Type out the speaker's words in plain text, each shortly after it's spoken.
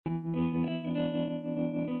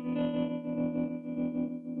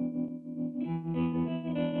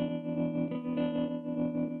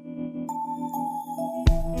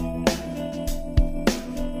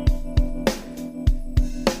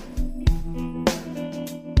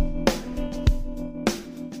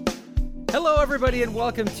everybody, and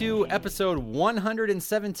welcome to episode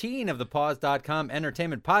 117 of the Pause.com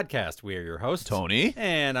Entertainment Podcast. We are your hosts, Tony.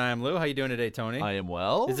 And I'm Lou. How you doing today, Tony? I am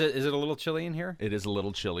well. Is it a little chilly in here? It is a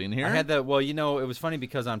little chilly in here. I had it was funny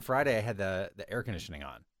because on Friday I had the air conditioning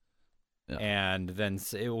on. Yeah. And then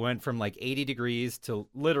it went from like 80 degrees to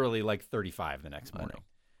literally like 35 the next morning.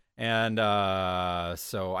 And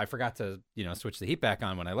so I forgot to, switch the heat back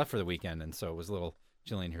on when I left for the weekend, and so it was a little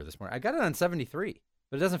chilly in here this morning. I got it on 73.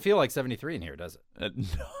 But it doesn't feel like 73 in here, does it?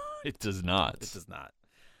 No, it does not. It does not.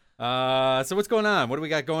 So what's going on? What do we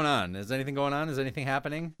got going on? Is anything going on? Is anything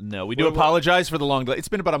happening? No, we do apologize for the long delay. It's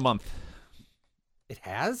been about a month. It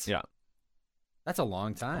has? Yeah. That's a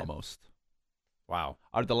long time. Almost. Wow.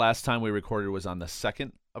 The last time we recorded was on the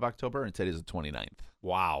 2nd of October, and today is the 29th.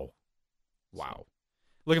 Wow.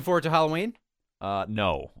 Looking forward to Halloween?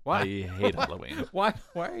 No. Why? I hate Halloween. Why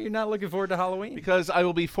are you not looking forward to Halloween? Because I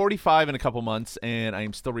will be 45 in a couple months, and I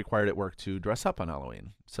am still required at work to dress up on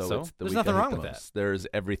Halloween. So it's the there's week nothing I hate wrong the with most. There's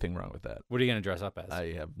everything wrong with that. What are you going to dress up as?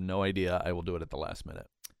 I have no idea. I will do it at the last minute.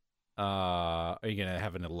 Are you going to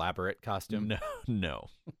have an elaborate costume? No.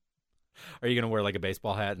 Are you going to wear like a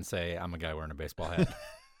baseball hat and say, I'm a guy wearing a baseball hat?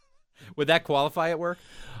 Would that qualify at work?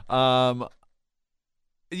 Yeah.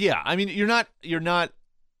 I mean, you're not. You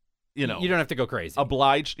don't have to go crazy.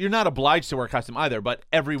 Obliged. You're not obliged to wear a costume either, but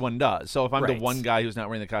everyone does. So if I'm Right. the one guy who's not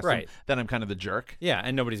wearing the costume, Right. then I'm kind of the jerk. Yeah,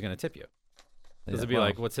 and nobody's going to tip you. Because it'd be well.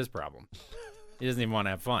 like, what's his problem? He doesn't even want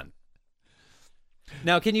to have fun.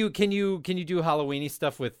 Now, can you do Halloween-y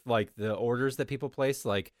stuff with like the orders that people place?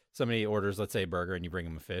 Like somebody orders, let's say, a burger, and you bring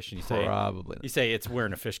them a fish, and you say, Probably not. you say it's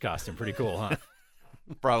wearing a fish costume. Pretty cool, huh?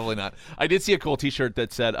 Probably not. I did see a cool T-shirt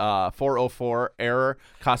that said 404 error,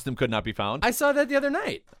 costume could not be found. I saw that the other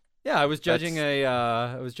night. Yeah, I was judging a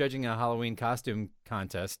Halloween costume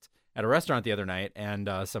contest at a restaurant the other night, and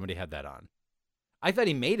somebody had that on. I thought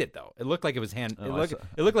he made it though. It looked like it was hand. Oh,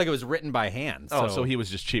 it looked like it was written by hand. So he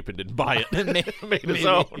was just cheap and didn't buy it. made his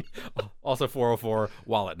own. Also 404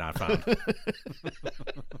 wallet not found.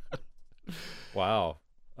 Wow.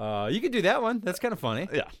 You could do that one. That's kind of funny.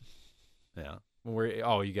 Yeah.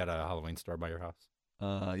 You got a Halloween store by your house?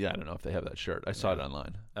 Yeah, I don't know if they have that shirt. I saw it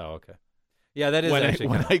online. Oh, okay. Yeah, that is when actually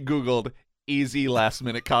I Googled easy last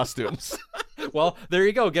minute costumes. Well, there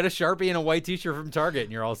you go. Get a Sharpie and a white T-shirt from Target,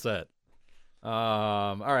 and you're all set.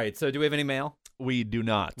 All right. So, do we have any mail? We do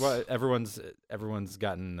not. Well, everyone's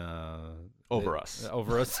gotten over us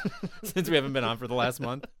since we haven't been on for the last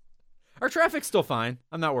month. Our traffic's still fine.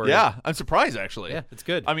 I'm not worried. Yeah, I'm surprised actually. Yeah, it's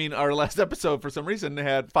good. I mean, our last episode for some reason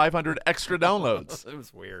had 500 extra downloads. It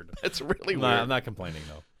was weird. It's really weird. I'm not complaining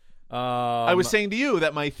though. I was saying to you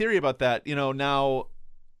that my theory about that, now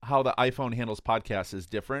how the iPhone handles podcasts is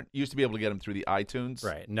different. You used to be able to get them through the iTunes.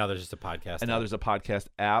 Right. Now there's just a podcast. And now there's a podcast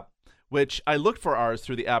app, which I looked for ours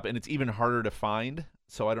through the app, and it's even harder to find.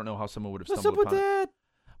 So I don't know how someone would have stumbled What's up upon with it.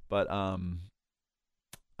 But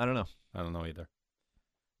I don't know. I don't know either.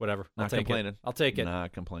 Whatever. Not complaining. I'll take it.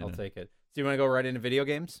 Not complaining. I'll take it. So you want to go right into video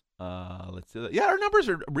games? Let's do that. Yeah, our numbers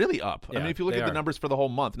are really up. Yeah, I mean, if you look at the numbers for the whole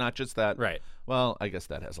month, not just that. Right. Well, I guess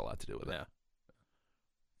that has a lot to do with it. Yeah.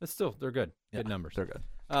 But still, they're good. Yeah, good numbers. They're good.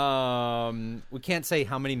 We can't say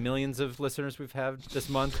how many millions of listeners we've had this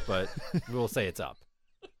month, but we'll say it's up.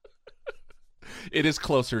 It is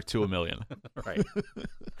closer to 1 million. Right.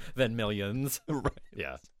 Than millions. Right.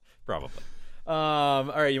 Yeah, probably. All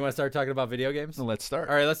right, you want to start talking about video games? Let's start.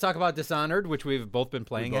 All right, let's talk about Dishonored, which we've both been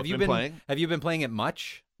playing. Have you been playing it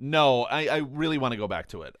much? No, I really want to go back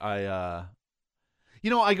to it. I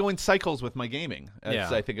go in cycles with my gaming,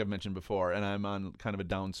 as I think I've mentioned before, and I'm on kind of a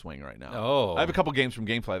downswing right now. Oh. I have a couple games from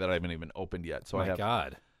GameFly that I haven't even opened yet. So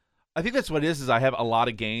God. I think that's what it is I have a lot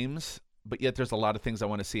of games, but yet there's a lot of things I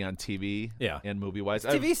want to see on TV and movie-wise.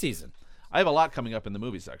 TV season. I have a lot coming up in the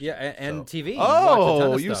movie section. Yeah, and TV.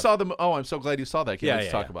 Oh, you saw them. Oh, I'm so glad you saw that. Let's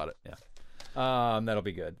talk about it. Yeah. That'll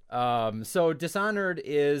be good. So Dishonored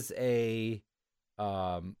is a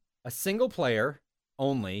single-player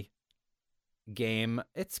only game.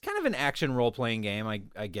 It's kind of an action role-playing game,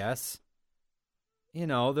 I guess.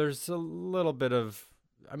 There's a little bit of,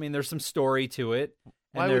 there's some story to it.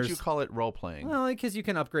 Why would you call it role-playing? Well, because you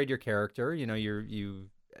can upgrade your character. You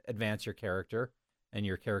advance your character and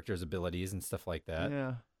your character's abilities and stuff like that.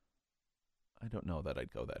 Yeah. I don't know that I'd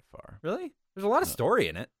go that far. Really? There's a lot of story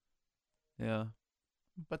in it. Yeah.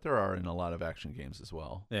 But there are in a lot of action games as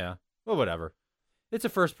well. Yeah. Well, whatever. It's a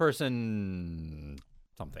first-person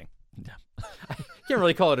something. Yeah. I can't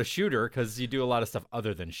really call it a shooter because you do a lot of stuff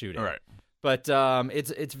other than shooting. All right. But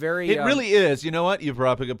it's very... It really is. You know what? You've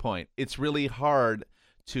brought up a good point. It's really hard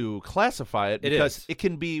to classify it because it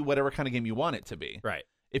can be whatever kind of game you want it to be. Right.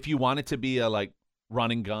 If you want it to be a run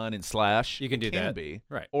and gun and slash. You can do that. Be.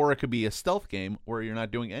 Right. Or it could be a stealth game where you're not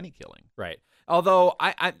doing any killing. Right. Although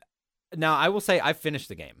now I will say I've finished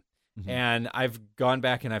the game. Mhm. And I've gone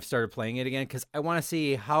back and I've started playing it again because I want to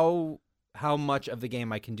see how much of the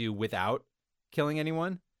game I can do without killing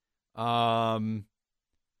anyone.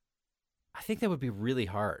 I think that would be really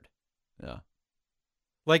hard. Yeah.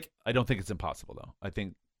 Like, I don't think it's impossible, though. I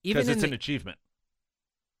think even because it's an achievement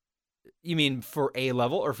You mean for a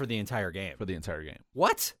level or for the entire game? for the entire game.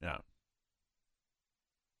 What? Yeah.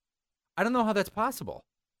 I don't know how that's possible.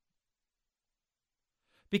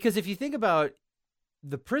 Because if you think about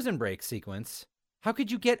the prison break sequence, how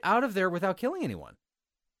could you get out of there without killing anyone?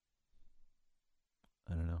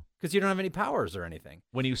 I don't know. Because you don't have any powers or anything.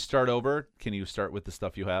 When you start over, can you start with the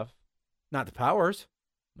stuff you have? Not the powers.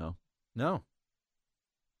 No. No.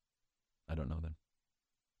 I don't know then.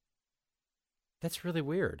 That's really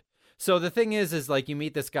weird. So the thing is like you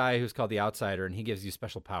meet this guy who's called the Outsider, and he gives you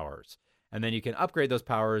special powers. And then you can upgrade those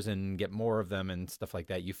powers and get more of them and stuff like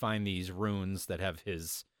that. You find these runes that have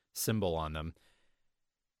his symbol on them.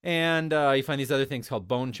 And you find these other things called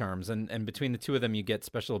bone charms. And between the two of them, you get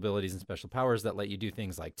special abilities and special powers that let you do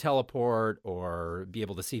things like teleport or be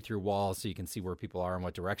able to see through walls so you can see where people are and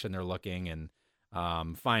what direction they're looking,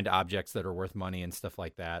 and find objects that are worth money and stuff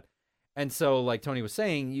like that. And so, like Tony was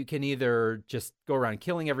saying, you can either just go around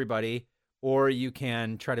killing everybody, or you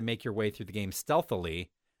can try to make your way through the game stealthily,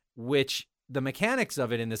 which the mechanics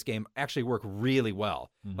of it in this game actually work really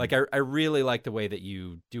well. Mhm. Like, I really like the way that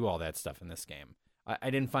you do all that stuff in this game. I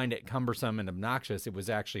didn't find it cumbersome and obnoxious. It was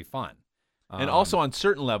actually fun. And also on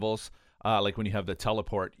certain levels, like when you have the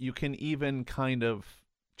teleport, you can even kind of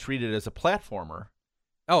treat it as a platformer.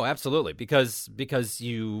 Oh, absolutely. Because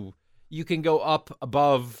you can go up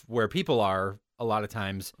above where people are a lot of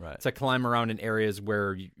times to climb around in areas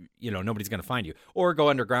where you know nobody's going to find you, or go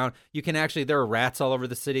underground. You can actually, there are rats all over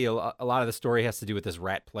the city. A lot of the story has to do with this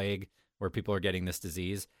rat plague where people are getting this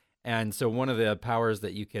disease. And so one of the powers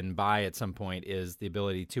that you can buy at some point is the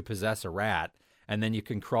ability to possess a rat, and then you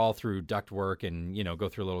can crawl through ductwork and, you know, go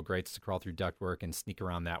through little grates to crawl through ductwork and sneak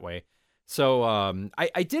around that way. So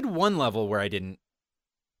I did one level where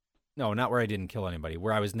not where I didn't kill anybody,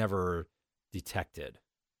 where I was never detected.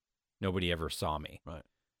 Nobody ever saw me. Right.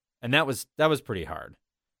 And that was pretty hard.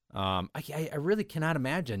 I really cannot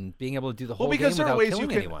imagine being able to do the whole game because there are without ways killing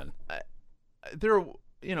you can, anyone.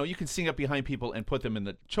 You can sneak up behind people and put them in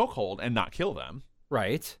the chokehold and not kill them.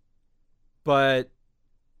 Right. But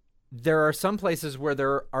there are some places where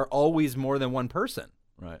there are always more than one person.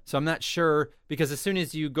 Right. So I'm not sure, because as soon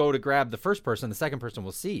as you go to grab the first person, the second person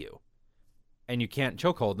will see you. And you can't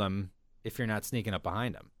chokehold them if you're not sneaking up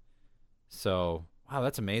behind them. So, wow,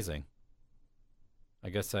 that's amazing. I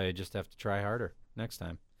guess I just have to try harder next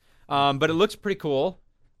time. But it looks pretty cool.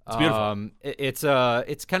 It's beautiful.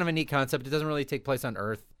 It's kind of a neat concept. It doesn't really take place on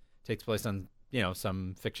Earth. It takes place on,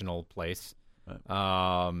 some fictional place. Right.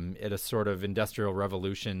 At a sort of industrial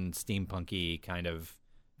revolution, steampunky kind of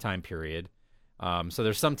time period. So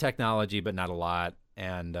there's some technology, but not a lot.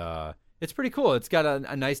 And it's pretty cool. It's got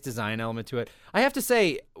a nice design element to it. I have to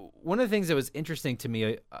say, one of the things that was interesting to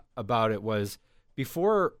me about it was,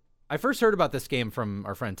 before I first heard about this game from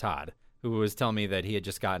our friend Todd, who was telling me that he had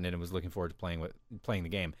just gotten it and was looking forward to playing the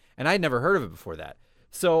game. And I'd never heard of it before that.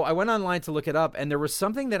 So I went online to look it up, and there was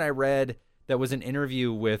something that I read that was an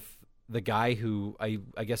interview with the guy who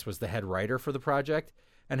I guess was the head writer for the project,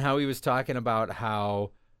 and how he was talking about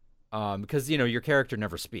how, because, your character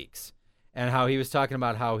never speaks, and how he was talking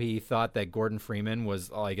about how he thought that Gordon Freeman was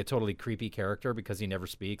like a totally creepy character because he never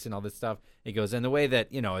speaks and all this stuff. He goes, and the way that,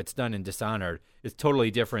 it's done in Dishonored is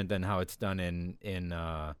totally different than how it's done in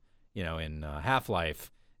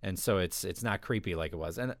Half-Life, and so it's not creepy like it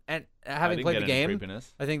was. And having played the game,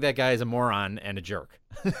 I think that guy is a moron and a jerk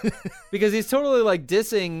because he's totally like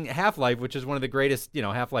dissing Half-Life, which is one of the greatest,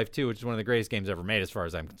 Half-Life 2, which is one of the greatest games ever made as far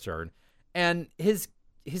as I'm concerned. And his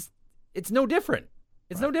it's no different.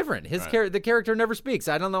 It's no different. The character never speaks.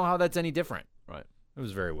 I don't know how that's any different. Right. It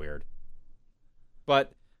was very weird.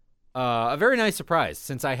 But a very nice surprise,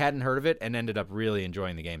 since I hadn't heard of it and ended up really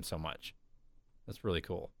enjoying the game so much. That's really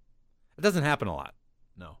cool. It doesn't happen a lot.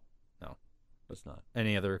 No. It's not.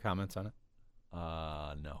 Any other comments on it?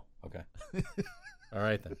 No. Okay. All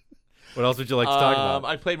right, then. What else would you like to talk about?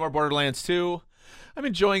 I played more Borderlands 2. I'm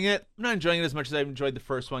enjoying it. I'm not enjoying it as much as I enjoyed the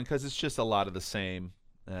first one because it's just a lot of the same.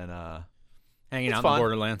 And hanging out in the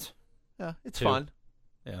Borderlands. Yeah, it's fun.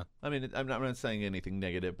 Yeah. I mean, I'm not saying anything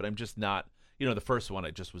negative, but I'm just not, the first one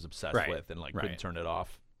I just was obsessed with and couldn't turn it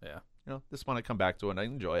off. Yeah. This one I come back to and I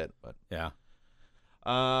enjoy it. But yeah.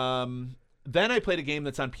 Then I played a game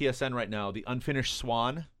that's on PSN right now, The Unfinished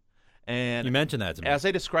Swan. And you mentioned that to me. As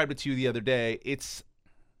I described it to you the other day, it's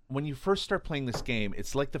when you first start playing this game,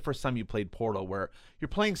 it's like the first time you played Portal, where you're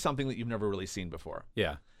playing something that you've never really seen before.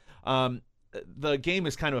 Yeah. The game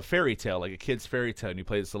is kind of a fairy tale, like a kid's fairy tale, and you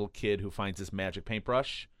play this little kid who finds this magic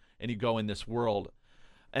paintbrush, and you go in this world,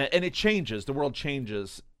 and it changes. The world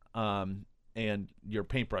changes, and your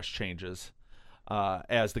paintbrush changes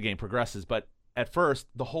as the game progresses. But at first,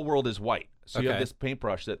 the whole world is white. So you have this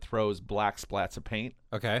paintbrush that throws black splats of paint.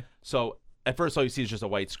 Okay. So at first, all you see is just a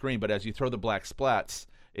white screen, but as you throw the black splats,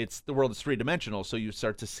 the world is three-dimensional, so you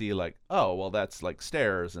start to see like, oh, well, that's like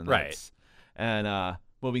stairs, and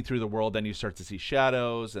moving through the world, then you start to see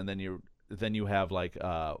shadows, and then you have like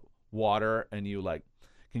water, and you like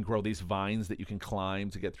can grow these vines that you can climb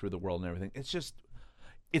to get through the world and everything.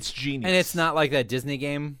 It's genius. And it's not like that Disney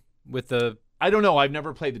game with the. I don't know. I've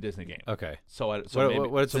never played the Disney game. Okay.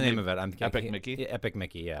 What's the name of it? Epic Mickey. Epic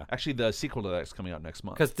Mickey. Yeah. Actually, the sequel to that is coming out next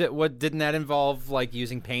month. Because didn't that involve like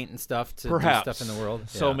using paint and stuff to Perhaps. do stuff in the world?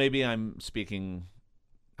 So maybe I'm speaking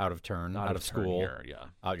out of turn, out of school, here, yeah,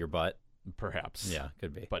 out your butt. Perhaps. Yeah,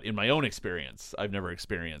 could be. But in my own experience, I've never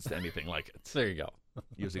experienced anything like it. There you go.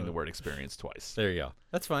 Using the word experience twice. There you go.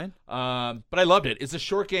 That's fine. But I loved it. It's a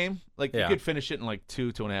short game. Like Yeah. you could finish it in like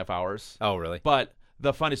 2.5 hours. Oh, really? But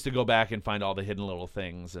the fun is to go back and find all the hidden little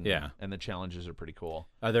things, and Yeah. and the challenges are pretty cool.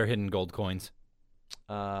 Are there hidden gold coins?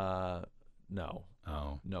 No,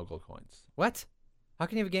 Oh. no gold coins. What? How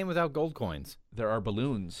can you have a game without gold coins? There are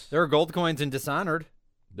balloons. There are gold coins in Dishonored.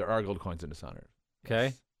 There are gold coins in Dishonored. Okay.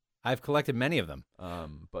 Yes. I've collected many of them.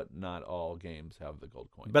 But not all games have the gold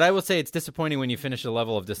coins. But I will say it's disappointing when you finish a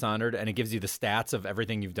level of Dishonored and it gives you the stats of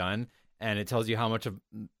everything you've done, and it tells you how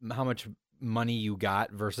much money you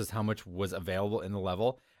got versus how much was available in the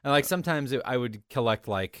level. And like sometimes I would collect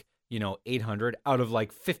like 800 out of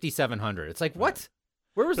like 5,700. It's like, what?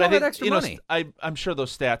 Where was all that extra money? I'm sure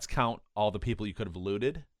those stats count all the people you could have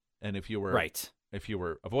looted, and if you were right, if you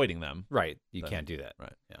were avoiding them, right, you can't do that.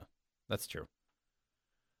 Right. Yeah, that's true.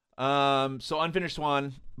 So Unfinished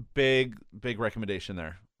Swan, big recommendation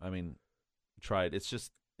there. I mean, try it. It's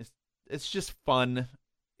just fun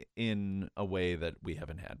in a way that we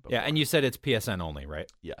haven't had before. Yeah, and you said it's PSN only,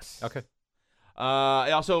 right? Yes. Okay.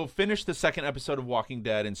 I also finished the second episode of Walking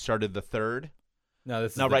Dead and started the third. No,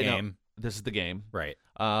 this is the game. Now, this is the game. Right.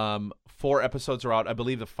 4 episodes are out. I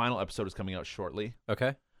believe the final episode is coming out shortly.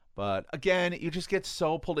 Okay. But again, you just get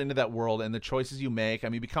so pulled into that world and the choices you make. I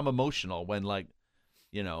mean, you become emotional when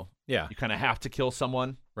yeah, you kind of have to kill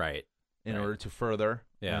someone. Right. In order to further.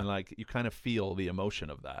 Yeah. And like you kind of feel the emotion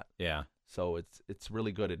of that. Yeah. So it's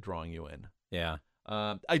really good at drawing you in. Yeah.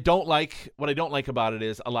 What I don't like about it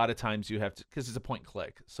is a lot of times you have to, because it's a point and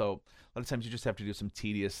click. So a lot of times you just have to do some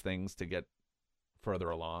tedious things to get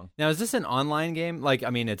further along. Now, is this an online game? Like, I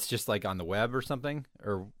mean, it's just like on the web or something,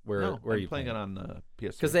 or where are you playing it on the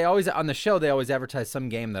PS3? Because they always on the show they always advertise some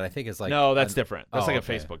game that I think is like no, that's different. That's like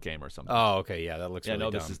okay. a Facebook game or something. Oh, okay, yeah, that looks really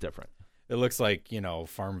dumb. This is different. It looks like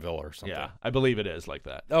Farmville or something. Yeah, I believe it is like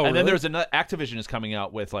that. Oh, and then really? there's Activision is coming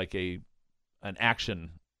out with like an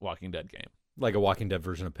action Walking Dead game, like a Walking Dead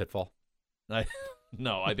version of Pitfall.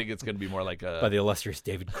 No, I think it's going to be more like by the illustrious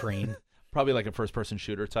David Crane. Probably like a first-person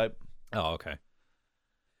shooter type. Oh, okay.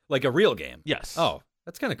 Like a real game. Yes. Oh,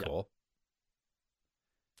 that's kind of cool.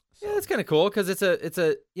 So. Yeah, that's kind of cool because it's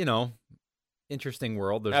a interesting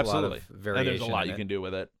world. There's Absolutely. a lot of variation. And there's a lot you can do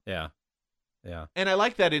with it. Yeah. Yeah. And I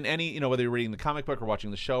like that in any, whether you're reading the comic book or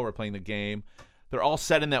watching the show or playing the game, they're all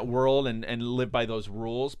set in that world and live by those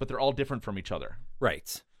rules, but they're all different from each other.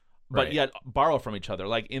 Right. But yet borrow from each other.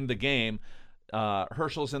 Like in the game,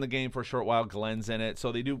 Herschel's in the game for a short while, Glenn's in it.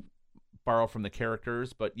 So they do borrow from the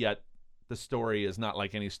characters, but yet the story is not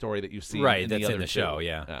like any story that you see right, in that's the other in the two. show,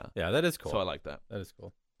 yeah. Yeah, that is cool. So I like that. That is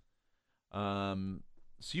cool.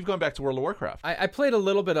 So you've gone back to World of Warcraft. I played a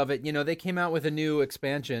little bit of it. They came out with a new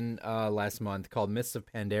expansion last month called Mists of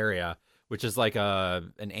Pandaria, which is like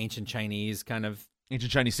an ancient Chinese kind of...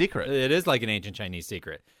 Ancient Chinese secret. It is like an ancient Chinese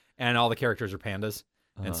secret. And all the characters are pandas.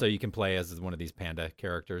 And so you can play as one of these panda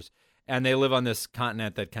characters. And they live on this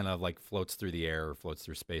continent that kind of like floats through the air or floats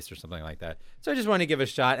through space or something like that. So I just wanted to give it a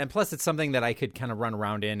shot. And plus, it's something that I could kind of run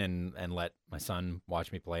around in and let my son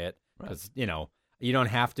watch me play it. Because, you don't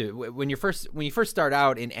have to. When you first start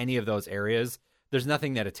out in any of those areas, there's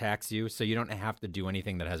nothing that attacks you. So you don't have to do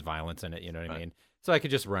anything that has violence in it. You know what I mean? So I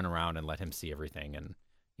could just run around and let him see everything. And,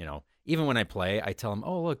 even when I play, I tell him,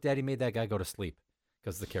 oh, look, Daddy made that guy go to sleep.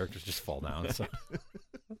 Because the characters just fall down. So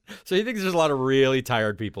he thinks there's a lot of really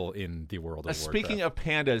tired people in the world of Speaking Warcraft. of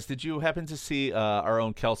pandas, did you happen to see our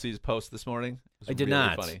own Kelsey's post this morning? I did really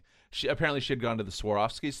not. Funny. She had gone to the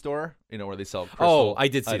Swarovski store, where they sell crystal I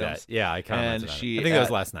did see items. that. Yeah, I commented And on she it. I think that was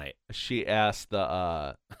last night. She asked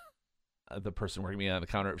the person working behind the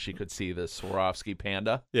counter if she could see the Swarovski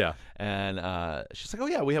panda. Yeah. And she's like, oh,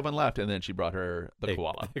 yeah, we have one left. And then she brought her the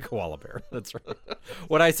koala. The koala bear. That's right.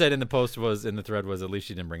 What I said in the thread was, at least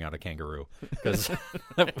she didn't bring out a kangaroo, because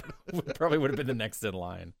that probably would have been the next in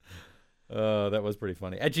line. That was pretty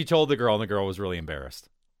funny. And she told the girl, and the girl was really embarrassed.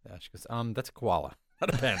 Yeah, she goes, that's a koala,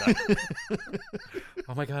 not a panda.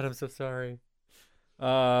 Oh, my God, I'm so sorry.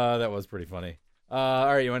 That was pretty funny. All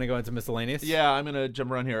right, you want to go into miscellaneous? Yeah, I'm going to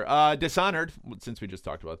jump around here. Dishonored, since we just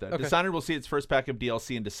talked about that. Okay. Dishonored will see its first pack of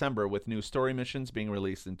DLC in December, with new story missions being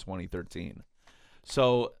released in 2013.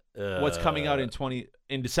 So what's coming out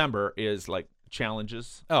in December is like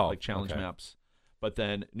challenges, challenge maps. But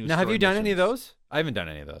then new Now, story have you done missions. any of those? I haven't done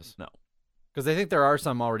any of those. No. Because I think there are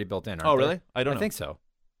some already built in. Oh, really? There? I don't know. I think so.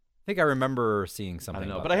 I think I remember seeing I something. don't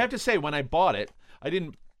know. about But I that. have to say, when I bought it, I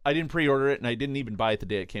didn't pre-order it, and I didn't even buy it the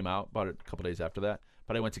day it came out. Bought it a couple days after that.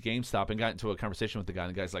 But I went to GameStop and got into a conversation with the guy,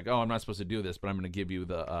 and the guy's like, "Oh, I'm not supposed to do this, but I'm going to give you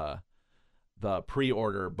the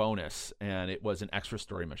pre-order bonus," and it was an extra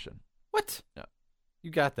story mission. What? Yeah.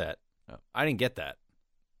 You got that. Yeah. I didn't get that.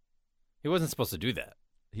 He wasn't supposed to do that.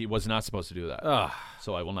 He was not supposed to do that. Ugh.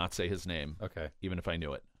 So I will not say his name, Okay. even if I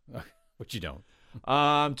knew it. Which you don't.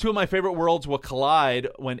 Two of my favorite worlds will collide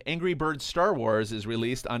when Angry Birds Star Wars is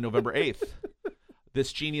released on November 8th.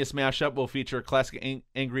 This genius mashup will feature classic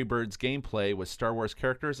Angry Birds gameplay with Star Wars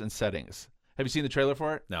characters and settings. Have you seen the trailer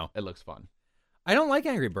for it? No. It looks fun. I don't like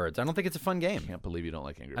Angry Birds. I don't think it's a fun game. I can't believe you don't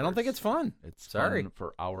like Angry Birds. I don't think it's fun. It's Sorry. fun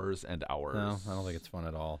for hours and hours. No, I don't think it's fun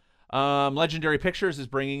at all. Legendary Pictures is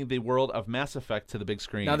bringing the world of Mass Effect to the big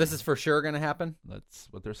screen. Now, this is for sure going to happen? That's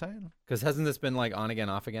what they're saying. Because hasn't this been like on again,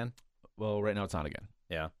 off again? Well, right now it's on again.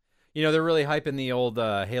 Yeah. They're really hyping the old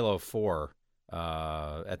Halo 4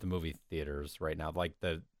 at the movie theaters right now. Like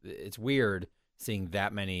it's weird seeing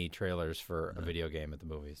that many trailers for a video game at the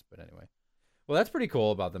movies. But anyway. Well, that's pretty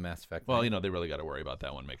cool about the Mass Effect Well, thing. they really got to worry about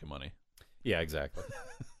that one making money. Yeah, exactly.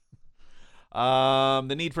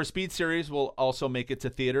 The Need for Speed series will also make it to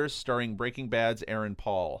theaters, starring Breaking Bad's Aaron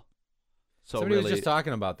Paul. So Somebody really, was just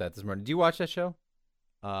talking about that this morning. Do you watch that show?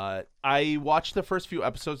 I watched the first few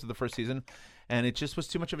episodes of the first season, and it just was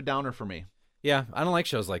too much of a downer for me. Yeah, I don't like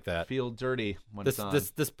shows like I that. feel dirty when This it's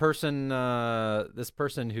on. this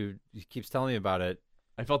person who keeps telling me about it.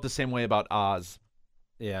 I felt the same way about Oz.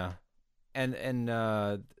 Yeah, and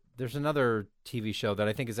there's another TV show that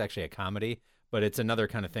I think is actually a comedy, but it's another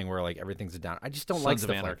kind of thing where like everything's a down. I just don't like Sons of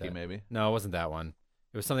stuff Anarchy, like that. maybe. No, it wasn't that one.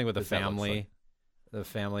 It was something with the What that looks family. like. The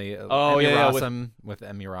family. Oh, Emmy yeah, Rossum, with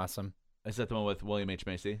Emmy Rossum. Is that the one with William H.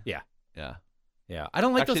 Macy? Yeah. Yeah. Yeah, I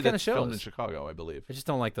don't like Actually, those kind of that's filmed in shows. Chicago, I believe. I just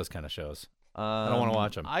don't like those kind of shows. I don't wanna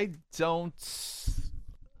watch 'em. I don't.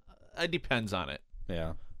 It depends on it.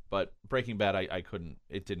 Yeah, But Breaking Bad, I couldn't.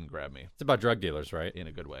 It didn't grab me it's about drug dealers, right? in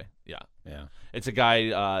a good way. Yeah. Yeah. It's a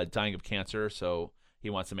guy dying of cancer, so he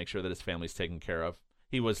wants to make sure that his family's taken care of.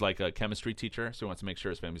 He was like a chemistry teacher, so he wants to make sure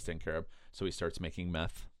his family's taken care of. So he starts making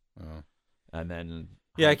meth, Oh. and then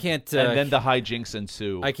Yeah, I can't. and then the hijinks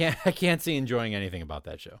ensue. I can't see enjoying anything about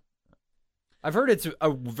that show. I've heard it's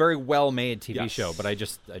a very well-made TV Yes. show, but I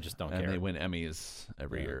just don't and care. they win Emmys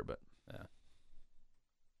every Yeah. year, but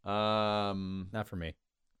Not for me.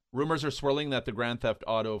 rumors are swirling that the Grand Theft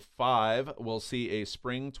Auto 5 will see a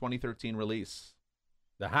spring 2013 release.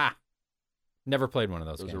 Aha! Never played one of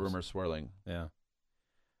those. Those games. are rumors swirling. Yeah.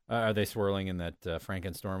 Are they swirling in that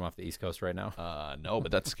Frankenstorm off the East Coast right now? No,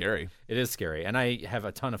 but that's scary. It is scary, and I have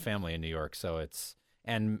a ton of family in New York, so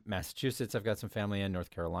and Massachusetts. I've got some family in North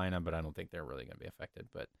Carolina, but I don't think they're really going to be affected.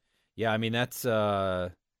 But yeah, I mean that's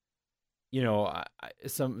a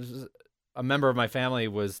member of my family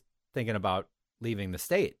was thinking about leaving the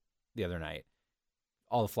state the other night.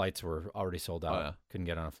 All the flights were already sold out. Oh, yeah. Couldn't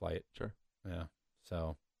get on a flight. Sure. Yeah.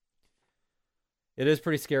 So it is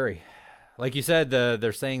pretty scary. Like you said,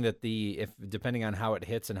 they're saying that if depending on how it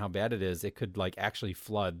hits and how bad it is, it could like actually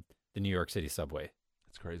flood the New York City subway.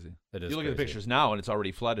 It's crazy. It is. You look at the crazy. pictures now, and it's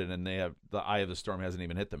already flooded, and they have the eye of the storm hasn't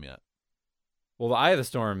even hit them yet. Well, the eye of the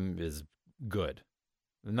storm is good.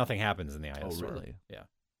 Nothing happens in the eye of the storm. Really? Yeah.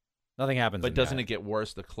 Nothing happens. But in the doesn't eye. it get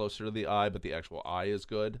worse the closer to the eye, but the actual eye is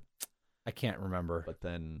good? I can't remember. But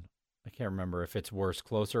then I can't remember if it's worse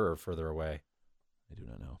closer or further away. I do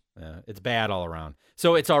not know. Yeah, it's bad all around.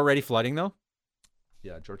 So it's already flooding though.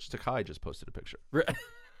 Yeah, George Takei just posted a picture.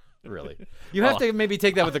 Really? You have to maybe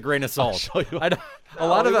take that with a grain of salt. I'll show you. A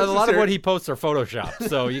lot of it was what he posts are photoshopped,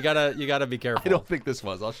 so you gotta be careful. I don't think this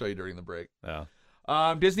was. I'll show you during the break. Yeah.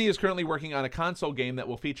 Disney is currently working on a console game that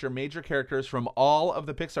will feature major characters from all of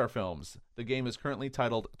the Pixar films. The game is currently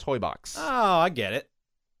titled Toy Box. Oh, I get it.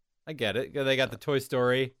 They got the Toy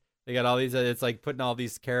Story. They got all these. It's like putting all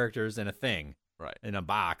these characters in a thing, Right. in a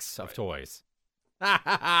box of toys.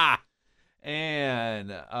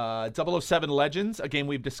 And 007 Legends, a game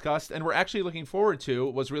we've discussed and we're actually looking forward to,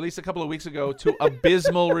 was released a couple of weeks ago to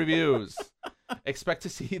abysmal reviews. Expect to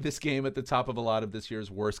see this game at the top of a lot of this year's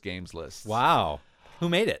worst games lists. Wow. Who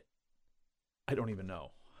made it? I don't even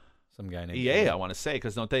know. Some guy named EA, I want to say,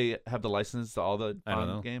 because don't they have the license to all the I don't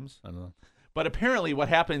know. Bond games? I don't know. But apparently what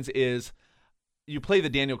happens is you play the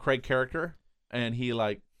Daniel Craig character, and he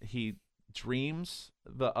dreams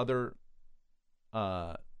the other,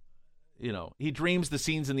 he dreams the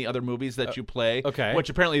scenes in the other movies that you play, okay. which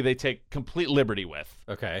apparently they take complete liberty with.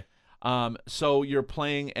 Okay. So you're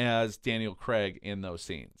playing as Daniel Craig in those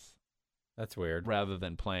scenes. That's weird. Rather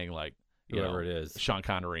than playing like whoever it is, Sean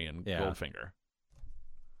Connery and Goldfinger.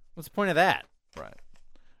 What's the point of that? Right.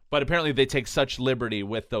 But apparently they take such liberty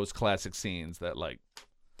with those classic scenes that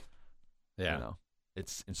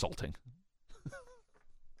it's insulting.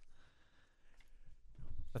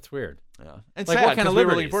 That's weird. Yeah. And like, sad, what kind of we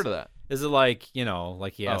were liberties? looking forward to that. Is it like,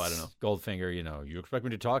 like he asks I don't know. Goldfinger, you expect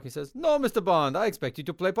me to talk? He says, no, Mr. Bond, I expect you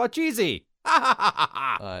to play Parcheesi.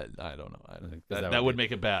 I don't know. That would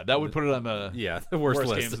make it bad. That would put it on the the worst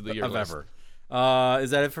list games of the year list. Ever.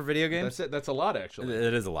 Is that it for video games? That's it. That's a lot, actually.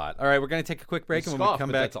 It is a lot. All right, we're going to take a quick break, and when we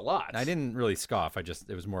come back, that's a lot. I didn't really scoff.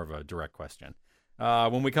 It was more of a direct question.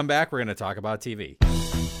 When we come back, we're going to talk about TV.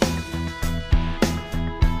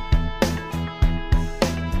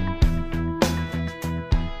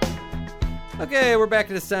 Okay, we're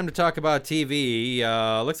back. It's time to talk about TV.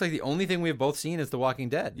 Looks like the only thing we've both seen is The Walking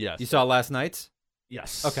Dead. Yes. You saw last night's?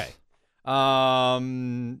 Yes. Okay.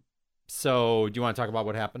 So do you want to talk about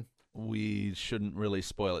what happened? We shouldn't really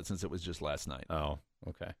spoil it since it was just last night. Oh,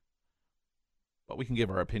 okay. But we can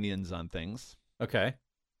give our opinions on things. Okay.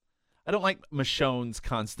 I don't like Michonne's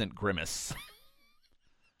constant grimace.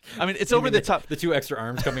 I mean, it's over the top. The two extra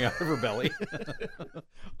arms coming out of her belly.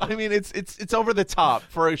 I mean, it's over the top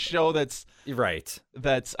for a show that's right.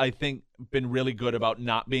 That's, I think, been really good about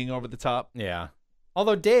not being over the top. Yeah.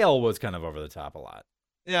 Although Dale was kind of over the top a lot.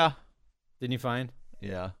 Yeah. Didn't you find?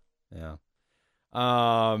 Yeah. Yeah.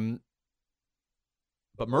 But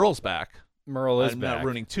Merle's back. Merle is back. I'm not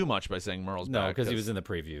ruining too much by saying Merle's back. No, because he was in the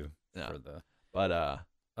preview for the. But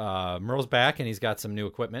Merle's back and he's got some new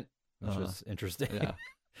equipment, which was interesting. Yeah.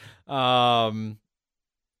 I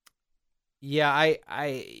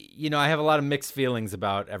have a lot of mixed feelings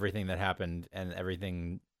about everything that happened and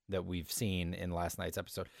everything that we've seen in last night's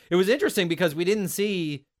episode. It was interesting because we didn't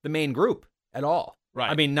see the main group at all. Right.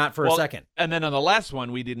 I mean, not for a second. And then on the last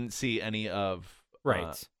one, we didn't see any of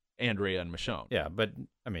Andrea and Michonne. Yeah, but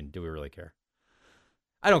I mean, do we really care?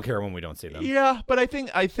 I don't care when we don't see them. Yeah, but I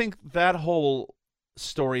think that whole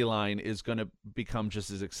storyline is going to become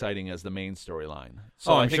just as exciting as the main storyline.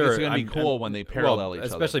 So I think it's going to be cool when they parallel each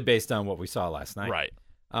other, especially based on what we saw last night. Right.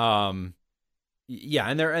 Yeah,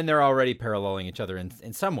 and they're already paralleling each other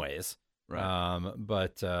in some ways. Right.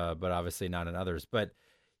 But obviously not in others. But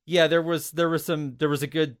yeah, there was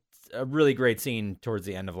a really great scene towards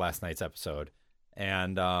the end of last night's episode,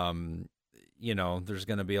 and there's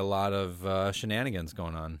going to be a lot of shenanigans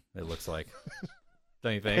going on. It looks like.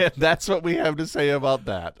 Don't you think? Yeah, that's what we have to say about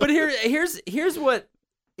that. But here's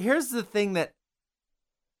the thing that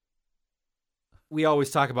we always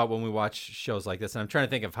talk about when we watch shows like this, and I'm trying to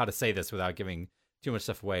think of how to say this without giving too much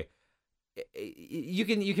stuff away. You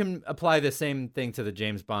can apply the same thing to the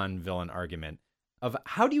James Bond villain argument of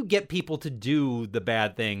how do you get people to do the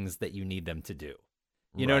bad things that you need them to do?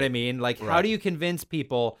 You know what I mean? Like, how do you convince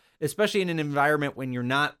people, especially in an environment when you're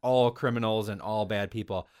not all criminals and all bad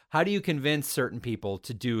people, how do you convince certain people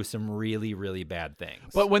to do some really, really bad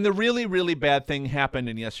things? But when the really, really bad thing happened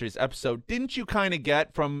in yesterday's episode, didn't you kind of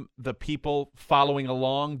get from the people following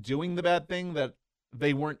along doing the bad thing that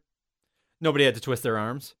they weren't... Nobody had to twist their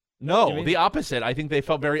arms? No, the opposite. I think they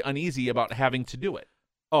felt very uneasy about having to do it.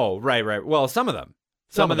 Oh, right. Well, some of them.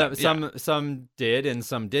 Some did and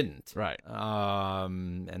some didn't. Right.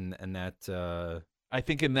 And that I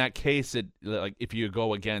think in that case, it like if you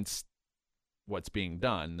go against what's being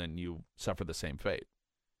done, then you suffer the same fate.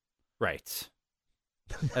 Right.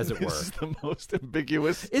 As it were. This is the most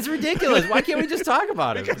ambiguous. It's ridiculous. Why can't we just talk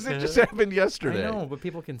about it? Because it just happened yesterday. I know, but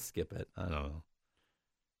people can skip it. I don't know.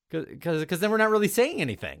 Because then we're not really saying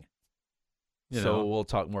anything. So we'll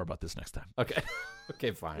talk more about this next time. Okay.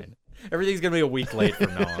 Okay, fine. Everything's going to be a week late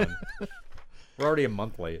from now on. We're already a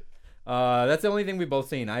month late. That's the only thing we've both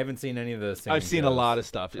seen. I haven't seen any of the singing I've seen shows. a lot of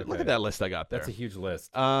stuff. Okay. Look at that list I got there. That's a huge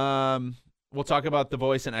list. We'll talk about The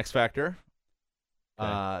Voice and X Factor.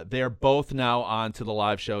 Okay. They are both now on to the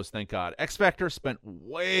live shows, thank God. X Factor spent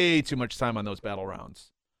way too much time on those battle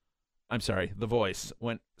rounds. I'm sorry, The Voice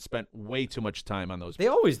spent way too much time on those. They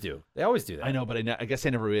always do. They always do that. I know, but I guess I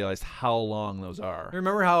never realized how long those are.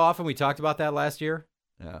 Remember how often we talked about that last year?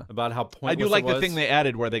 Yeah. About how pointless I do like it was? the thing they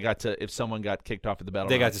added where they got to, if someone got kicked off at the battle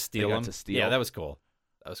They got round, to steal they them. got to steal. Yeah, that was cool.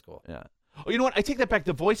 That was cool. Yeah. Oh, you know what? I take that back.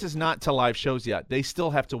 The Voice is not to live shows yet. They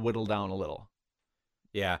still have to whittle down a little.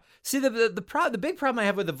 Yeah. See, the big problem I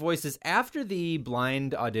have with The Voice is after the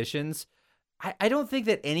blind auditions, I don't think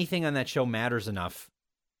that anything on that show matters enough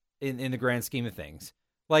in the grand scheme of things.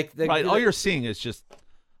 Like all you're seeing is just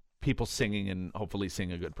people singing and hopefully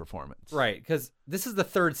sing a good performance. Right, because this is the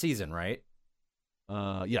third season, right?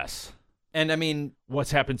 Yes. And I mean,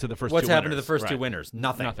 what's happened to the first what's two happened winners? to the first two Right. winners?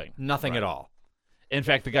 Nothing Right. at all. In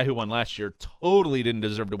fact, the guy who won last year totally didn't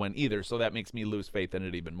deserve to win either, so that makes me lose faith in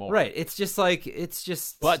it even more. Right. It's just.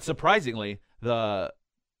 But surprisingly, the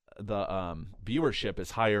viewership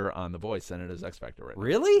is higher on The Voice than it is X Factor right now.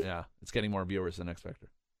 Really? Yeah, it's getting more viewers than X Factor.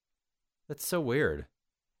 That's so weird.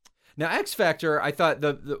 Now, X Factor, I thought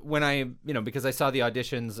when I because I saw the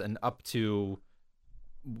auditions and up to,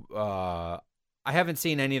 I haven't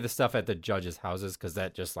seen any of the stuff at the judges' houses because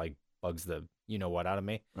that just like bugs the what out of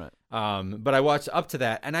me. Right. But I watched up to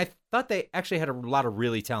that, and I thought they actually had a lot of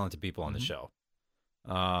really talented people on the show.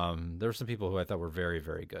 There were some people who I thought were very,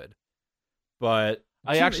 very good, but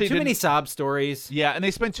too many sob stories. Yeah, and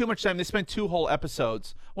they spent too much time. They spent 2 whole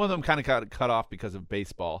episodes. One of them kind of got cut off because of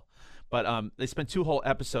baseball. But they spent 2 whole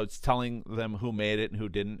episodes telling them who made it and who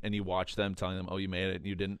didn't, and you watch them telling them, oh, you made it and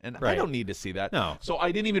you didn't. And I Right. don't need to see that. No. So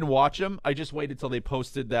I didn't even watch them. I just waited till they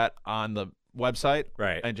posted that on the website.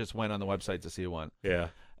 Right. And just went on the website to see who won. Yeah.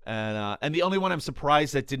 And the only one I'm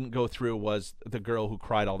surprised that didn't go through was the girl who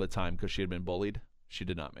cried all the time because she had been bullied. She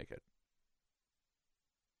did not make it.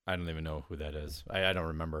 I don't even know who that is. I don't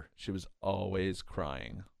remember. She was always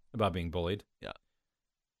crying. About being bullied. Yeah.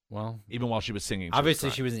 Well, Even while she was singing. obviously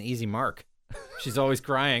was she was an easy mark. She's always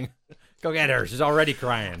crying. Go get her. She's already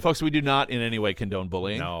crying. Folks, we do not in any way condone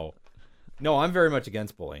bullying. No, I'm very much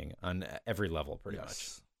against bullying on every level, pretty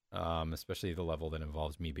Yes. much. Especially the level that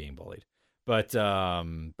involves me being bullied. But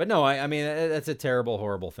no, I mean that's a terrible,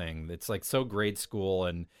 horrible thing. It's like so grade school,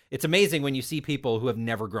 and it's amazing when you see people who have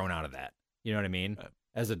never grown out of that. You know what I mean? Right.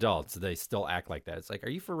 As adults, they still act like that. It's like, are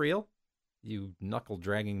you for real? You knuckle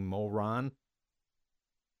dragging moron.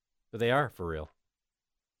 But they are for real.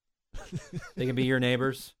 They can be your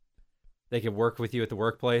neighbors. They can work with you at the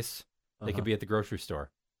workplace. They could be at the grocery store.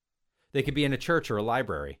 They could be in a church or a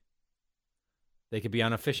library. They could be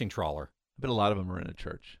on a fishing trawler. I bet a lot of them are in a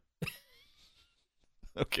church.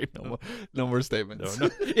 Okay, no more statements. No.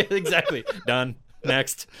 Yeah, exactly. Done.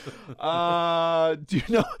 Next. Do you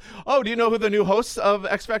know who the new hosts of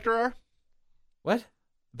X Factor are? What?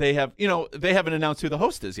 They haven't announced who the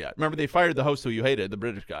host is yet. Remember, they fired the host who you hated, the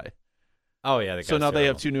British guy. Oh yeah. So now they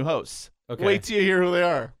have 2 new hosts. Okay. Wait till you hear who they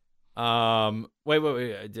are.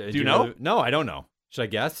 Wait. Do you know? No, I don't know. Should I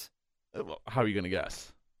guess? How are you going to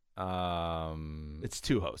guess? Um, It's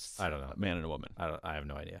 2 hosts. I don't know. A man and a woman. I have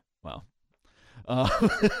no idea. Well,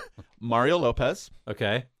 Mario Lopez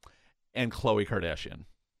Okay. and Khloe Kardashian.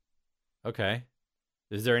 Okay.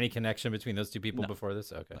 Is there any connection between those 2 people No. before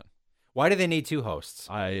this? Okay. None. Why do they need 2 hosts?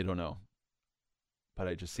 I don't know, but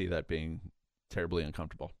I just see that being terribly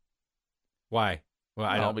uncomfortable. Why? Well,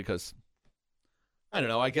 I don't. Because I don't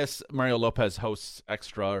know. I guess Mario Lopez hosts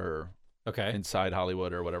Extra or Okay. Inside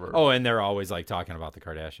Hollywood or whatever. Oh, and they're always like talking about the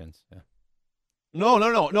Kardashians. Yeah. No.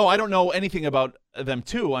 I don't know anything about them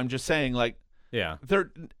too. I'm just saying, like, Yeah.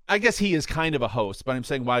 I guess he is kind of a host, but I'm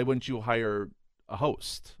saying, why wouldn't you hire a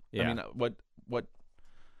host? Yeah. I mean,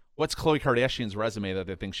 what's Khloe Kardashian's resume that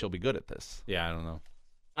they think she'll be good at this? Yeah. I don't know.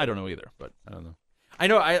 I don't know either, but I don't know. I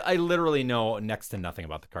know. I literally know next to nothing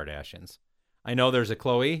about the Kardashians. I know there's a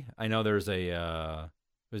Khloe. I know there's a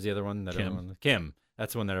who's the other one that Kim. Kim.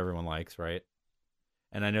 That's the one that everyone likes, right?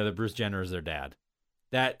 And I know that Bruce Jenner is their dad.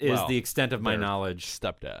 That is Well, the extent of my their knowledge.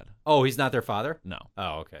 stepdad. Oh, he's not their father? No,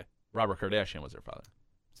 Oh, okay. Robert Kardashian was their father.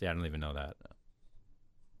 See, I don't even know that.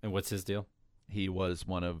 And what's his deal? He was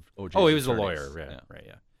one of OJ's Oh, he was a attorneys. lawyer. Right. Yeah. Right.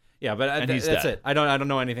 Yeah. Yeah, but And he's that's dead. it. I don't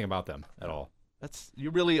know anything about them at all. You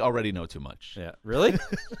really already know too much. Yeah. Really?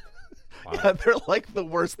 Wow. Yeah, they're like the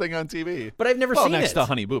worst thing on TV. But I've never Well, seen next it. to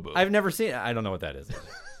Honey Boo Boo. I've never seen it. I don't know what that is.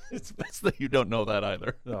 It's best that you don't know that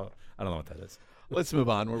either. No, I don't know what that is. Let's move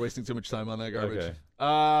on. We're wasting too much time on that garbage.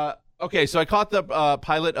 Okay. Okay, so I caught the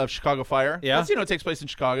pilot of Chicago Fire. Yeah? That's, it takes place in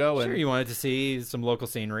Chicago. Sure, And you wanted to see some local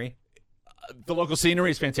scenery. The local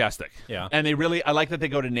scenery is fantastic. Yeah. And I like that they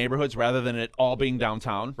go to neighborhoods rather than it all being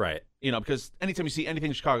downtown. Right. Because anytime you see anything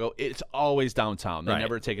in Chicago, it's always downtown. They Right.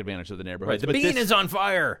 never take advantage of the Right. neighborhoods. The But bean this, is on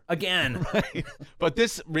fire again. right. But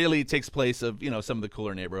this really takes place of, some of the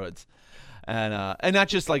cooler neighborhoods. And not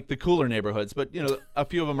just like the cooler neighborhoods, but, a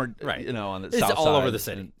few of them are, Right. on the It's south all side. over the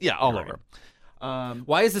city. And, yeah, all Right. over.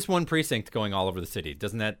 Why is this one precinct going all over the city?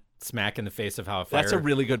 Doesn't that smack in the face of how That's a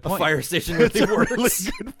really good point. a fire station really That's a works? really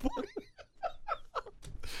good point.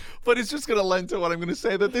 But it's just going to lend to what I'm going to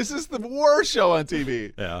say, that this is the worst show on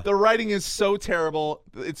TV. Yeah. The writing is so terrible.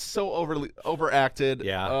 It's so overacted.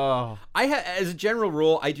 Yeah. Oh. As a general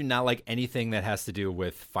rule, I do not like anything that has to do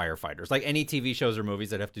with firefighters. Like any TV shows or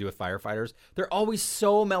movies that have to do with firefighters, they're always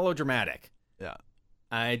so melodramatic. Yeah.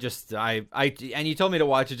 And you told me to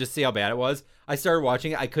watch it, just see how bad it was. I started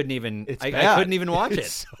watching it. I couldn't even. It's I bad. couldn't even watch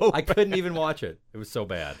It's it. so I couldn't even watch it. It was so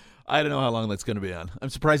bad. I don't know how long that's going to be on. I'm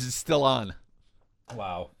surprised it's still on.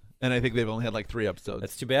 Wow. And I think they've only had like 3 episodes.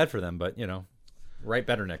 That's too bad for them, but write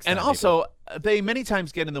better next time. And also, they many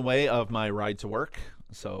times get in the way of my ride to work.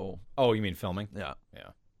 So, oh, you mean filming? yeah. Yeah.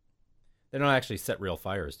 They don't actually set real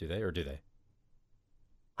fires, do they? Or do they?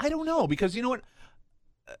 I don't know, because you know what?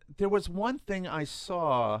 There was one thing I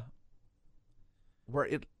saw where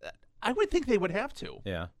I would think they would have to,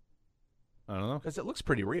 Yeah. I don't know. because it looks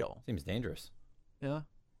pretty real. Seems dangerous. Yeah.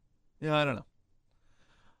 Yeah, I don't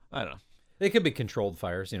know. They could be controlled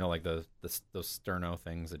fires, like those sterno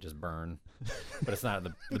things that just burn, but it's not.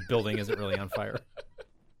 The building isn't really on fire.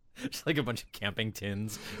 Just like a bunch of camping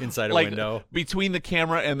tins inside a window. Between the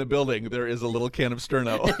camera and the building, there is a little can of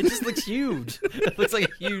Sterno. It just looks huge. It looks like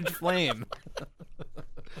a huge flame.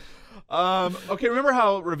 Okay, remember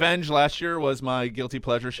how Revenge last year was my guilty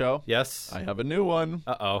pleasure show? Yes. I have a new one,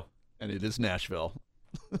 Uh-oh. and it is Nashville.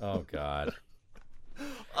 Oh God.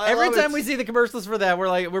 I Every love time it. we see the commercials for that,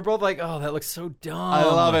 we're both like, oh, that looks so dumb. I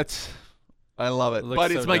love it. looks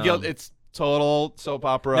But it's so my guilt. dumb. It's total soap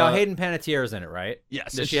opera. Now Hayden Panettiere's in it, right?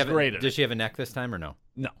 Yes, Does she she's have great. Does she have a neck this time or no?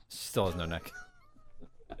 No, She still has no neck.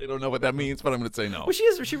 I don't know what that means, but I'm going to say no. Well,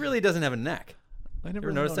 she really doesn't have a neck. I You never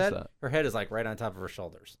ever noticed noticed that? Her head is like right on top of her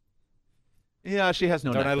shoulders. Yeah, she has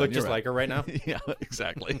no Don't neck. I look then. just You're like her right now? Yeah,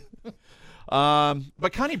 exactly.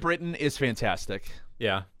 But Connie Britton is fantastic.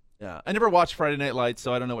 Yeah. Yeah, I never watched Friday Night Lights,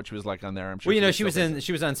 so I don't know what she was like on there. I'm sure. Well, she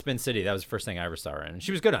was on Spin City. That was the first thing I ever saw her in.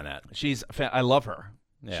 She was good on that. I love her.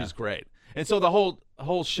 Yeah. She's great. And so the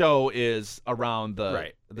whole show is around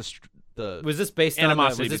the Was this based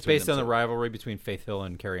animosity on between them, the so- rivalry between Faith Hill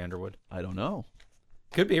and Carrie Underwood? I don't know.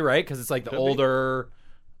 Could be, right? Because it's like the Could be. older,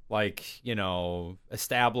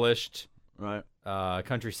 established Right.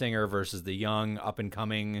 country singer versus the young, up and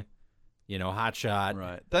coming, hotshot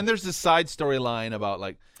Right. Then there's this side storyline about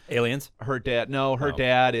like aliens. her dad. No, her Oh.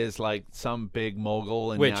 dad is like some big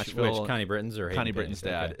mogul in Which Nashville. Connie Britton's or Hayden Connie Britton's Panettiere?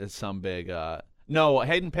 dad is some big. No,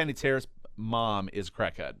 Hayden Panettiere's mom is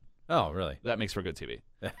crackhead. Oh, really? That makes for good TV,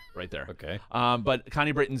 right there. Okay. But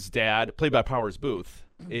Connie Britton's dad, played by Powers Booth,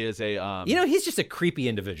 is a He's just a creepy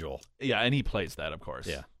individual. yeah, and he plays that, of course.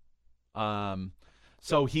 Yeah.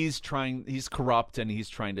 So he's corrupt, and he's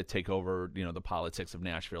trying to take over, the politics of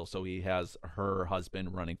Nashville. So he has her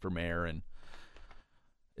husband running for mayor, and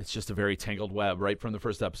it's just a very tangled web right from the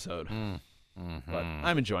first episode. But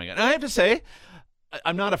I'm enjoying it. And I have to say,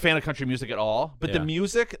 I'm not a fan of country music at all, but the Yeah.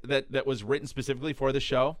 music that was written specifically for the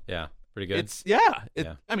show, Yeah. Pretty good. yeah.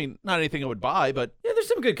 Yeah. I mean, not anything I would buy, but Yeah, there's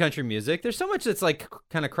some good country music. There's so much that's like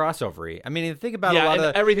kind of crossovery. I mean, think about yeah, a lot and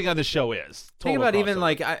of everything on the show is. think Total about even crossover.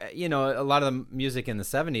 like a lot of the music in the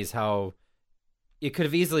 70s, how it could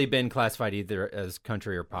have easily been classified either as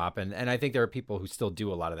country or pop, and I think there are people who still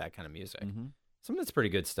do a lot of that kind of music. Some of it's pretty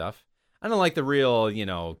good stuff. I don't like the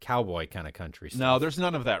real cowboy kind of country stuff. No, there's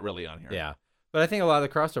none of that really on here. Yeah, but I think a lot of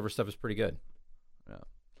the crossover stuff is pretty good.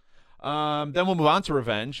 Then we'll move on to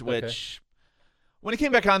Revenge, which when it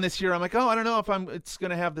came back on this year, I'm like, oh, I don't know if it's going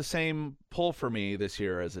to have the same pull for me this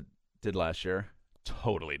year as it did last year.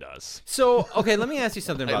 Totally does. So, okay, let me ask you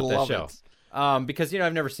something I about this love show. it. Because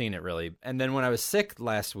I've never seen it really, and then when I was sick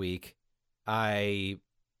last week, I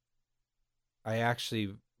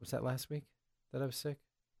actually was that last week that I was sick,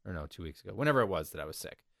 or no, 2 weeks ago, whenever it was that I was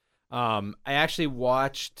sick. I actually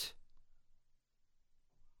watched,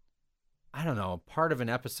 I don't know, part of an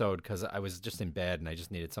episode because I was just in bed and I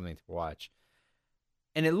just needed something to watch,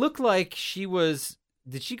 and it looked like she was.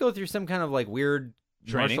 Did she go through some kind of like weird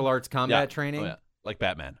Training? martial arts combat Yeah. training? Oh, yeah. Like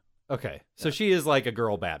Batman. Okay, so she is like a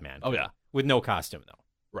girl Batman. Oh, yeah. With no costume, though.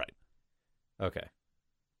 Right. Okay.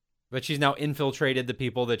 But she's now infiltrated the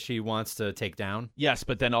people that she wants to take down. Yes,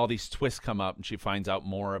 but then all these twists come up, and she finds out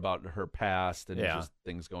more about her past and Yeah. just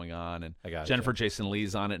things going on. And I got Jennifer Jason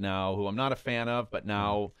Leigh's on it now, who I'm not a fan of, but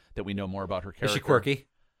now that we know more about her character, Is she quirky?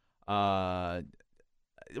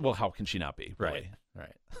 Well, how can she not be? Right. Really?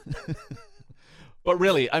 Right. But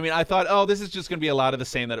really, I mean, I thought, oh, this is just going to be a lot of the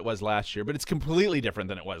same that it was last year, but it's completely different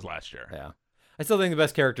than it was last year. Yeah. I still think the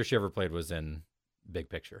best character she ever played was in Big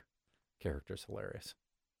Picture. Character's hilarious.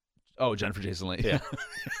 Oh, Jennifer Jason Leigh. Yeah.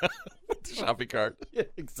 With the shopping cart. Yeah,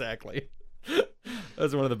 exactly.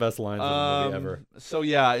 That's one of the best lines of the movie ever. So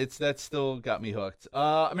yeah, that still got me hooked.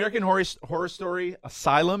 American Horror Story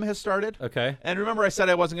Asylum has started. Okay. And remember I said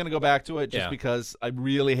I wasn't going to go back to it just Yeah. because I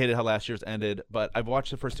really hated how last year's ended, but I've watched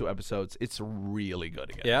the first 2 episodes. It's really good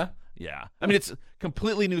again. Yeah? Yeah. I mean, it's a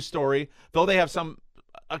completely new story, though they have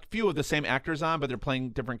a few of the same actors on, but they're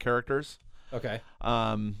playing different characters. Okay.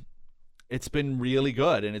 It's been really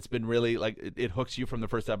good, and it's been really, like, it hooks you from the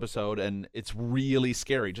first episode, and it's really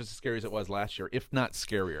scary, just as scary as it was last year, if not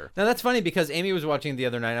scarier. Now, that's funny because Amy was watching it the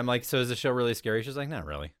other night. I'm like, so is the show really scary? She's like, not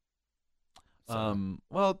really. So,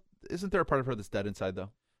 Well, isn't there a part of her that's dead inside,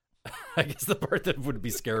 though? I guess the part that would be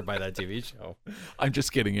scared by that TV show. I'm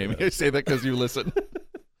just kidding, Amy. I say that because you listen.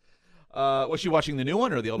 Was she watching the new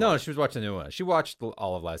one or the old one? No, she was watching the new one. She watched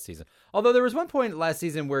all of last season. Although there was one point last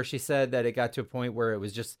season where she said that it got to a point where it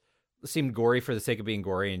was just seemed gory for the sake of being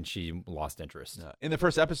gory, and she lost interest. Yeah. In the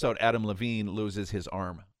first episode, Adam Levine loses his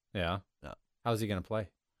arm. Yeah. Yeah. How's he going to play?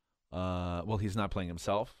 Well, he's not playing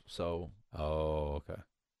himself, so Oh, okay.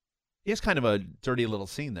 he has kind of a dirty little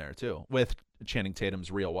scene there, too, with Channing Tatum's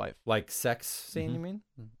real wife. Like sex scene, Mhm. you mean?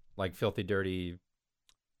 Like filthy, dirty,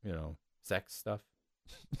 sex stuff?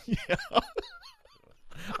 Yeah.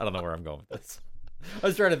 I don't know where I'm going with this. I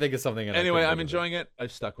was trying to think of something. And Anyway, I I'm couldn't think of enjoying it.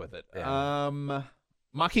 I've stuck with it. Yeah.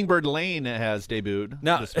 Mockingbird Lane has debuted.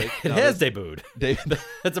 No, this week. it has debuted. debuted.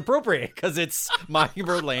 It's appropriate because it's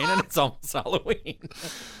Mockingbird Lane and it's almost Halloween.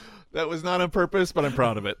 That was not on purpose, but I'm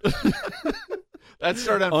proud of it. That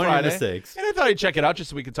started on Own your Friday. mistakes. And I thought I'd check it out just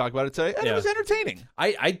so we could talk about it today. And Yeah. it was entertaining.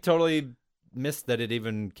 I totally missed that it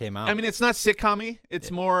even came out. I mean, it's not sitcom-y.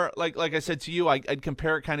 It's more, like I said to you, I'd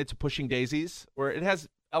compare it kind of to Pushing Daisies, where it has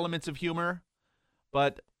elements of humor,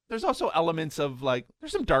 but there's also elements of,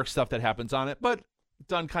 there's some dark stuff that happens on it, but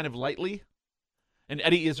done kind of lightly. And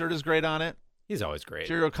Eddie Izzard is great on it. he's always great.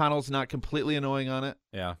 Jerry O'Connell's not completely annoying on it,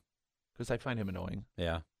 Yeah, because I find him annoying.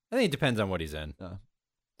 yeah. I think it depends on what he's in.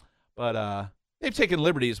 But they've taken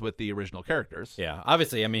liberties with the original characters. Yeah,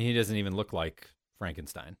 obviously. I mean, he doesn't even look like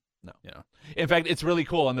Frankenstein. No. You know. In fact, it's really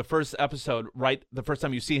cool. On the first episode, right, the first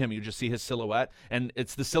time you see him, you just see his silhouette, and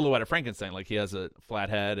it's the silhouette of Frankenstein. Like, he has a flat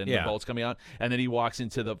head and the bolts coming out, and then he walks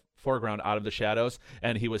into the foreground out of the shadows,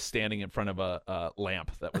 and he was standing in front of a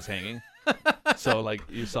lamp that was hanging. So,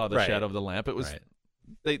 you saw the Right. shadow of the lamp. It was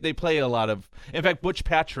Right. they play a lot of. In fact, Butch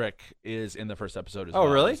Patrick is in the first episode as well.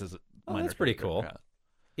 Oh, really? This is a Oh, minor that's pretty character. cool. Yeah.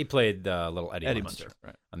 He played little Eddie Munster,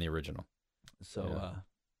 right? on the original. So,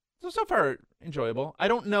 Yeah. so far enjoyable. I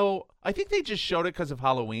don't know. I think they just showed it because of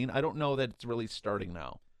Halloween. I don't know that it's really starting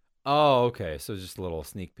now. Oh, okay. So just a little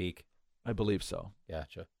sneak peek. I believe so,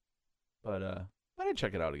 Gotcha. but I'd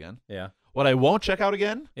check it out again. Yeah. What I won't check out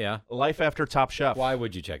again: Yeah. Life After Top Chef. Why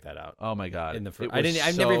would you check that out? Oh my god! In the It I've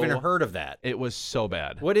was never even so- heard of that. It was so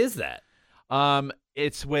bad. What is that?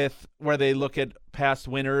 It's with where they look at past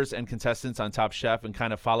winners and contestants on Top Chef and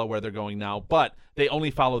kind of follow where they're going now. But they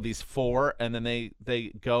only follow these 4, and then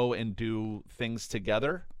they go and do things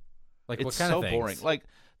together. Like It's what kind so of things? boring. Like,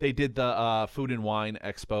 they did the Food and Wine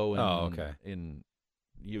Expo in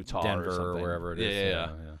Utah Denver or something. wherever it is.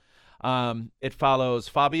 Yeah. It follows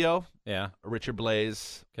Fabio, Yeah. Richard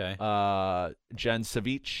Blaze, Okay. Jen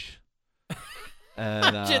Savich,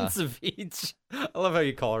 and Jen Savich. I love how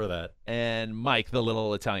you call her that. and Mike, the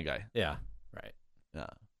little Italian guy. Yeah. Right. Yeah,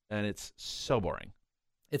 and it's so boring.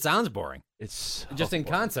 It sounds boring. It's so Just in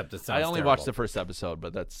boring. concept, it sounds I only terrible. watched the first episode,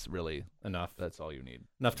 but that's Enough. all you need.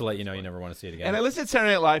 Enough to let you know you never want to see it again. And I listed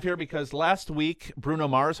Saturday Night Live here because last week Bruno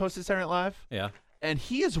Mars hosted Saturday Night Live, Yeah. and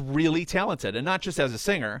he is really talented, and not just as a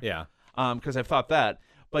singer. Yeah. Because I've thought that,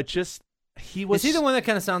 but just he was. Is he the one that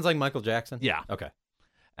kind of sounds like Michael Jackson? Yeah. Okay.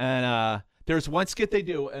 And there's one skit they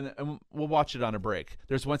do, and we'll watch it on a break.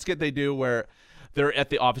 There's one skit they do where they're at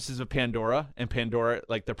the offices of Pandora, and Pandora,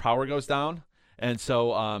 their power goes down. And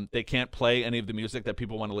so they can't play any of the music that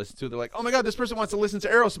people want to listen to. They're like, oh, my God, this person wants to listen to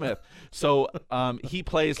Aerosmith. So he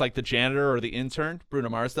plays the janitor or the intern, Bruno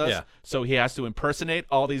Mars does. Yeah. So he has to impersonate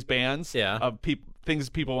all these bands Yeah. of things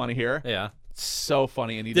people want to hear. Yeah. So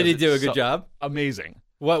funny. And Did he do a good job? Amazing.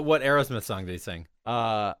 What Aerosmith song did he sing?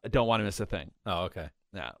 Don't want to miss a thing. Oh, okay.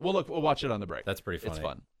 Yeah. Well, look, we'll watch it on the break. That's pretty funny. It's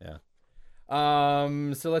fun. Yeah.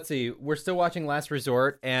 So let's see. We're still watching Last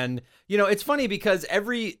Resort, and it's funny because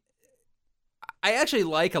I actually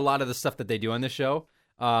like a lot of the stuff that they do on this show.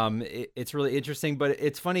 It's really interesting, but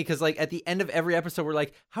it's funny because like at the end of every episode, we're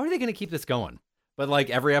like, how are they going to keep this going? But like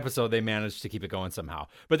every episode, they managed to keep it going somehow.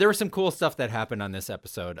 But there was some cool stuff that happened on this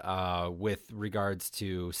episode with regards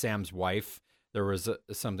to Sam's wife. There was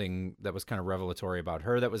something that was kind of revelatory about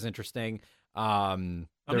her that was interesting. How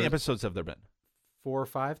many episodes have there been? 4 or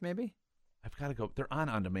 5, maybe. I've got to go. They're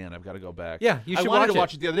on demand. I've got to go back. Yeah, you should I wanted to watch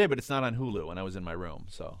watch it the other day, but it's not on Hulu, and I was in my room.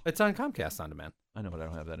 So it's on Comcast on demand. I know, but I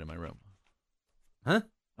don't have that in my room. Huh?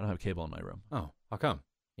 I don't have cable in my room. Oh, how come?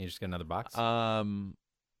 You just get another box?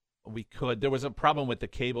 We could. There was a problem with the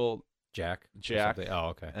cable jack. Oh,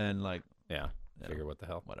 okay. And like, yeah. Figure what the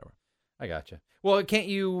hell. Whatever. I gotcha. Well, can't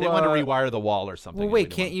you? They want to rewire the wall or something. Well, wait.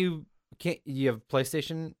 Can't you have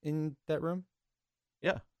PlayStation in that room?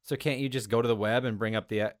 Yeah. So can't you just go to the web and bring up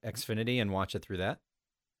the Xfinity and watch it through that?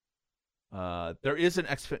 There is an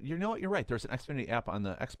Xfinity. You know what? You're right. There's an Xfinity app on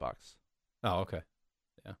the Xbox. Oh, okay.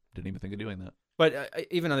 Yeah. Didn't even think of doing that. But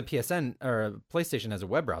even on the PSN or PlayStation has a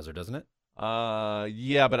web browser, doesn't it?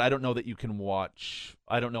 Yeah, but I don't know that you can watch.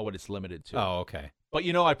 I don't know what it's limited to. Oh, okay. But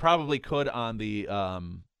I probably could on the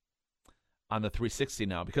 360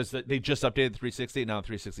 now because they just updated the 360. Now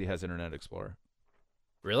 360 has Internet Explorer.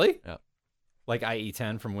 Really? Yeah. Like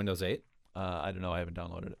IE10 from Windows 8? I don't know. I haven't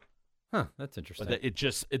downloaded it. Huh. That's interesting.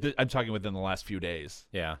 But I'm talking within the last few days.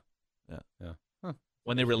 Yeah. Yeah. Huh.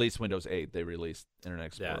 When they released Windows 8, they released Internet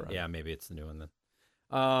Explorer. Yeah. Maybe it's the new one then.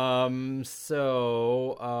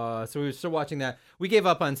 So we were still watching that. We gave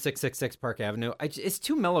up on 666 Park Avenue. It's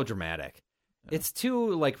too melodramatic. Yeah. It's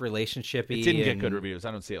too like relationship-y. It didn't get good reviews.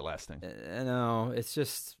 I don't see it lasting. No, it's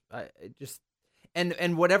just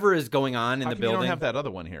and whatever is going on in the building. You don't have that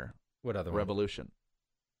other one here. What other Revolution?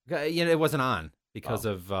 One? It wasn't on because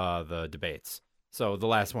of the debates. So the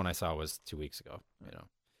last one I saw was 2 weeks ago.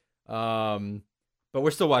 But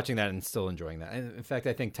we're still watching that and still enjoying that. In fact,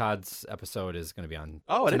 I think Todd's episode is going to be on.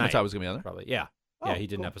 Oh, I didn't know tonight. Todd was going to be on there. Probably, yeah. Oh, yeah, he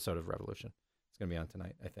did cool. an episode of Revolution. It's going to be on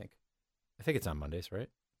tonight, I think. I think it's on Mondays, right?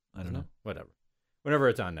 I don't know. Whatever. Whenever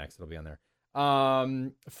it's on next, it'll be on there.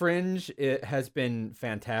 Fringe, it has been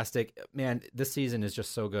fantastic. Man, this season is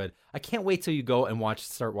just so good. I can't wait till you go and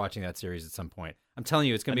start watching that series at some point. I'm telling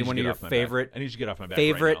you, it's going to be one of your favorite. I need to get off my back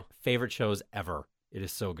favorite shows ever. It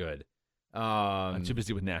is so good. I'm too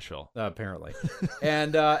busy with Nashville. Apparently.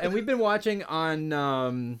 and we've been watching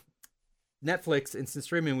on Netflix instant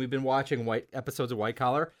streaming. We've been watching episodes of White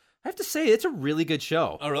Collar. I have to say, it's a really good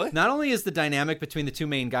show. Oh, really? Not only is the dynamic between the two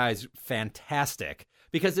main guys fantastic,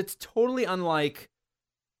 because it's totally unlike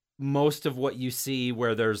most of what you see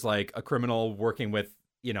where there's like a criminal working with,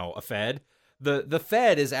 a Fed. The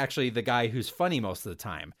Fed is actually the guy who's funny most of the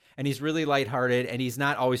time. And he's really lighthearted, and he's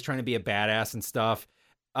not always trying to be a badass and stuff.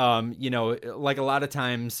 Like a lot of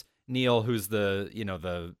times, Neil, who's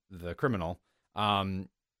the criminal,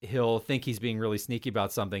 he'll think he's being really sneaky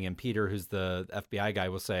about something, and Peter, who's the FBI guy,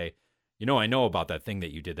 will say, I know about that thing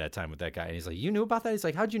that you did that time with that guy. And he's like, you knew about that? He's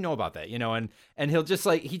like, how'd you know about that? And he'll just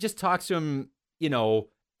he just talks to him,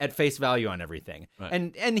 at face value on everything.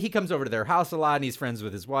 Right. And he comes over to their house a lot, and he's friends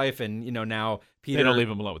with his wife, and now Peter. They don't leave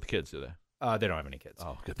him alone with the kids, do they? They don't have any kids.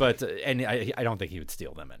 Oh, good. But and I don't think he would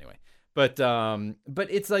steal them anyway. But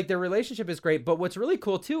it's like their relationship is great. But what's really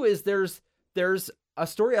cool too is there's a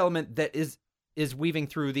story element that is weaving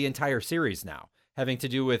through the entire series now, having to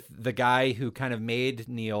do with the guy who kind of made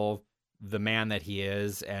Neil the man that he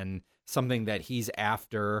is, and something that he's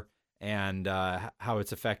after, and how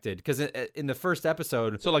it's affected. Because in the first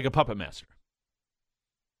episode, so like a puppet master.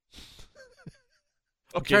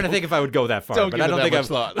 I'm trying to think if I would go that far, but I don't think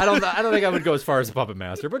I don't think I would go as far as a puppet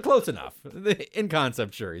master, but close enough. In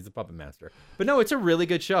concept, sure, he's a puppet master. But no, it's a really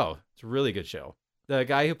good show. It's a really good show. The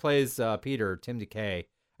guy who plays Peter, Tim DeKay.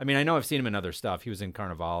 I mean, I know I've seen him in other stuff. He was in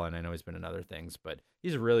Carnival, and I know he's been in other things, but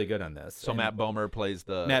he's really good on this. So Matt Bomer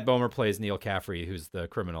plays Neil Caffrey, who's the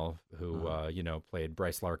criminal who played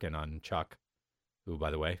Bryce Larkin on Chuck, who, by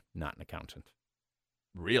the way, not an accountant.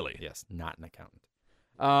 Really? Yes, not an accountant.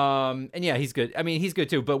 And yeah, he's good. I mean, he's good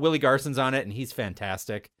too, but Willie Garson's on it, and he's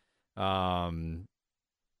fantastic. Yeah,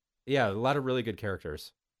 a lot of really good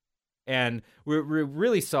characters. And we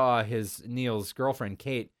really saw Neil's girlfriend,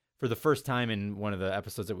 Kate, for the first time in one of the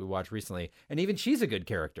episodes that we watched recently. And even she's a good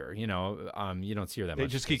character, you don't see her that much. They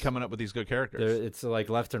just keep coming up with these good characters. It's like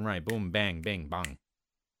left and right, boom, bang, bing, bang.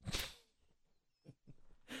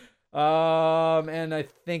 And I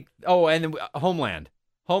think, and Homeland,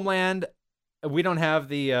 we don't have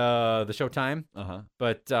the Showtime,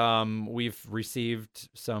 but we've received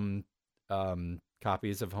some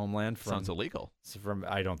copies of Homeland from Sounds illegal.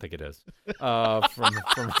 I don't think it is. From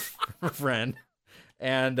a friend.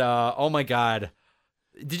 And oh my God.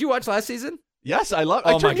 Did you watch last season? Yes, I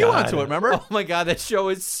turned you on to it, remember? Oh my God, that show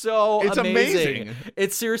is so It's amazing.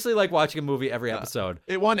 It's seriously like watching a movie every episode.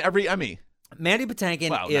 It won every Emmy. Mandy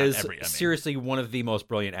Patinkin is seriously one of the most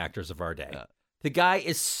brilliant actors of our day. Yeah. The guy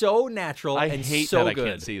is so natural and hate so that good. I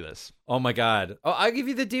can't see this. Oh my God. Oh, I'll give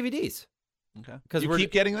you the DVDs. Okay. Because you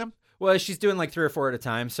keep getting them? Well, she's doing like 3 or 4 at a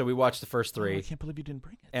time, so we watched the first 3. Oh, I can't believe you didn't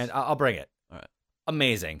bring it. And I'll bring it. All right.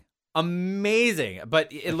 Amazing,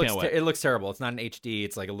 but it looks terrible. It's not an HD.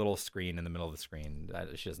 It's like a little screen in the middle of the screen.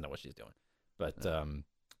 She doesn't know what she's doing. But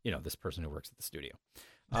this person who works at the studio,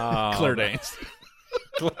 Claire Danes.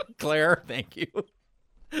 Claire, thank you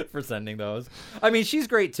for sending those. I mean, she's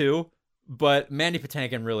great too, but Mandy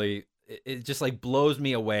Patinkin really it just like blows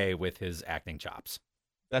me away with his acting chops.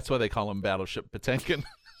 That's why they call him Battleship Patinkin.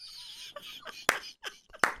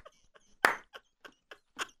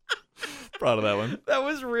 Proud of that one. That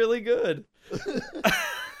was really good.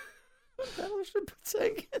 Battleship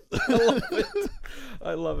Patinkin.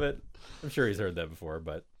 I love it. I'm sure he's heard that before,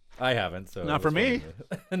 but I haven't. So not from me.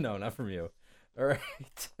 No, not from you. All right.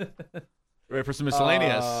 Ready for some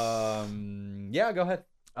miscellaneous? Yeah, go ahead.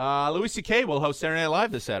 Louis C.K. will host Saturday Night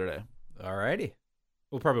Live this Saturday. All righty.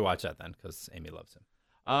 We'll probably watch that then because Amy loves him.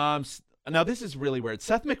 Now, this is really weird.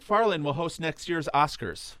 Seth MacFarlane will host next year's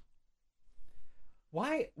Oscars.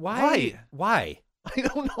 Why? I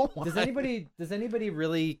don't know why. Does anybody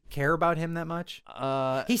really care about him that much?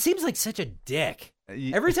 He seems like such a dick.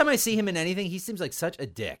 Every time I see him in anything, he seems like such a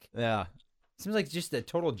dick. Yeah. Seems like just a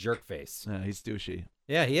total jerk face. Yeah, he's douchey.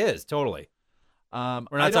 Yeah, he is, totally. We're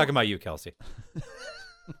not talking about you, Kelsey.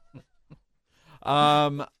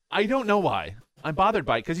 I don't know why. I'm bothered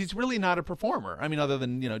by it because he's really not a performer. I mean, other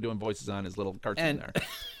than, doing voices on his little cartoon there.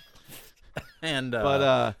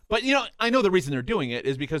 But I know the reason they're doing it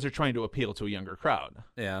is because they're trying to appeal to a younger crowd.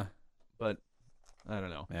 Yeah. But I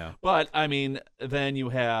don't know. Yeah. But I mean, then you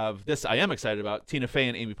have this I am excited about. Tina Fey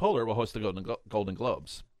and Amy Poehler will host the Golden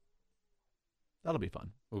Globes. That'll be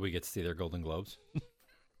fun. Will we get to see their Golden Globes?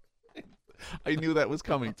 I knew that was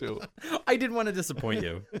coming too. I didn't want to disappoint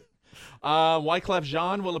you. Wyclef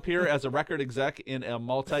Jean will appear as a record exec in a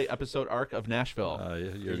multi-episode arc of Nashville.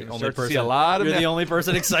 You're the only person. You're the only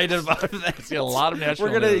person excited about that. See a lot of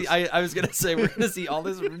Nashville news. I was gonna say we're gonna see all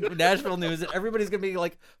this Nashville news, and everybody's gonna be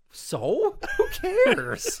like, "So who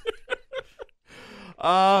cares?"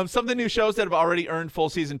 Some of the new shows that have already earned full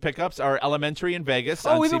season pickups are Elementary in Vegas.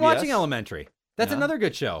 Oh, we've been watching Elementary. That's another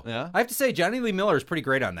good show. Yeah, I have to say Johnny Lee Miller is pretty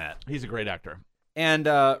great on that. He's a great actor. And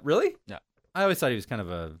really, yeah. I always thought he was kind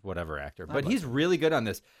of a whatever actor, but he's really good on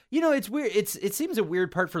this. It's weird. It seems a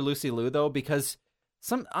weird part for Lucy Liu though, because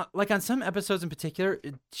on some episodes in particular,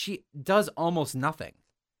 she does almost nothing,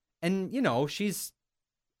 and she's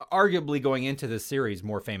arguably going into this series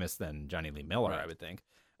more famous than Johnny Lee Miller, right. I would think.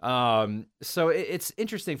 So it's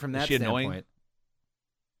interesting from that standpoint. Annoying?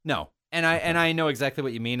 No, and I know exactly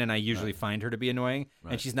what you mean, and I usually find her to be annoying,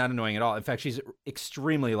 and she's not annoying at all. In fact, she's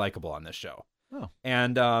extremely likable on this show. Oh.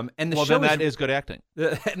 And the show then that is good acting.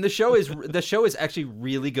 And the show is actually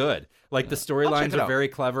really good. Like the storylines are very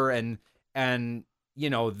clever, and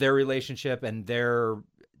their relationship and their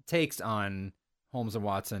takes on Holmes and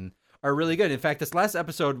Watson are really good. In fact, this last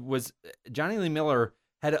episode was Johnny Lee Miller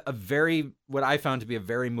had what I found to be a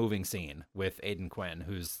very moving scene with Aidan Quinn,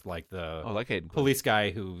 who's like the police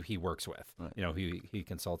guy who he works with, right. Who he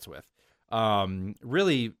consults with.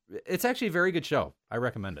 Really, it's actually a very good show. I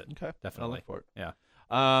recommend it. Okay, definitely. I'll look for it. Yeah.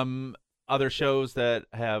 Other shows that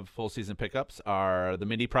have full season pickups are The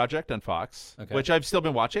Mindy Project on Fox, okay. which I've still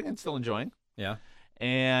been watching and still enjoying. Yeah.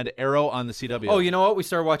 And Arrow on the CW. Oh, you know what? We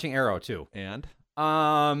started watching Arrow too. And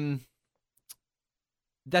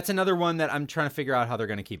that's another one that I'm trying to figure out how they're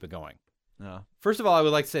going to keep it going. Yeah. First of all, I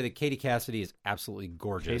would like to say that Katie Cassidy is absolutely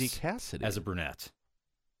gorgeous. Katie Cassidy as a brunette.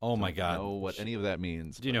 Oh my God! I don't know what any of that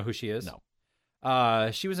means. Do you know who she is? No.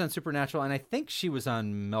 She was on Supernatural, and I think she was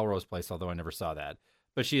on Melrose Place, although I never saw that.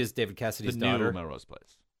 But she is David Cassidy's daughter. The new Melrose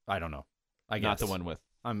Place. I don't know. I guess not the one with.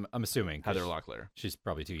 I'm assuming Heather Locklear. She's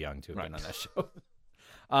probably too young to have been on that show.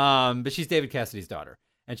 But she's David Cassidy's daughter,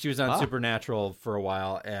 and she was on Supernatural for a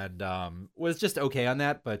while, and was just okay on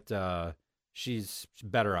that. But she's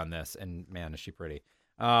better on this, and man, is she pretty.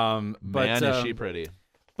 Is she pretty?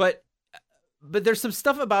 But there's some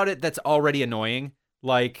stuff about it that's already annoying.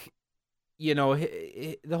 Like,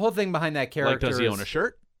 the whole thing behind that character. Like, does he own a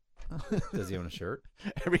shirt? Does he own a shirt?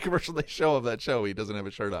 Every commercial they show of that show, he doesn't have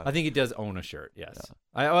a shirt on. I think he does own a shirt. Yes.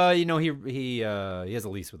 Yeah. He has a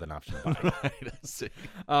lease with an option to buy. Right. I see.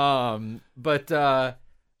 But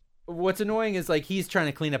what's annoying is like he's trying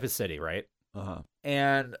to clean up his city, right? Uh-huh.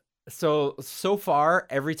 And so far,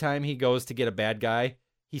 every time he goes to get a bad guy,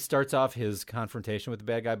 he starts off his confrontation with the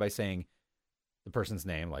bad guy by saying the person's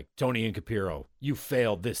name, like Tony Incapiro, you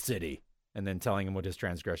failed this city, and then telling him what his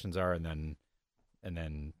transgressions are, and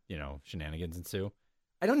then shenanigans ensue.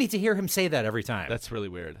 I don't need to hear him say that every time. That's really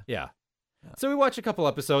weird. Yeah. So we watched a couple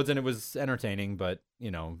episodes and it was entertaining, but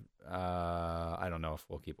I don't know if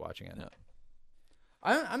we'll keep watching it. No.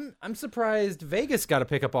 I'm surprised Vegas got a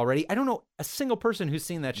pickup already. I don't know a single person who's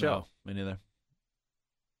seen that show. No, me neither.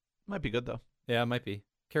 Might be good though. Yeah, it might be.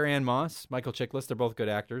 Carrie-Anne Moss, Michael Chiklis, they're both good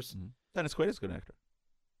actors. Mm-hmm. Dennis Quaid is a good actor.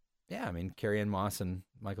 Yeah, I mean Carrie-Anne Moss and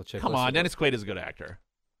Michael Chiklis. Come on, Dennis Quaid is a good actor.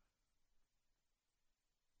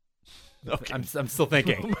 Okay. I'm still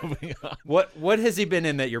thinking. Moving on. What has he been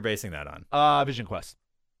in that you're basing that on? Vision Quest.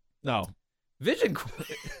 No. Vision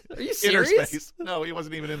Quest? Are you Inner serious? Space. No, he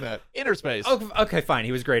wasn't even in that. Inner Space. Oh, okay, fine.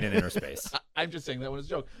 He was great in Inner Space. I'm just saying that was a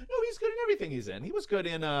joke. No, he's good in everything he's in. He was good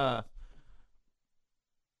in Far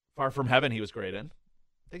From Heaven. He was great in.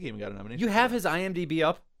 I think he even got a nomination. You have his IMDb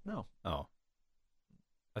up? No. Oh.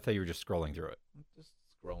 I thought you were just scrolling through it. Just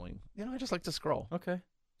scrolling. I just like to scroll. Okay.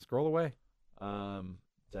 Scroll away.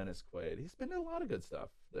 Dennis Quaid. He's been in a lot of good stuff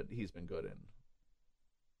that he's been good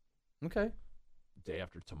in. Okay. Day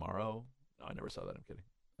After Tomorrow. No, I never saw that. I'm kidding.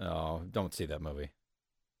 Oh, don't see that movie.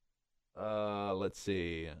 Let's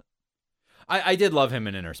see. I did love him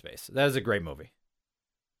in Inner Space. That was a great movie.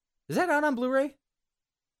 Is that out on Blu-ray?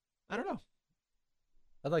 I don't know.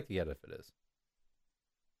 I'd like to get it if it is.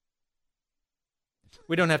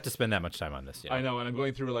 We don't have to spend that much time on this yet. I know, and I'm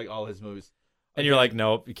going through like all his movies. And you're like,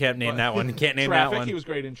 nope, you can't name that one. You can't name Traffic, that one. He was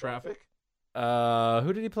great in Traffic.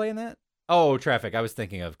 Who did he play in that? Oh, Traffic. I was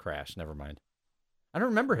thinking of Crash. Never mind. I don't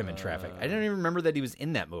remember him in Traffic. I didn't even remember that he was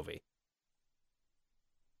in that movie.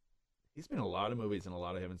 He's been in a lot of movies and a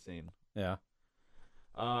lot I haven't seen. Yeah.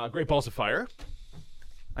 Great Balls of Fire.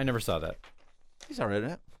 I never saw that. He's all right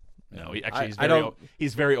in it. No, Yeah.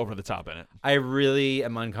 He's very over the top in it. I really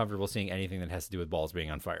am uncomfortable seeing anything that has to do with balls being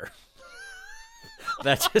on fire.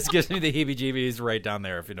 That just gives me the heebie-jeebies right down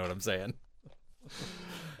there, if you know what I'm saying.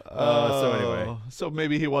 So anyway. So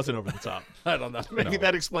maybe he wasn't over the top. I don't know. Maybe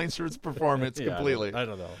that explains his performance completely. I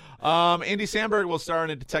don't know. Andy Samberg will star in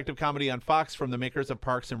a detective comedy on Fox from the makers of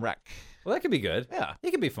Parks and Rec. Well, that could be good. Yeah. He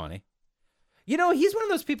could be funny. He's one of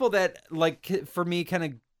those people that, like, for me, kind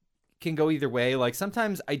of can go either way. Like,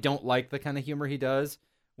 sometimes I don't like the kind of humor he does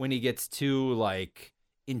when he gets too, like,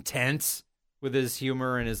 intense with his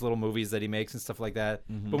humor and his little movies that he makes and stuff like that.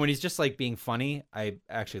 Mm-hmm. But when he's just, like, being funny, I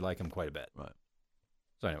actually like him quite a bit. Right.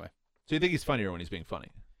 So anyway. So you think he's funnier when he's being funny?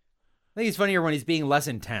 I think he's funnier when he's being less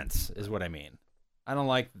intense, is what I mean. I don't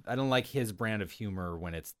like his brand of humor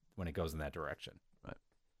when it goes in that direction. Right.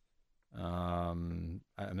 I'm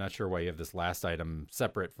not sure why you have this last item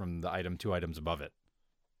separate from the two items above it.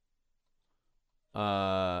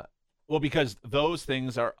 Well, because those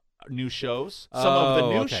things are new shows. Some of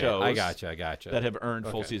the new shows. I gotcha. That have earned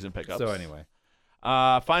full season pickups. So anyway.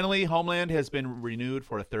 Finally, Homeland has been renewed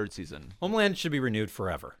for a third season. Homeland should be renewed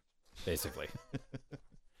forever, basically.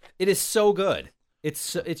 It is so good.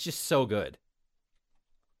 It's just so good.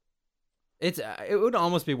 It would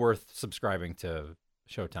almost be worth subscribing to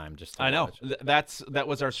Showtime just to I know. watch. That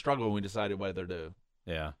was our struggle when we decided whether to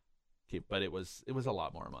keep, but it was a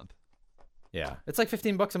lot more a month. Yeah. It's like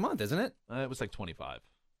 $15 a month, isn't it? It was like 25.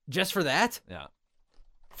 Just for that? Yeah.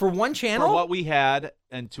 For one channel? For what we had,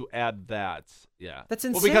 and to add that, yeah. That's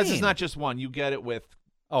insane. Well, because it's not just one. You get it with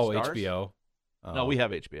Stars. HBO. Oh. No, we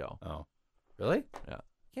have HBO. Oh. Really? Yeah.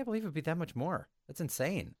 I can't believe it'd be that much more. That's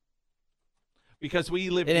insane. Because we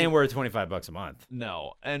live... It ain't worth $25 a month.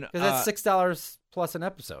 No. And because that's $6 plus an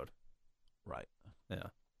episode. Right. Yeah.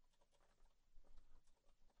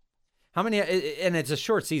 How many... And it's a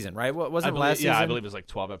short season, right? What was it last season? Yeah, I believe it was like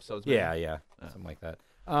 12 episodes. Maybe. Yeah. Something like that.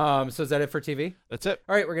 So is that it for TV? That's it.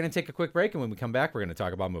 All right, we're going to take a quick break, and when we come back, we're going to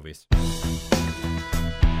talk about movies.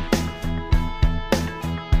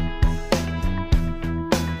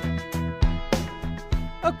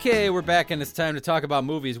 Okay, we're back, and it's time to talk about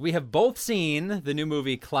movies. We have both seen the new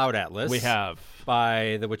movie Cloud Atlas. We have.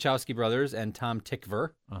 By the Wachowski brothers and Tom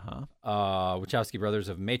Tykwer. Uh-huh. Wachowski brothers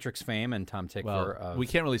of Matrix fame and Tom Tykwer we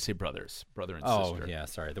can't really say brothers. Brother and sister. Oh, yeah,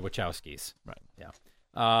 sorry. The Wachowskis. Right. Yeah.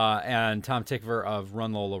 And Tom Tykwer of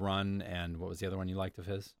Run Lola Run, and what was the other one you liked of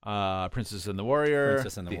his? Princess and the Warrior.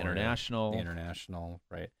 Princess and the Warrior. International. The International,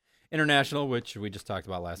 right. International, which we just talked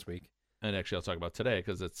about last week. And actually, I'll talk about today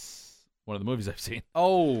because it's one of the movies I've seen.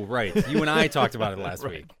 Oh, right. You and I talked about it last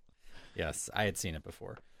right. week. Yes, I had seen it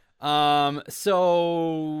before.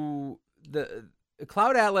 So the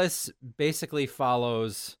Cloud Atlas basically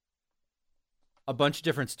follows a bunch of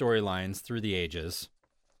different storylines through the ages.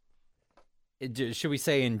 Should we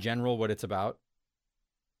say in general what it's about?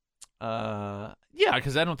 Yeah,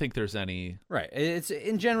 because I don't think there's any. Right. It's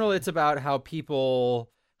in general, it's about how people's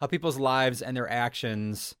lives and their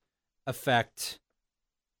actions affect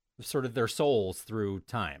sort of their souls through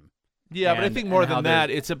time. Yeah, but I think more than that,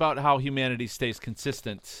 it's about how humanity stays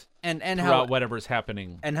consistent and throughout how whatever's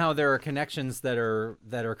happening, and how there are connections that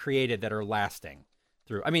are created that are lasting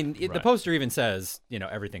through. I mean, the Right. poster even says,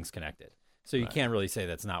 everything's connected. So you Right. can't really say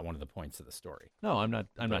that's not one of the points of the story. No, I'm not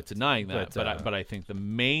denying that, but, but I think the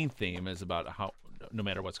main theme is about how, no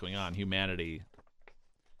matter what's going on, humanity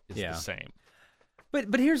is the same.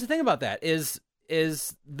 But here's the thing about that is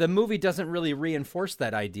the movie doesn't really reinforce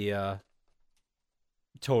that idea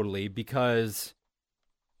totally because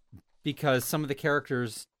some of the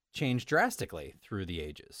characters change drastically through the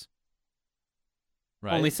ages.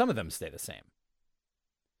 Right. Only some of them stay the same.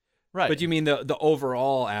 Right. But you mean the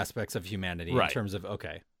overall aspects of humanity Right. in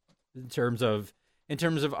terms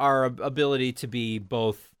of our ability to be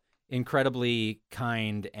both incredibly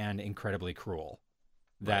kind and incredibly cruel.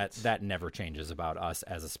 That never changes about us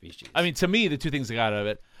as a species. I mean, to me, the two things I got out of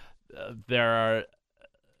it, there are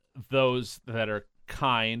those that are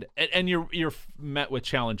kind, and you're met with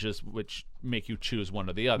challenges which make you choose one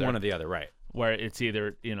or the other. One or the other, right? Where it's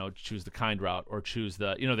either choose the kind route or choose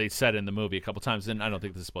the they said in the movie a couple times, and I don't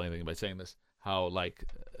think this is spoiling anything by saying this, how like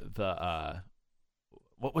the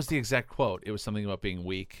what was the exact quote? It was something about being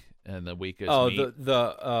weak, and the weak is meat.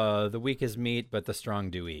 the weak is meat, but the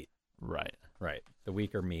strong do eat. Right. The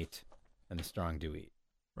weak are meat, and the strong do eat.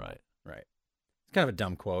 Right. It's kind of a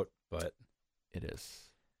dumb quote, but it is.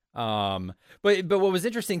 But what was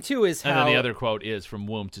interesting too is how, and then the other quote is from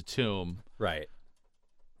womb to tomb. Right.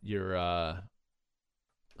 You're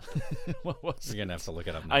what was You're gonna have to look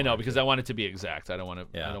it up now. I know, because I want it to be exact. I don't want to.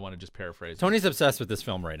 Yeah. I don't want to just paraphrase. Tony's obsessed with this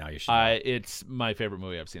film right now. You should know. It's my favorite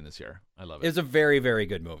movie I've seen this year. I love it. It's a very, very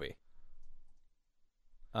good movie.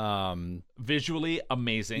 Visually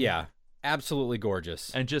amazing. Yeah, absolutely gorgeous.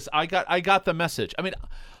 And just I got the message. I mean,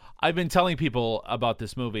 I've been telling people about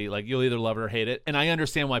this movie, like, you'll either love it or hate it, and I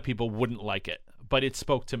understand why people wouldn't like it, but it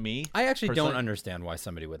spoke to me. I actually personally. don't understand why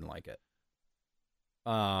somebody wouldn't like it.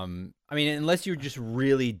 I mean, unless you just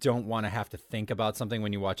really don't want to have to think about something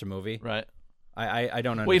when you watch a movie. Right. I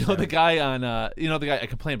don't understand. Wait, the guy on the guy, I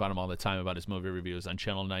complain about him all the time about his movie reviews on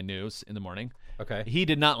Channel 9 News in the morning. Okay. He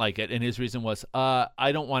did not like it, and his reason was,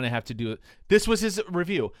 I don't want to have to do it. This was his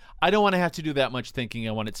review. I don't want to have to do that much thinking.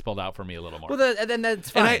 I want it spelled out for me a little more. Well, then that's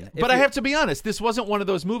fine. But I have to be honest. This wasn't one of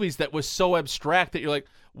those movies that was so abstract that you're like,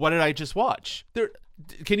 what did I just watch?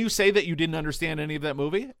 Can you say that you didn't understand any of that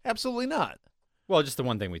movie? Absolutely not. Well, just the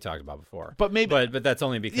one thing we talked about before. But maybe, but that's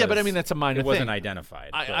only because. Yeah, but I mean, that's a minor thing. It wasn't thing. identified.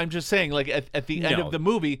 I'm just saying, like, at the end of the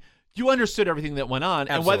movie, you understood everything that went on,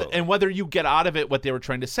 and whether you get out of it what they were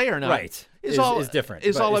trying to say or not, right, is different.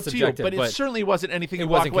 Is all up to you. But it certainly wasn't anything you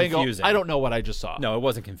walk away and go, I don't know what I just saw. No, it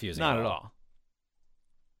wasn't confusing. Not at all.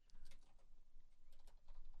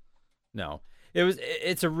 No,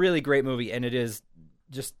 it's a really great movie, and it is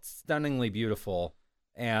just stunningly beautiful.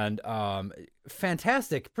 And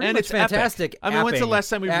fantastic, pretty and much it's fantastic. Epic. I mean, when's the last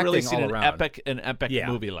time we've really seen an epic yeah.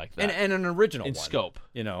 movie like that? And an original in one, scope.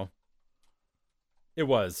 It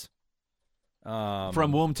was.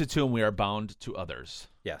 From womb to tomb, we are bound to others.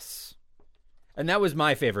 Yes, and that was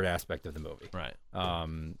my favorite aspect of the movie. Right.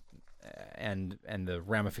 And the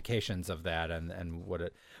ramifications of that, and what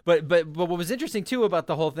it. But what was interesting too about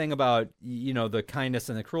the whole thing about the kindness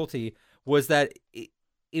and the cruelty was that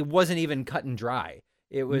it wasn't even cut and dry.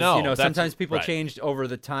 It was, sometimes people changed over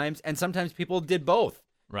the times, and sometimes people did both.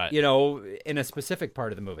 Right. In a specific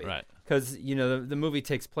part of the movie. Right. Because, the movie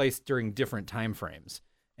takes place during different time frames.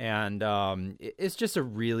 And it's just a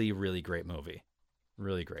really, really great movie.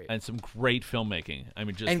 Really great. And some great filmmaking. I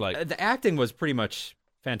mean, the acting was pretty much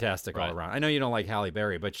fantastic all around. I know you don't like Halle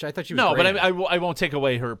Berry, but I thought she was great. No, but I won't take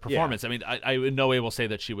away her performance. Yeah. I mean, I in no way will say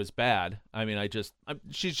that she was bad. I mean,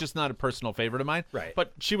 she's just not a personal favorite of mine. Right.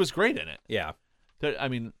 But she was great in it. Yeah. I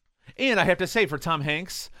mean, and I have to say, for Tom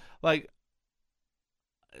Hanks, like,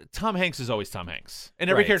 Tom Hanks is always Tom Hanks. And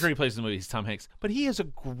every character he plays in the movie is Tom Hanks. But he is a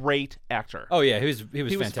great actor. Oh, yeah. He was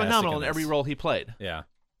fantastic phenomenal in every role he played. Yeah.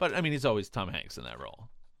 But, I mean, he's always Tom Hanks in that role.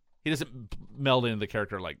 He doesn't meld into the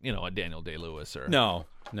character like, a Daniel Day-Lewis or... No.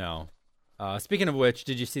 Speaking of which,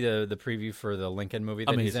 did you see the preview for the Lincoln movie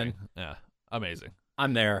that he's in? Yeah. Amazing.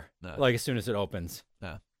 I'm there. Like, as soon as it opens.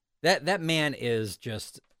 Yeah. That man is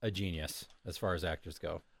just a genius as far as actors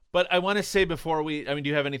go. But I want to say before do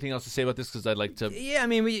you have anything else to say about this? Because I'd like to... Yeah, I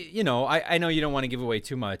mean, I know you don't want to give away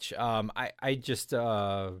too much. I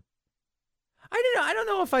I don't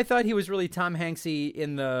know if I thought he was really Tom Hanksy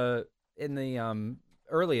in the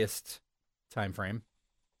earliest time frame.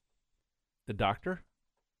 The Doctor?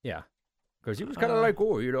 Yeah, because he was kind of like,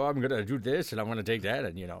 oh, I'm gonna do this and I'm gonna take that,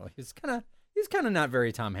 and he's kind of not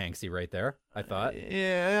very Tom Hanksy right there. I thought.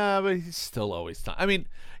 Yeah, but he's still always Tom. I mean,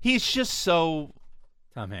 he's just so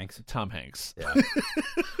Tom Hanks. Yeah.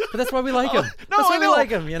 But that's why we like him. No, that's why I know. we like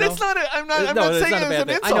him. That's not. I'm not saying it's it not a as bad an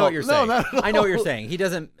thing. insult. I know what you're saying. No, not at I know what you're all. saying. He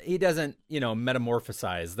doesn't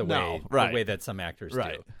metamorphosize the way that some actors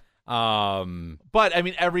do. But I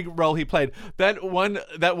mean, every role he played, that one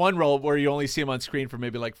role where you only see him on screen for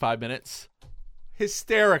maybe like 5 minutes,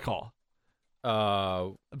 hysterical.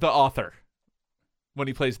 The author, when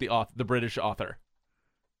he plays the British author.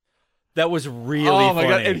 That was really funny. funny.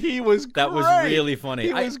 God, and he was great. That was really funny.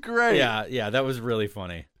 He was great. Yeah, that was really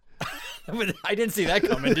funny. I didn't see that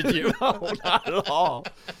coming, did you? No, not at all.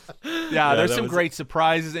 Yeah, there's some great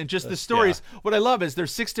surprises, and just the stories. Yeah. What I love is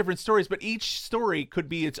there's 6 different stories, but each story could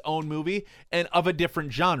be its own movie and of a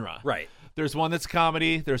different genre. Right. There's one that's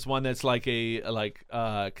comedy. There's one that's like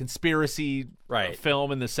a conspiracy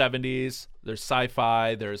film in the 70s. There's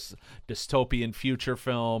sci-fi. There's dystopian future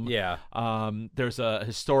film. Yeah. There's a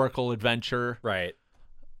historical adventure. Right.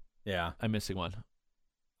 Yeah. I'm missing one.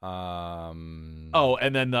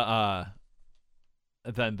 And then the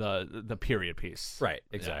period piece. Right.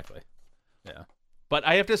 Exactly. Yeah. But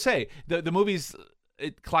I have to say, the movie's,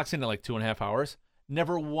 it clocks in at like 2.5 hours.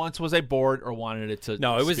 Never once was I bored or wanted it to.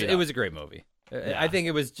 No, it was a great movie. Yeah. I think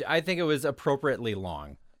it was appropriately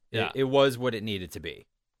long. Yeah. It was what it needed to be.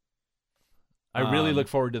 I really look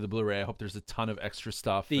forward to the Blu-ray. I hope there's a ton of extra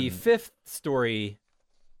stuff. The 5th story,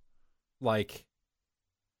 like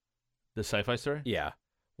the sci-fi story,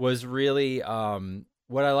 was really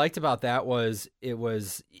what I liked about that was it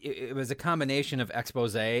was a combination of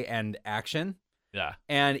expose and action. Yeah,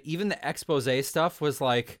 and even the expose stuff was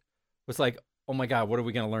like, oh my God, what are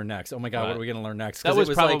we going to learn next? Oh my God, what are we going to learn next? That was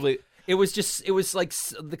probably. It was like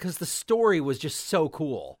because the story was just so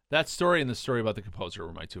cool. That story and the story about the composer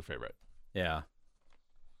were my 2 favorite. Yeah.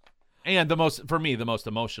 And the most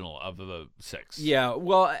emotional of the 6. Yeah,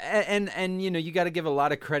 well, and you got to give a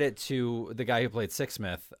lot of credit to the guy who played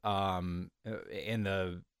Sixsmith in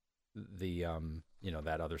the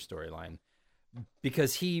that other storyline,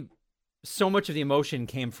 because so much of the emotion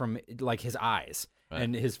came from like his eyes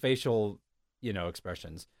and his facial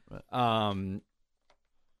expressions. Right.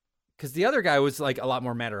 Because the other guy was like a lot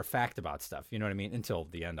more matter of fact about stuff, you know what I mean? Until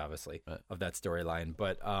the end, obviously, of that storyline.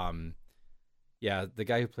 But yeah, the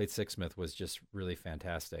guy who played Sixsmith was just really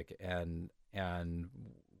fantastic. And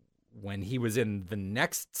when he was in the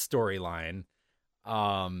next storyline,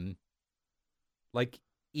 like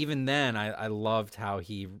even then, I loved how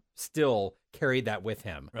he still carried that with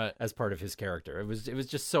him as part of his character. It was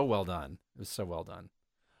just so well done. It was so well done.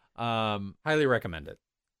 Highly recommend it.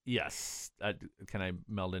 Yes. Can I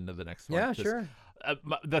meld into the next one? Yeah, sure.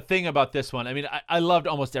 The thing about this one, I mean, I loved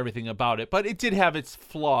almost everything about it, but it did have its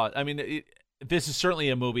flaws. I mean, this is certainly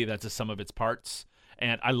a movie that's a sum of its parts,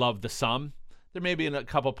 and I love the sum. There may be a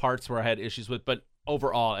couple parts where I had issues with, but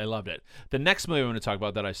overall, I loved it. The next movie I'm going to talk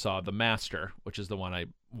about that I saw, The Master, which is the one I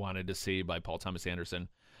wanted to see by Paul Thomas Anderson.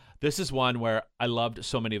 This is one where I loved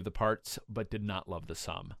so many of the parts, but did not love the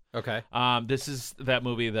sum. Okay. This is that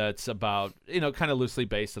movie that's about, kind of loosely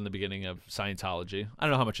based on the beginning of Scientology. I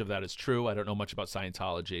don't know how much of that is true. I don't know much about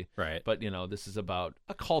Scientology. Right. But, this is about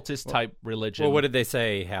a cultist-type religion. Well, what did they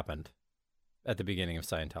say happened at the beginning of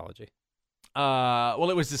Scientology?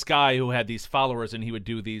 Well, it was this guy who had these followers, and he would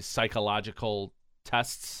do these psychological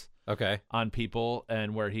tests on people,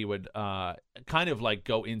 and where he would kind of like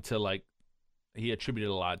go into like, he attributed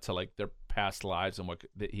a lot to like their past lives and what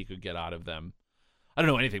that he could get out of them. I don't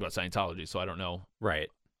know anything about Scientology, so I don't know. Right.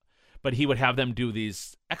 But he would have them do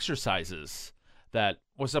these exercises that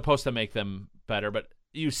was supposed to make them better. But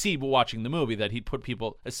you see watching the movie that he'd put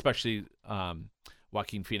people, especially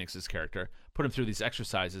Joaquin Phoenix's character, put him through these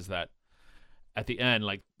exercises that at the end,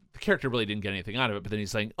 like the character really didn't get anything out of it. But then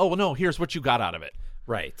he's saying, oh, well, no, here's what you got out of it.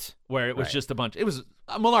 Right. Where it was just a bunch. It was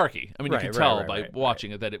a malarkey. I mean, you could tell by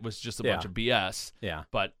watching it that it was just a bunch of BS. Yeah.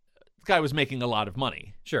 But the guy was making a lot of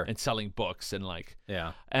money. Sure. And selling books and like.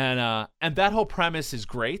 Yeah. And that whole premise is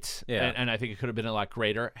great. Yeah. And I think it could have been a lot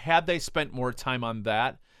greater had they spent more time on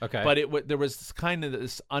that. Okay. But there was kind of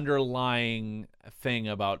this underlying thing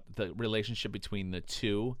about the relationship between the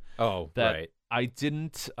two. Oh, that right. I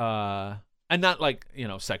didn't. And not like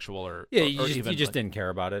sexual or. Yeah. You just like, didn't care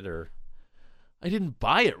about it, or. I didn't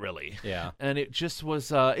buy it really. Yeah. And it just was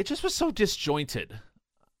so disjointed.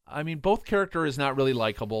 I mean, both character is not really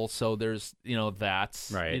likable, so there's, that.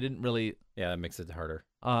 Right. It didn't really. Yeah, that makes it harder.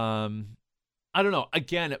 I don't know.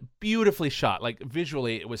 Again, beautifully shot. Like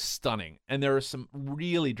visually, it was stunning, and there were some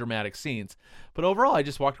really dramatic scenes. But overall, I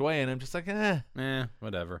just walked away, and I'm just like,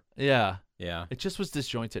 Whatever. yeah. Yeah. It just was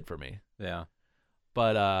disjointed for me. Yeah.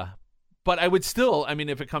 But I would still. I mean,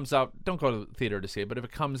 if it comes out, don't go to the theater to see it. But if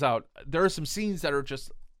it comes out, there are some scenes that are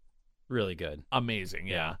just really good, amazing.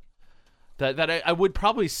 Yeah. That I would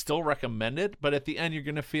probably still recommend it, but at the end, you're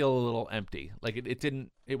gonna feel a little empty. Like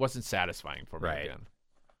it wasn't satisfying for me again.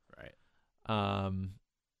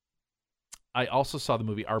 I also saw the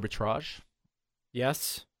movie Arbitrage.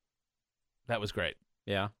 Yes. That was great.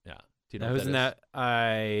 Yeah. Yeah. Do you know who's in that?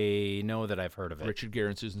 I know that I've heard of it. Richard Gere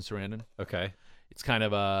and Susan Sarandon. Okay. It's kind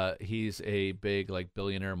of he's a big like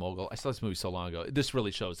billionaire mogul. I saw this movie so long ago. This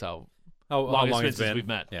really shows how long it's been since we've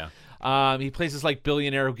met. Yeah. He plays this like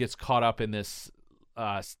billionaire who gets caught up in this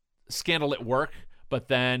scandal at work, but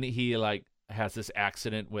then he like has this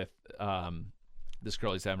accident with this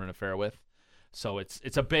girl he's having an affair with. So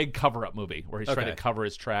it's a big cover-up movie where he's trying to cover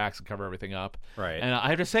his tracks and cover everything up. Right. And I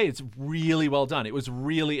have to say, it's really well done. It was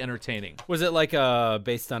really entertaining. Was it like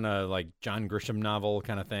based on a like John Grisham novel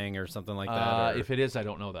kind of thing or something like that? If it is, I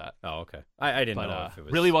don't know that. Oh, okay. I didn't know if it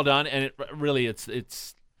was really well done, and it really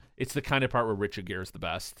it's the kind of part where Richard Gere is the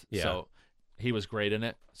best. Yeah. So he was great in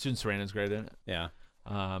it. Susan Sarandon's great in it. Yeah.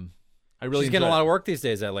 I really She's getting a lot of work these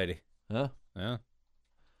days, that lady. Huh? Yeah.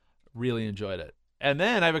 Really enjoyed it. And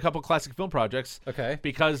then I have a couple classic film projects. Okay.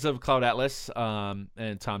 Because of Cloud Atlas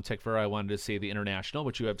and Tom Tykwer, I wanted to see The International,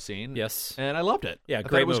 which you have seen. Yes. And I loved it. Yeah,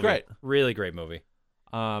 great. It was great. Really great movie.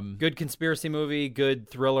 Good conspiracy movie, good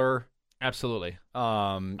thriller. Absolutely.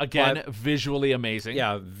 Again, visually amazing.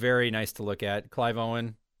 Yeah, very nice to look at. Clive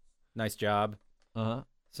Owen, nice job. Uh-huh.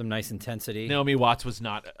 Some nice intensity. Naomi Watts was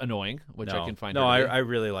not annoying, which I can find. No, I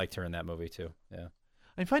really liked her in that movie too. Yeah.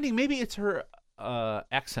 I'm finding maybe it's her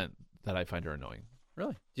accent that I find her annoying.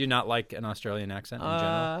 Really? Do you not like an Australian accent in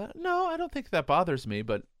general? No, I don't think that bothers me,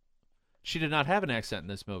 but she did not have an accent in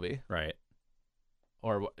this movie. Right.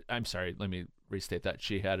 Or, I'm sorry, let me restate that.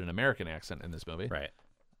 She had an American accent in this movie. Right.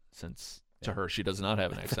 Since, to her, she does not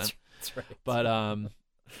have an accent. That's right.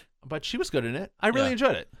 But she was good in it. I really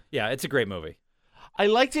enjoyed it. Yeah, it's a great movie. I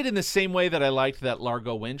liked it in the same way that I liked that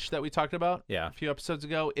Largo Winch that we talked about a few episodes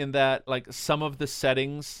ago, in that like some of the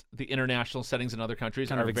settings, the international settings in other countries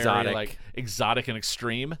kind are of exotic. Very like exotic and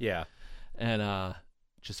extreme. Yeah. And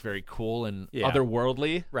just very cool and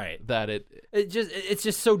otherworldly. Right. That it's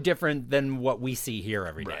just so different than what we see here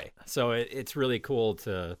every day. Right. So it's really cool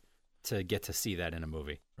to get to see that in a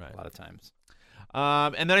movie a lot of times.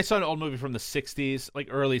 And then I saw an old movie from the 60s, like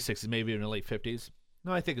early 60s, maybe even the late 50s.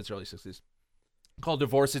 No, I think it's early 60s. Called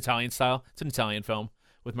Divorce Italian Style. It's an Italian film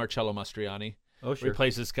with Marcello Mastroianni. Oh, sure. Where he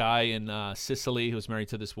plays this guy in Sicily who's married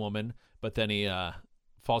to this woman, but then he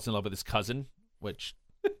falls in love with his cousin, which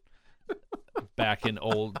back in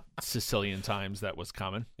old Sicilian times that was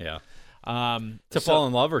common. Yeah. Fall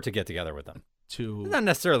in love or to get together with them? Not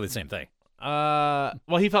necessarily the same thing. Well,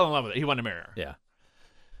 he fell in love with her. He wanted to marry her. Yeah.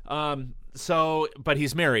 But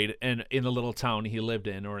he's married, and in the little town he lived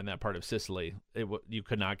in, or in that part of Sicily, you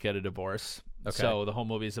could not get a divorce. Okay. So the whole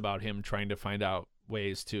movie is about him trying to find out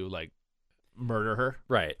ways to like murder her.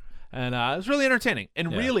 Right. And it was really entertaining.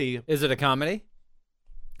 And really, is it a comedy?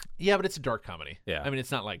 Yeah, but it's a dark comedy. Yeah. I mean,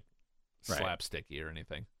 it's not like slapsticky or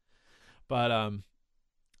anything.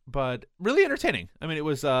 But really entertaining. I mean, it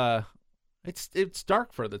was it's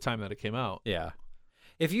dark for the time that it came out. Yeah.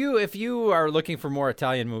 If you are looking for more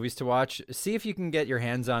Italian movies to watch, see if you can get your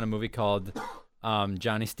hands on a movie called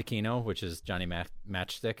Johnny Stecchino, which is Johnny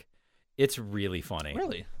Matchstick. It's really funny.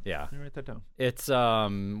 Really? Yeah. Let me write that down. It's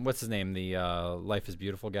what's his name? The Life is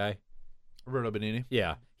Beautiful guy. Roberto Benigni.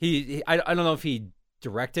 Yeah. I don't know if he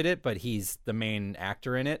directed it, but he's the main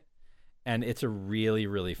actor in it, and it's a really,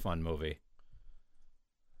 really fun movie.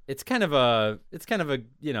 It's kind of a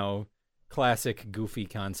classic goofy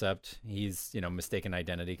concept. He's mistaken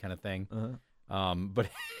identity kind of thing. Uh-huh. But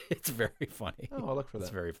it's very funny. Oh, I'll look for that.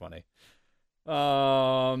 It's very funny.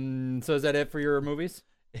 So is that it for your movies?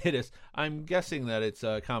 It is. I'm guessing that it's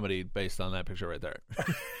a comedy based on that picture right there.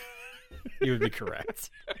 You would be correct.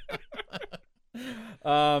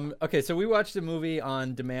 Okay, so we watched a movie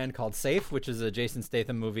on demand called Safe, which is a Jason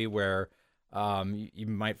Statham movie where you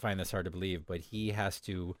might find this hard to believe, but he has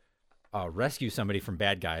to rescue somebody from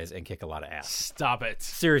bad guys and kick a lot of ass. Stop it.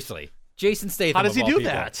 Seriously. Jason Statham. How does he do people.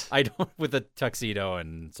 that? I don't, with a tuxedo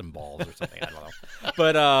and some balls or something. I don't know.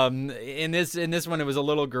 But in this one, it was a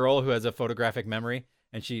little girl who has a photographic memory,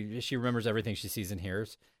 and she remembers everything she sees and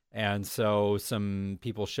hears. And so some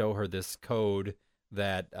people show her this code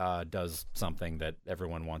that does something that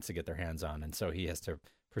everyone wants to get their hands on, and so he has to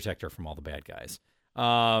protect her from all the bad guys.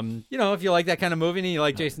 If you like that kind of movie and you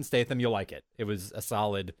like Jason Statham, you'll like it. It was a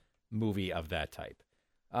solid movie of that type.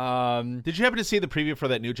 Did you happen to see the preview for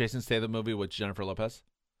that new Jason Statham movie with Jennifer Lopez?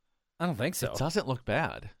 I don't think so. It doesn't look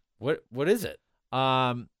bad. What is it?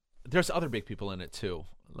 There's other big people in it too.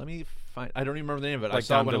 Let me find. I don't even remember the name of it. Like I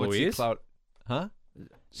saw Dom when I went to see DeLuise? Cloud. Huh?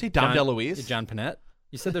 See Dom DeLuise? John Panette?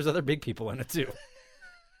 You said there's other big people in it too.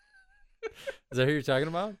 Is that who you're talking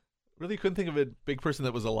about? Really couldn't think of a big person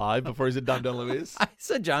that was alive before he said Dom DeLuise? I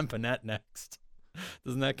said John Panette next.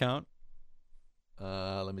 Doesn't that count?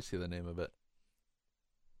 Let me see the name of it.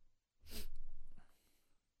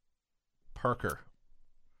 Parker.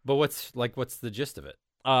 But what's the gist of it?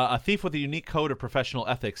 A thief with a unique code of professional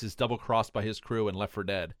ethics is double-crossed by his crew in Left 4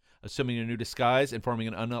 Dead. Assuming a new disguise and forming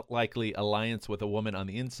an unlikely alliance with a woman on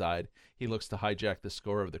the inside, he looks to hijack the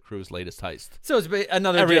score of the crew's latest heist. So it's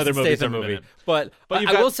another Every Jason other movie's Statham ever been movie. in. But you've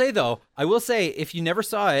I got- will say, if you never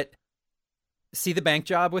saw it, see The Bank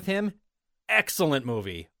Job with him. Excellent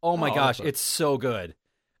movie. Oh my gosh, awesome. it's so good.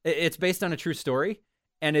 It's based on a true story,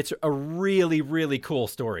 and it's a really, really cool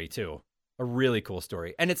story too. A really cool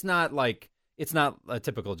story, and it's not a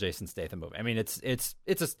typical Jason Statham movie. I mean,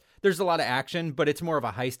 there's a lot of action, but it's more of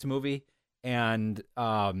a heist movie, and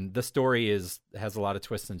the story has a lot of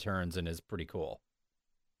twists and turns and is pretty cool.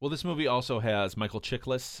 Well, this movie also has Michael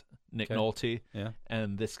Chiklis, Nick Okay. Nolte, Yeah.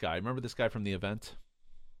 and this guy. Remember this guy from The Event?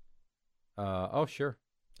 Oh sure.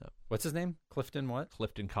 Yeah. What's his name? Clifton what?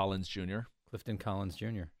 Clifton Collins Jr. Clifton Collins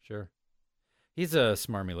Jr. Sure. He's a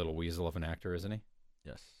smarmy little weasel of an actor, isn't he?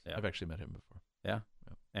 Yes. Yeah. I've actually met him before. Yeah.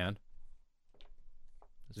 And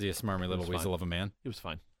is he a smarmy little was weasel fine. of a man? He was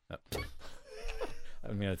fine. Yep.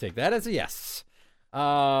 I'm gonna take that as a yes.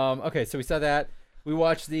 Okay, so we saw that. We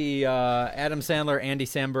watched the Adam Sandler, Andy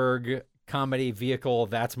Samberg comedy vehicle.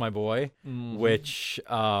 That's My Boy. Mhm. Which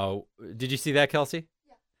did you see that, Kelsey?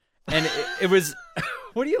 Yeah. And it was.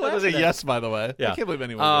 What are you That was laughing a at? yes, by the way. Yeah. I can't believe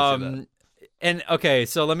anyone would say that. And okay,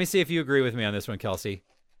 so let me see if you agree with me on this one, Kelsey.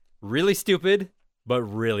 Really stupid, but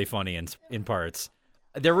really funny in parts.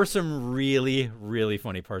 There were some really, really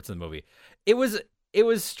funny parts in the movie. It was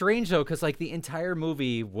strange though, because like the entire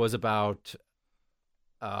movie was about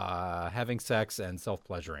having sex and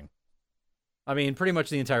self-pleasuring. I mean, pretty much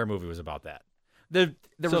the entire movie was about that. There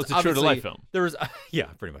So was it's a true to life film. There was yeah,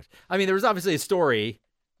 pretty much. I mean, there was obviously a story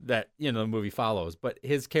that the movie follows, but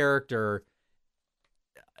his character,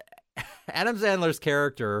 Adam Sandler's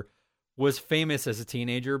character, was famous as a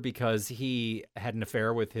teenager because he had an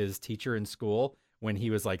affair with his teacher in school when he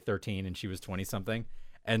was like 13 and she was 20 something.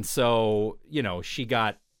 And so, she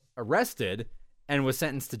got arrested and was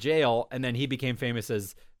sentenced to jail. And then he became famous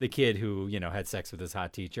as the kid who, had sex with his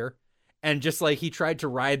hot teacher. And just like he tried to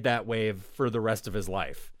ride that wave for the rest of his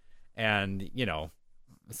life. And,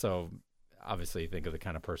 so obviously think of the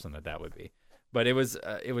kind of person that would be. But it was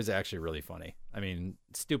actually really funny. I mean,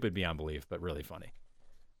 stupid beyond belief, but really funny.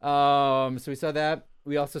 So we saw that.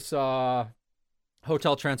 We also saw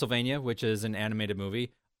Hotel Transylvania, which is an animated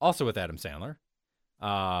movie, also with Adam Sandler.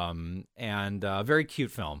 And a very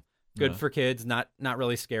cute film. Good for kids, not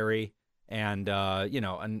really scary, and a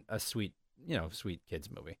sweet kids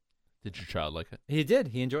movie. Did your child like it? He did.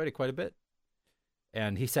 He enjoyed it quite a bit.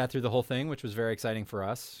 And he sat through the whole thing, which was very exciting for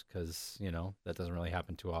us because, that doesn't really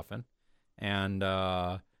happen too often. And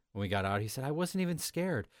when we got out, he said, I wasn't even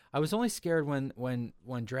scared. I was only scared when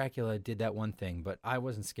Dracula did that one thing, but I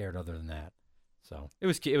wasn't scared other than that. So it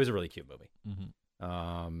was a really cute movie.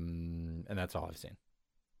 Mm-hmm. And that's all I've seen.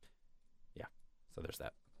 Yeah. So there's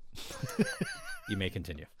that. You may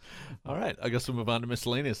continue. All right. I guess we'll move on to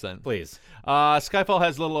miscellaneous then. Please. Skyfall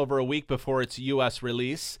has a little over a week before its U.S.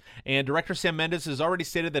 release, and director Sam Mendes has already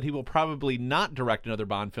stated that he will probably not direct another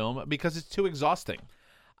Bond film because it's too exhausting.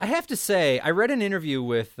 I have to say, I read an interview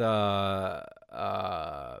with Daniel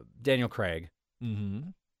Craig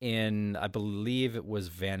in, I believe it was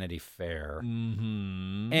Vanity Fair.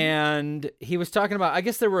 Mm-hmm. And he was talking about, I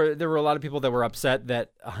guess there were a lot of people that were upset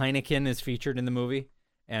that Heineken is featured in the movie.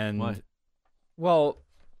 And Why? Well,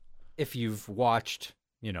 if you've watched,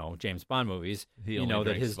 James Bond movies, He you only know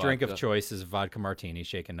that drinks his drink of vodka. choice is vodka martini,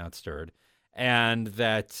 shaken not stirred, and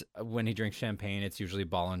that when he drinks champagne, it's usually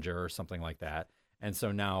Bollinger or something like that. And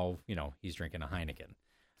so now, he's drinking a Heineken.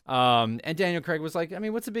 And Daniel Craig was like, I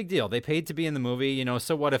mean, what's the big deal? They paid to be in the movie,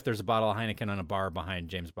 so what if there's a bottle of Heineken on a bar behind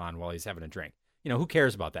James Bond while he's having a drink? Who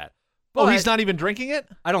cares about that? Oh, But he's not even drinking it?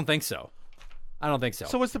 I don't think so.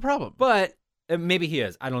 So what's the problem? But maybe he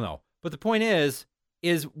is. I don't know. But the point is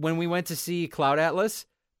when we went to see Cloud Atlas,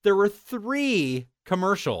 there were 3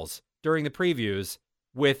 commercials during the previews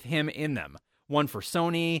with him in them. One for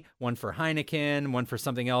Sony, one for Heineken, one for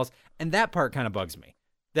something else. And that part kind of bugs me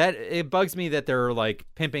That it bugs me that they're like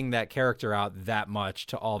pimping that character out that much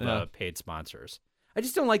to all the paid sponsors. I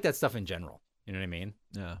just don't like that stuff in general. You know what I mean?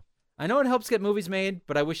 Yeah. I know it helps get movies made,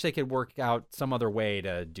 but I wish they could work out some other way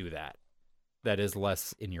to do that. That is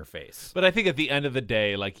less in your face. But I think at the end of the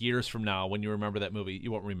day, like years from now, when you remember that movie,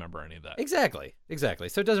 you won't remember any of that. Exactly.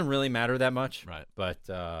 So it doesn't really matter that much. Right. But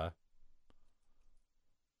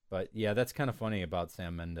yeah, that's kind of funny about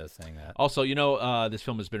Sam Mendes saying that. Also, this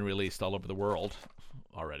film has been released all over the world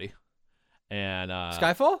already. And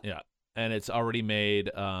Skyfall? Yeah. And it's already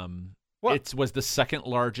made it was the second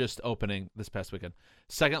largest opening this past weekend.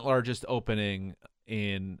 Second largest opening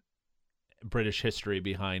in British history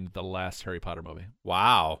behind the last Harry Potter movie.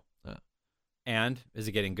 Wow. Yeah. And is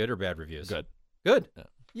it getting good or bad reviews? Good. Yeah.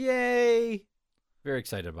 Yay. Very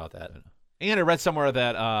excited about that. And I read somewhere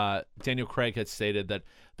that Daniel Craig had stated that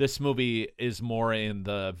this movie is more in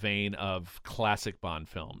the vein of classic Bond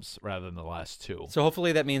films rather than the last two. So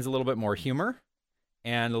hopefully that means a little bit more humor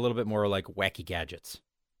and a little bit more like wacky gadgets.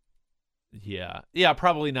 Yeah. Yeah,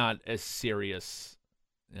 probably not as serious,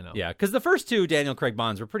 Yeah, because the first two Daniel Craig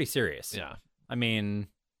Bonds were pretty serious. Yeah. I mean,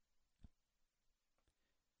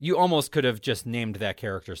 you almost could have just named that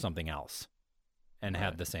character something else and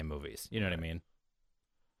had the same movies. You know what I mean?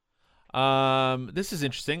 This is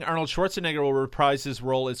interesting. Arnold Schwarzenegger will reprise his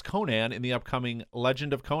role as Conan in the upcoming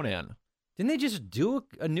Legend of Conan. Didn't they just do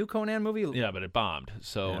a new Conan movie? Yeah, but it bombed.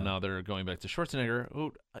 So now they're going back to Schwarzenegger.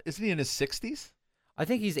 Who, isn't he in his 60s? I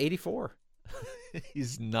think he's 84.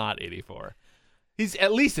 He's not 84. He's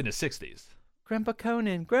at least in his 60s. Grandpa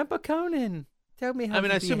Conan. Tell me how I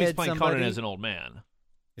assume he's playing somebody. Conan as an old man.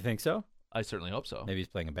 You think so? I certainly hope so. Maybe he's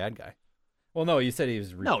playing a bad guy. Well, no, you said he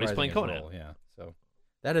was No, he's playing reprising his Conan. role, yeah, so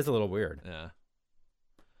that is a little weird. Yeah.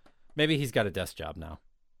 Maybe he's got a desk job now.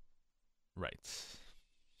 Right.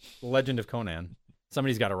 Legend of Conan.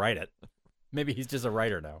 Somebody's got to write it. Maybe he's just a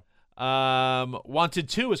writer now. Wanted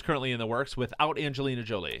 2 is currently in the works without Angelina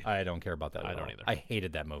Jolie. I don't care about that I at don't all. either. I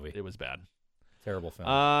hated that movie. It was bad. Terrible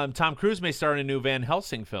film. Tom Cruise may star in a new Van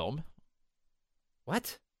Helsing film.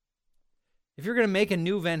 What? If you're going to make a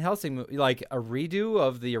new Van Helsing movie, like a redo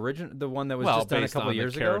of the original, the one that was just done a couple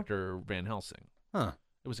years ago? Character Van Helsing. Huh.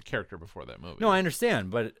 It was a character before that movie. No, I understand,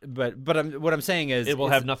 but what I'm saying is it will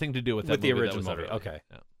have nothing to do with that the movie original that was movie. early. Okay.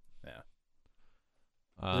 Yeah.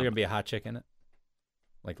 Is there going to be a hot chick in it?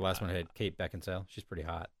 Like the last one had Kate Beckinsale. She's pretty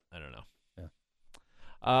hot. I don't know.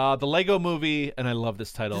 Yeah. The Lego Movie, and I love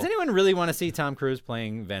this title. Does anyone really want to see Tom Cruise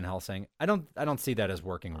playing Van Helsing? I don't see that as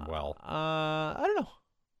working well. I don't know.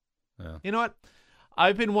 Yeah. You know what?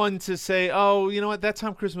 I've been one to say, oh, you know what? That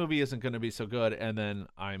Tom Cruise movie isn't going to be so good, and then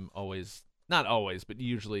I'm always, not always, but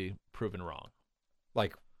usually proven wrong.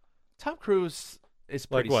 Like Tom Cruise is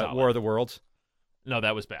pretty like what? solid. War of the Worlds? No,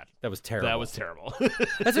 that was bad. That was terrible. That was terrible.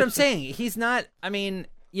 That's what I'm saying. He's not. I mean,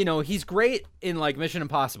 he's great in like Mission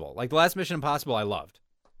Impossible. Like the last Mission Impossible, I loved,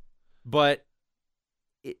 but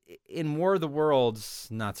in War of the Worlds,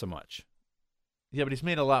 not so much. Yeah, but he's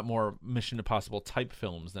made a lot more Mission Impossible type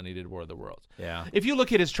films than he did War of the Worlds. Yeah. If you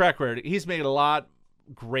look at his track record, he's made a lot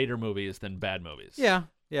greater movies than bad movies. Yeah,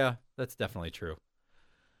 that's definitely true.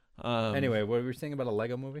 Anyway, what were we saying about a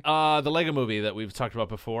Lego movie? The Lego Movie that we've talked about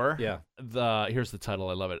before. Yeah. Here's the title.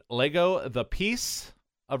 I love it. Lego: The Piece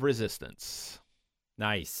of Resistance.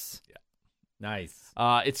 Nice. Yeah. Nice.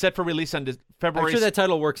 It's set for release on February. I'm sure that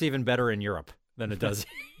title works even better in Europe than it does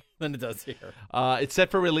here. It's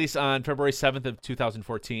set for release on February 7th of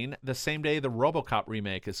 2014, the same day the RoboCop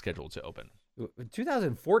remake is scheduled to open.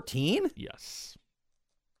 2014? Yes.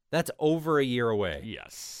 That's over a year away.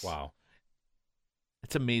 Yes. Wow.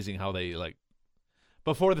 It's amazing how they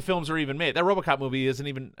before the films are even made. That RoboCop movie hasn't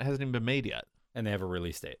even been made yet, and they have a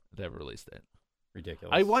release date. They have a release date.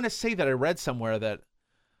 Ridiculous. I want to say that I read somewhere that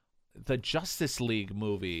the Justice League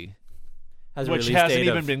movie, which hasn't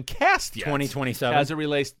even been cast yet, 2027 has a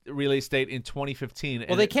release date in 2015.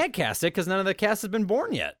 Well, they can't cast it because none of the cast has been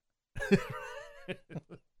born yet.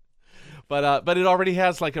 But it already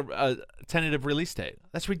has like a tentative release date.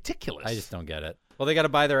 That's ridiculous. I just don't get it. Well, they got to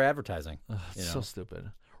buy their advertising. So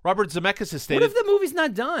stupid. Robert Zemeckis has stated. What if the movie's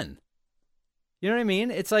not done? You know what I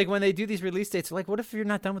mean? It's like when they do these release dates, like, what if you're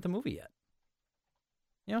not done with the movie yet?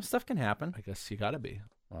 Stuff can happen. I guess you got to be.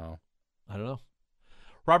 Wow. I don't know.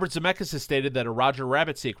 Robert Zemeckis has stated that a Roger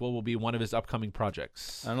Rabbit sequel will be one of his upcoming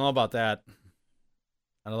projects. I don't know about that.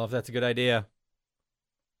 I don't know if that's a good idea.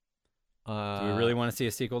 Do we really want to see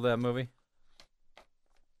a sequel to that movie?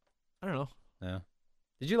 I don't know. Yeah.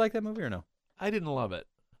 Did you like that movie or no? I didn't love it.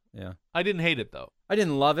 Yeah. I didn't hate it though. I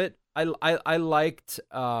didn't love it. I liked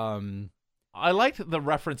I liked the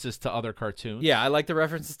references to other cartoons. Yeah, I liked the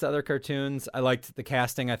references to other cartoons. I liked the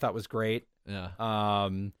casting. I thought was great. Yeah.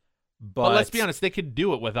 But let's be honest, they could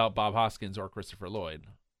do it without Bob Hoskins or Christopher Lloyd.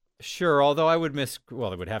 Sure, although I would miss. Well,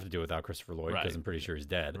 they would have to do it without Christopher Lloyd because Right. I'm pretty sure he's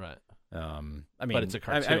dead. Right. I mean, But it's a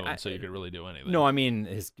cartoon, so you could really do anything. No, I mean,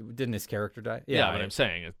 didn't his character die? Yeah, but I'm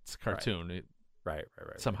saying it's a cartoon. Right.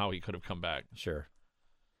 Somehow he could have come back. Sure.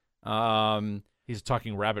 He's a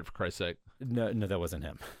talking rabbit, for Christ's sake. No, that wasn't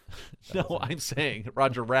him. No, I'm saying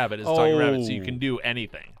Roger Rabbit is talking rabbit, so you can do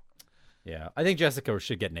anything. Yeah, I think Jessica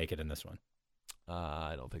should get naked in this one.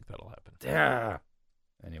 I don't think that'll happen. Yeah.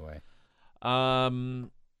 Anyway.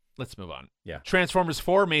 Let's move on. Yeah. Transformers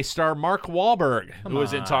 4 may star Mark Wahlberg, who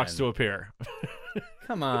is in talks on. to appear.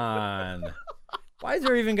 Come on. Why is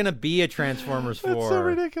there even going to be a Transformers 4? That's so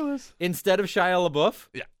ridiculous. Instead of Shia LaBeouf?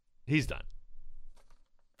 Yeah, he's done.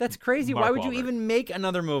 That's crazy. Mark Why would Wahlberg. you even make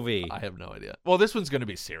another movie? I have no idea. Well, this one's going to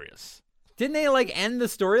be serious. Didn't they, end the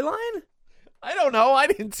storyline? I don't know. I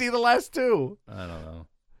didn't see the last two. I don't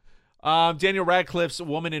know. Daniel Radcliffe's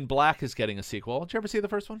Woman in Black is getting a sequel. Did you ever see the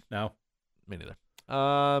first one? No. Me neither.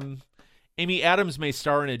 Amy Adams may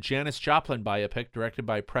star in a Janis Joplin biopic directed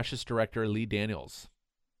by Precious director Lee Daniels.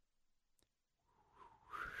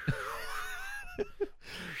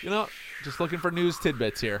 Just looking for news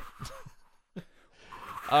tidbits here.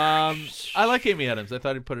 I like Amy Adams. I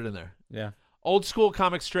thought I'd put it in there. Yeah. Old school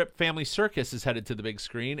comic strip Family Circus is headed to the big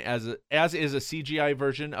screen, as is a CGI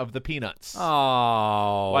version of the Peanuts.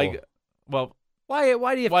 Oh. Why do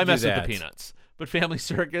you have to mess do with that? the Peanuts? But Family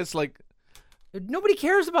Circus, Nobody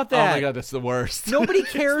cares about that. oh my god, that's the worst. Nobody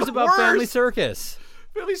cares the about worst. Family Circus.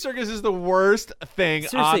 Family Circus is the worst thing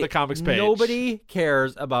Seriously, on the comics page. Nobody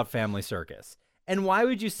cares about Family Circus. And why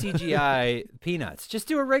would you CGI Peanuts? Just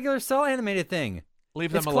do a regular cell animated thing.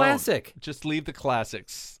 Leave them It's alone. classic. Just leave the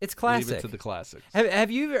classics. It's classic. Leave it to the classics. Have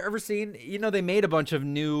you ever seen, they made a bunch of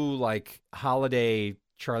new, holiday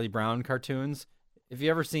Charlie Brown cartoons. Have you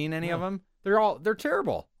ever seen any of them? They're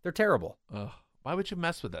terrible. They're terrible. Ugh. Why would you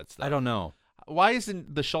mess with that stuff? I don't know. Why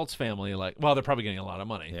isn't the Schultz family they're probably getting a lot of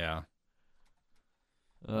money. Yeah.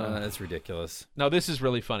 That's ridiculous. Now, this is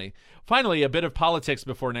really funny. Finally, a bit of politics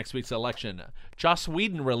before next week's election. Joss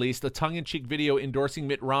Whedon released a tongue-in-cheek video endorsing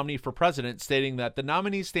Mitt Romney for president, stating that the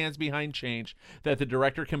nominee stands behind change that the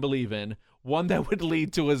director can believe in, one that would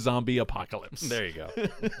lead to a zombie apocalypse. There you go.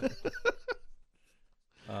 It's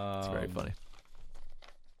very funny.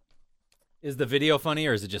 Is the video funny,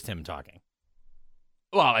 or is it just him talking?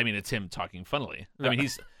 Well, I mean, it's him talking funnily. I mean,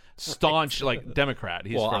 he's staunch, Democrat.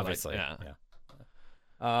 He's from, obviously. yeah.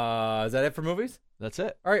 Is that it for movies? That's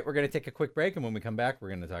it. All right, we're going to take a quick break, and when we come back, we're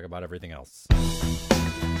going to talk about everything else.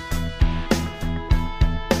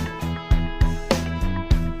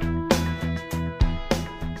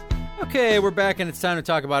 Okay, we're back, and it's time to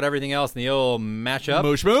talk about everything else in the old mashup.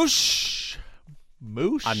 Moosh, moosh.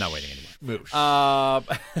 Moosh? I'm not waiting anymore. Moosh.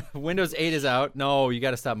 Windows 8 is out. No, you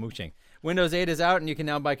got to stop mooching. Windows 8 is out, and you can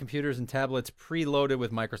now buy computers and tablets preloaded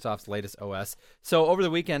with Microsoft's latest OS. So over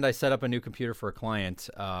the weekend, I set up a new computer for a client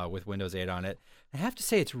with Windows 8 on it. I have to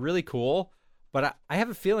say it's really cool, but I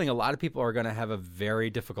have a feeling a lot of people are going to have a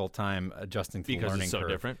very difficult time adjusting to the learning it's so curve.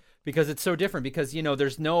 different? Because it's so different. Because,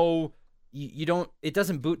 there's no... it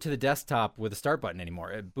doesn't boot to the desktop with a start button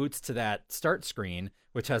anymore. It boots to that start screen,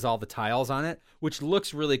 which has all the tiles on it, which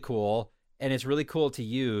looks really cool, and it's really cool to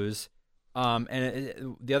use.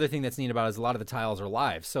 The other thing that's neat about it is a lot of the tiles are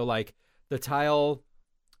live. So the tile,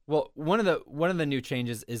 one of the new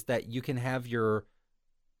changes is that you can have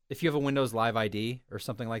if you have a Windows Live ID or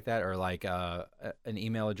something like that, or an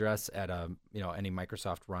email address at any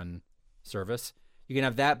Microsoft run service, you can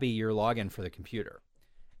have that be your login for the computer.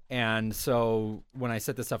 And so when I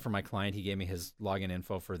set this up for my client, he gave me his login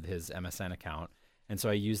info for his MSN account. And so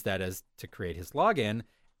I used that to create his login.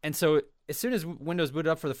 And so as soon as Windows booted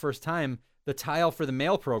up for the first time, the tile for the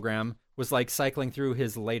mail program was cycling through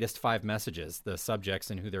his latest 5 messages, the subjects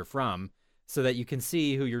and who they're from, so that you can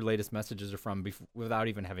see who your latest messages are from without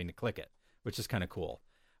even having to click it, which is kind of cool.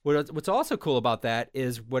 What's also cool about that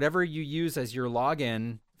is whatever you use as your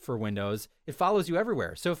login for Windows, it follows you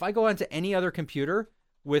everywhere. So if I go onto any other computer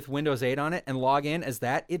with Windows 8 on it and log in as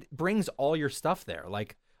that, it brings all your stuff there,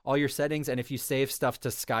 all your settings. And if you save stuff to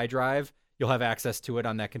SkyDrive, you'll have access to it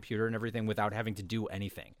on that computer and everything without having to do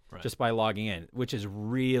anything, just by logging in, which is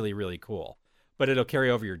really, really cool. But it'll carry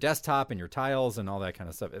over your desktop and your tiles and all that kind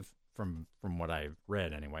of stuff. From what I've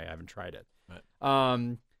read anyway, I haven't tried it.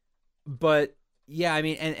 Right. But yeah, I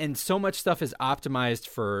mean, and so much stuff is optimized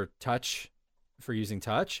for using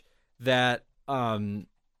touch that,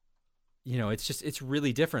 it's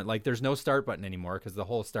really different. There's no start button anymore because the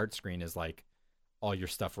whole start screen is all your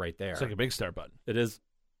stuff right there. It's like a big start button. It is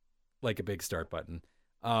like a big start button.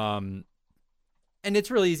 And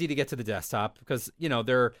it's really easy to get to the desktop because,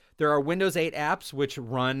 there are Windows 8 apps which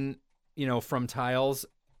run, from tiles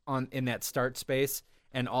in that start space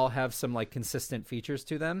and all have some like consistent features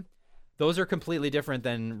to them. Those are completely different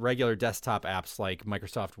than regular desktop apps like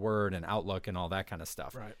Microsoft Word and Outlook and all that kind of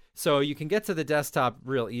stuff. Right. So you can get to the desktop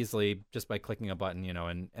real easily just by clicking a button,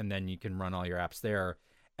 and then you can run all your apps there.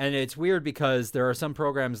 And it's weird because there are some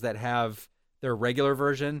programs that have their regular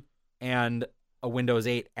version and a Windows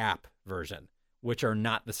 8 app version, which are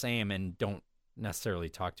not the same and don't necessarily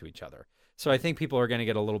talk to each other. So I think people are going to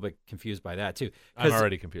get a little bit confused by that too. I'm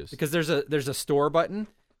already confused. Because there's a store button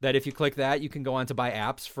that if you click that, you can go on to buy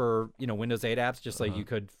apps for, Windows 8 apps, just like you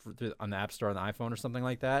could on the App Store on the iPhone or something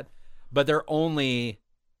like that. But they're only,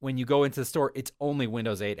 when you go into the store, it's only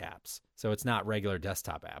Windows 8 apps. So it's not regular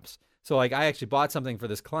desktop apps. So like I actually bought something for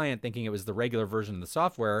this client thinking it was the regular version of the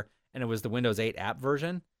software, and it was the Windows 8 app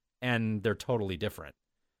version, and they're totally different.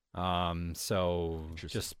 So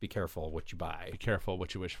just be careful what you buy. Be careful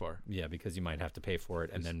what you wish for. Yeah, because you might have to pay for it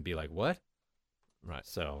and then be like, what? Right.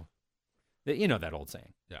 So, that old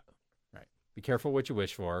saying. Yeah. Right. Be careful what you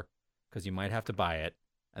wish for because you might have to buy it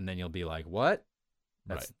and then you'll be like, what?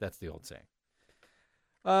 That's the old saying.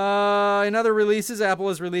 In other releases, Apple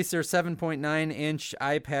has released their 7.9-inch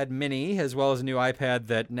iPad mini as well as a new iPad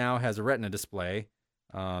that now has a Retina display.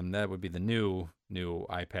 That would be the new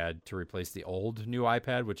iPad to replace the old new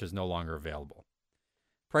iPad, which is no longer available.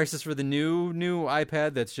 Prices for the new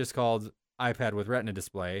iPad that's just called iPad with Retina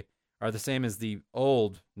display are the same as the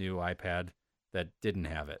old new iPad that didn't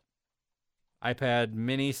have it. iPad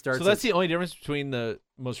mini starts. So that's the only difference between the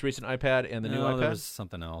most recent iPad and the new iPad? There was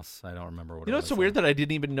something else. I don't remember what it was. It's so weird that I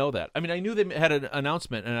didn't even know that. I mean, I knew they had an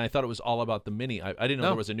announcement, and I thought it was all about the mini. I didn't know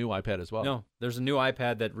there was a new iPad as well. No, there's a new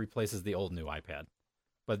iPad that replaces the old new iPad.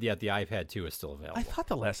 But yet the iPad 2 is still available. I thought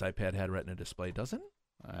the last iPad had Retina display, doesn't it?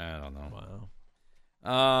 I don't know.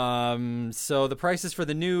 Wow. So the prices for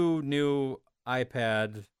the new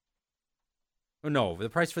iPad. Oh, no, the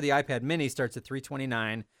price for the iPad mini starts at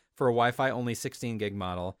 $329 for a Wi-Fi only 16 gig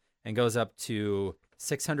model and goes up to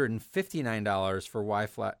 $659 for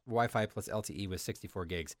Wi-Fi plus LTE with 64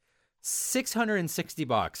 gigs.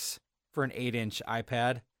 $660 for an 8-inch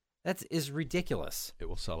iPad. That is ridiculous. It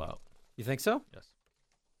will sell out. You think so? Yes.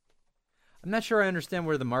 I'm not sure I understand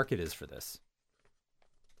where the market is for this.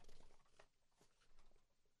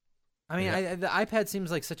 I mean, the iPad seems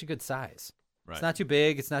like such a good size. Right. It's not too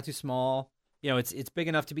big. It's not too small. It's big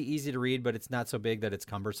enough to be easy to read, but it's not so big that it's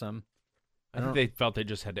cumbersome. I think they felt they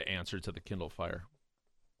just had to answer to the Kindle Fire.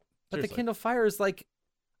 But Seriously. The Kindle Fire is like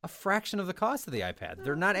a fraction of the cost of the iPad.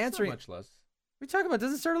 They're not answering. Not much less. What are you talking about?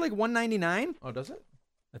 Doesn't it start at like $199? Oh, does it?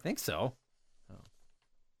 I think so. Oh.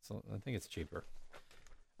 So I think it's cheaper.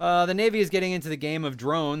 The Navy is getting into the game of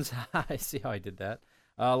drones. I see how I did that.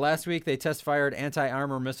 Last week, they test-fired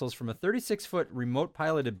anti-armor missiles from a 36-foot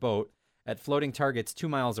remote-piloted boat at floating targets 2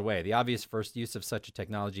 miles away. The obvious first use of such a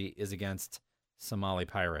technology is against Somali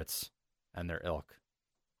pirates and their ilk.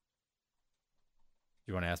 Do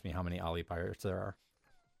you want to ask me how many Ali pirates there are?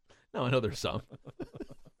 No, I know there's some.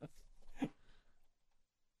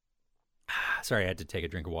 Sorry, I had to take a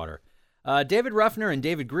drink of water. David Ruffner and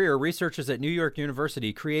David Greer, researchers at New York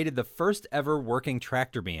University, created the first ever working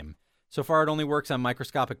tractor beam. So far, it only works on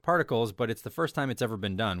microscopic particles, but it's the first time it's ever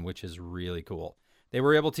been done, which is really cool. They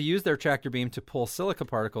were able to use their tractor beam to pull silica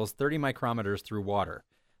particles 30 micrometers through water.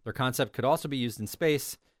 Their concept could also be used in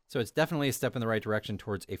space, so it's definitely a step in the right direction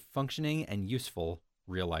towards a functioning and useful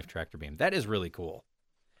real-life tractor beam. That is really cool.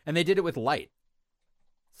 And they did it with light.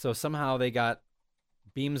 So somehow they got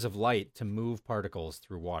beams of light to move particles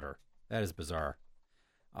through water. That is bizarre.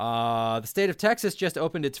 The state of Texas just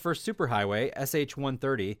opened its first superhighway,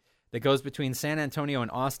 SH-130, that goes between San Antonio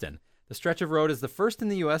and Austin. The stretch of road is the first in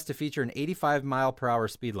the U.S. to feature an 85-mile-per-hour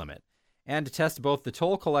speed limit. And to test both the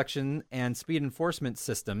toll collection and speed enforcement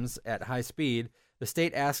systems at high speed, the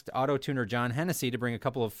state asked auto tuner John Hennessy to bring a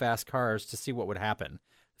couple of fast cars to see what would happen.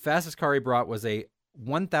 The fastest car he brought was a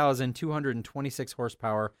 1,226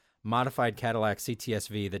 horsepower modified Cadillac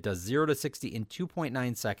CTS-V that does 0 to 60 in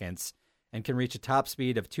 2.9 seconds and can reach a top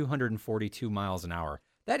speed of 242 miles an hour.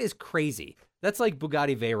 That is crazy. That's like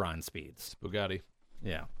Bugatti Veyron speeds. It's Bugatti.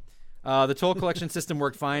 Yeah. The toll collection system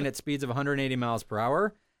worked fine at speeds of 180 miles per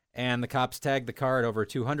hour, and the cops tagged the car at over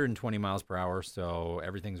 220 miles per hour, so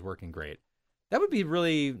everything's working great. That would be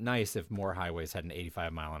really nice if more highways had an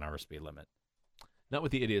 85-mile-an-hour speed limit. Not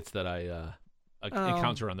with the idiots that I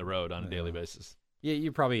encounter on the road on a daily basis. Yeah,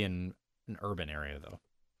 you're probably in an urban area, though.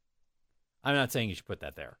 I'm not saying you should put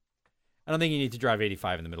that there. I don't think you need to drive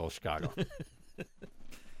 85 in the middle of Chicago.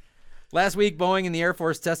 Last week, Boeing and the Air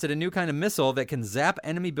Force tested a new kind of missile that can zap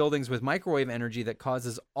enemy buildings with microwave energy that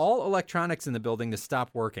causes all electronics in the building to stop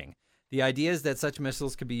working. The idea is that such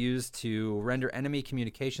missiles could be used to render enemy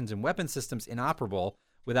communications and weapon systems inoperable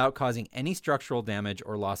without causing any structural damage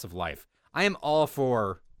or loss of life. I am all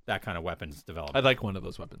for that kind of weapons development. I'd like one of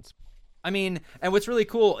those weapons. I mean, and what's really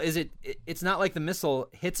cool is it's not like the missile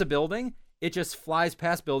hits a building. It just flies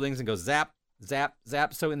past buildings and goes zap, zap,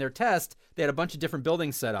 zap. So in their test, they had a bunch of different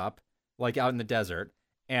buildings set up, like out in the desert.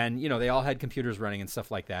 And, they all had computers running and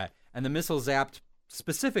stuff like that. And the missile zapped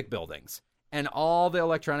specific buildings. And all the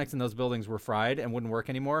electronics in those buildings were fried and wouldn't work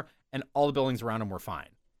anymore. And all the buildings around them were fine,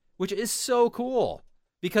 which is so cool.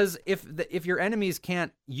 Because if your enemies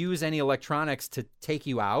can't use any electronics to take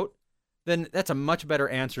you out, then that's a much better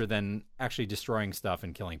answer than actually destroying stuff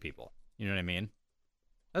and killing people. You know what I mean?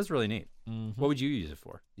 That was really neat. Mm-hmm. What would you use it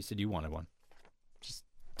for? You said you wanted one. Just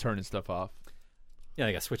turning stuff off. Yeah,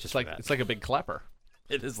 I got switches It's like for that. it's like a big clapper.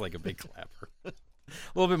 It is like a big clapper. A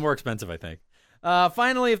little bit more expensive, I think.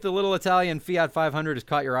 Finally, if the little Italian Fiat 500 has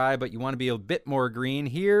caught your eye, but you want to be a bit more green,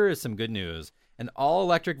 here is some good news. An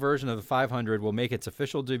all-electric version of the 500 will make its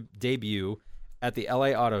official debut at the LA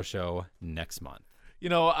Auto Show next month.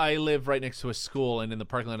 I live right next to a school, and in the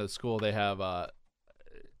parking lot of the school, they have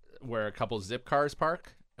where a couple zip cars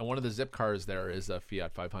park, and one of the zip cars there is a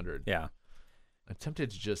Fiat 500. Yeah. I'm tempted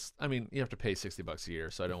to you have to pay $60 a year,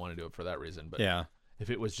 so I don't want to do it for that reason. But yeah. If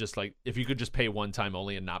it was just if you could just pay one time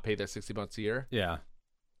only and not pay that $60 a year, yeah,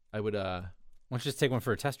 I would. Why don't you just take one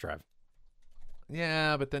for a test drive?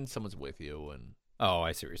 Yeah, but then someone's with you, and oh,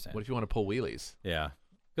 I see what you're saying. What if you want to pull wheelies? Yeah.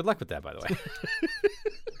 Good luck with that, by the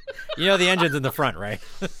way. The engine's in the front, right?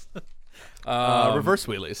 Reverse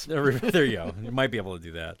wheelies. There you go. You might be able to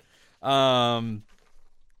do that.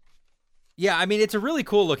 Yeah, I mean, it's a really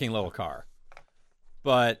cool looking little car.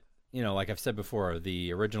 But, like I've said before,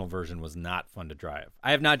 the original version was not fun to drive.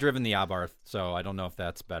 I have not driven the Abarth, so I don't know if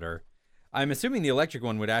that's better. I'm assuming the electric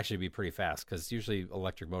one would actually be pretty fast because usually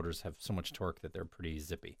electric motors have so much torque that they're pretty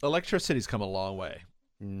zippy. Electricity's come a long way.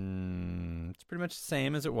 It's pretty much the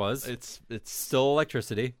same as it was. It's still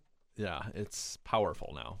electricity. Yeah, it's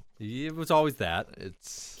powerful now. It was always that.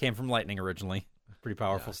 It's came from lightning originally. Pretty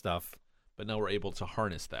powerful stuff. But now we're able to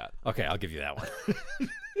harness that. Okay, I'll give you that one.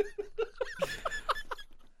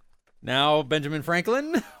 Now, Benjamin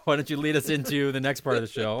Franklin, why don't you lead us into the next part of the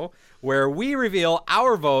show where we reveal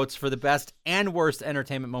our votes for the best and worst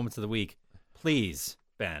entertainment moments of the week. Please,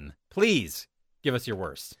 Ben, please give us your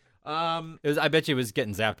worst. I bet you it was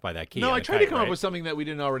getting zapped by that key. No, I tried to come up with something that we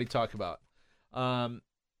didn't already talk about. I'm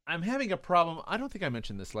having a problem. I don't think I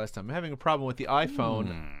mentioned this last time. I'm having a problem with the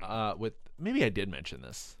iPhone. Maybe I did mention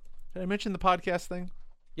this. Did I mention the podcast thing?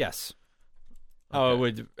 Yes.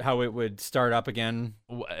 Okay. How it would start up again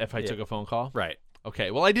if I took a phone call? Right.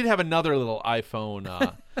 Okay. Well, I did have another little iPhone.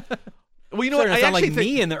 Well, you know what? I actually think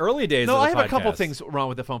me in the early days. No, of the I have podcast. a couple things wrong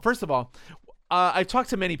with the phone. First of all, I've talked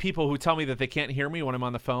to many people who tell me that they can't hear me when I'm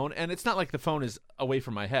on the phone, and it's not like the phone is away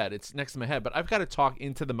from my head. It's next to my head, but I've got to talk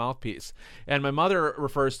into the mouthpiece. And my mother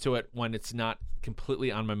refers to it when it's not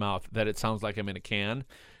completely on my mouth, that it sounds like I'm in a can.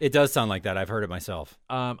 It does sound like that. I've heard it myself.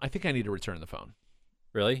 I think I need to return the phone.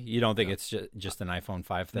 Really? You don't think it's just an iPhone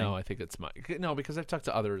 5 thing? No, I think it's no, because I've talked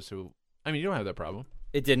to others who, you don't have that problem.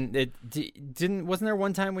 It didn't. Wasn't there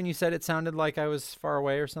one time when you said it sounded like I was far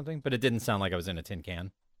away or something? But it didn't sound like I was in a tin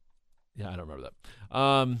can. Yeah, I don't remember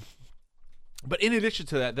that. But in addition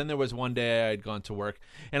to that, then there was one day I'd gone to work,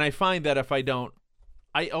 and I find that if I don't,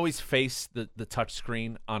 I always face the touch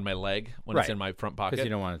screen on my leg when it's in my front pocket. Because you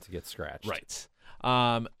don't want it to get scratched. Right.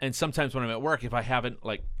 And sometimes when I'm at work, if I haven't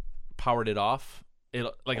powered it off,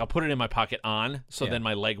 I'll put it in my pocket on, so then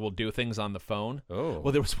my leg will do things on the phone. Oh.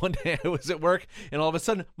 Well, there was one day I was at work, and all of a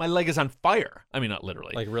sudden my leg is on fire. I mean, not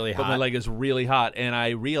literally, really hot. But my leg is really hot, and I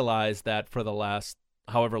realized that for the last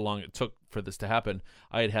however long it took for this to happen,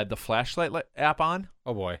 I had the flashlight app on.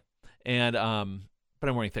 Oh boy. And but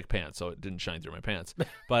I'm wearing thick pants, so it didn't shine through my pants.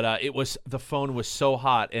 But the phone was so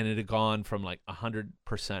hot, and it had gone from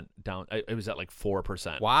 100% down. It was at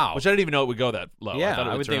 4%. Wow. Which I didn't even know it would go that low. Yeah,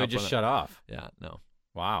 I would think it would just shut off. Yeah, no.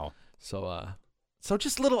 Wow. So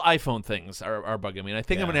just little iPhone things are bugging me. And I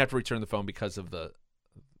think I'm going to have to return the phone because of the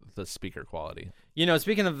speaker quality.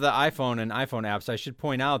 Speaking of the iPhone and iPhone apps, I should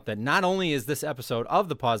point out that not only is this episode of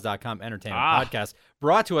the Pause.com Entertainment Podcast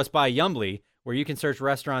brought to us by Yumbly, where you can search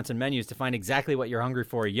restaurants and menus to find exactly what you're hungry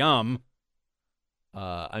for. Yum.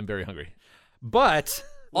 I'm very hungry. But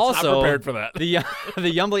also, not prepared for that. the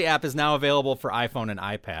Yumbly app is now available for iPhone and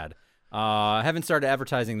iPad. I haven't started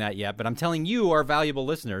advertising that yet, but I'm telling you, our valuable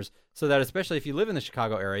listeners, so that especially if you live in the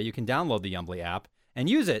Chicago area, you can download the Yumbly app and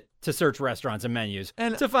use it to search restaurants and menus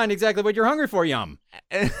And- to find exactly what you're hungry for. Yum.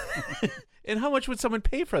 And how much would someone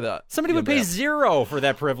pay for that? Somebody would pay $0 for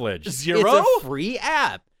that privilege. $0? It's a free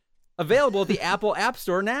app available at the Apple App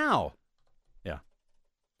Store now. Yeah.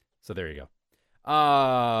 So there you go.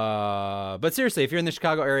 But seriously, if you're in the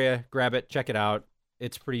Chicago area, grab it, check it out.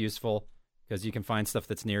 It's pretty useful because you can find stuff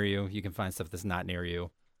that's near you. You can find stuff that's not near you.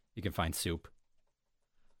 You can find soup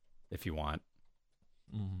if you want.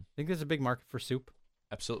 Mm-hmm. Think there's a big market for soup?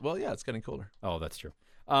 Absolutely. Well, yeah, it's getting cooler. Oh, that's true.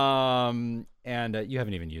 And you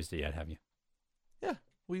haven't even used it yet, have you? Yeah,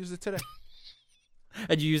 we used it today.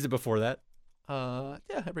 Had you used it before that? Yeah,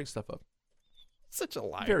 I bring stuff up. Such a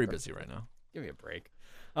liar. Very busy right now. Give me a break.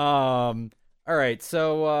 All right.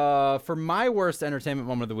 So for my worst entertainment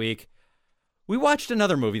moment of the week, we watched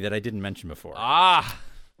another movie that I didn't mention before.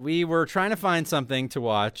 We were trying to find something to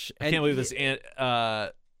watch. I can't believe this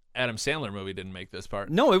Adam Sandler movie didn't make this part.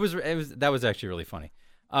 No, it was that was actually really funny.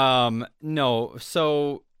 No,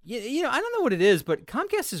 so you know, I don't know what it is, but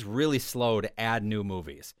Comcast is really slow to add new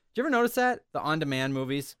movies. Did you ever notice that? The on-demand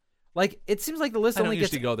movies? Like, it seems like the list I don't only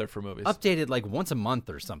gets usually go there for movies. updated like once a month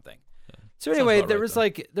or something. Yeah. So anyway, Sounds about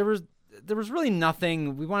right, there was really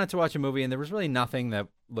nothing. We wanted to watch a movie, and there was really nothing that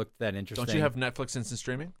looked that interesting. Don't you have Netflix instant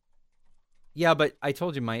streaming? Yeah, but I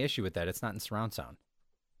told you my issue with that. It's not in surround sound.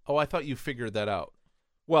 Oh, I thought you figured that out.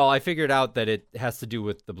 Well, I figured out that it has to do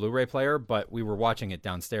with the Blu-ray player, but we were watching it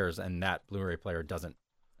downstairs, and that Blu-ray player doesn't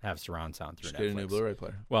have surround sound through Just Netflix. get a new Blu-ray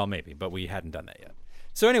player. Well, maybe, but we hadn't done that yet.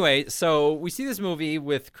 So anyway, so we see this movie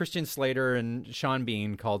with Christian Slater and Sean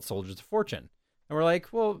Bean called Soldiers of Fortune. And we're like,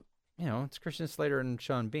 well, you know, it's Christian Slater and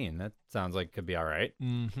Sean Bean. That sounds like it could be all right.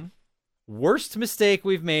 Mm-hmm. Worst mistake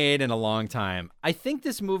we've made in a long time. I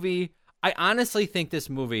honestly think this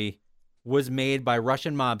movie was made by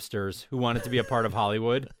Russian mobsters who wanted to be a part of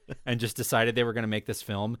Hollywood and just decided they were going to make this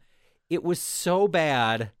film. It was so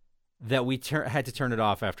bad that we had to turn it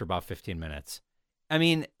off after about 15 minutes. I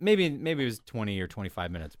mean, maybe it was 20 or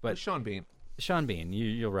 25 minutes, but Sean Bean. Sean Bean,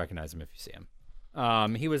 you'll recognize him if you see him.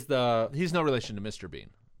 He's no relation to Mr.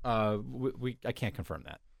 Bean. I can't confirm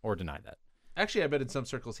that or deny that. Actually, I bet in some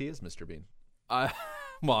circles he is Mr. Bean.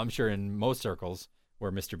 Well, I'm sure in most circles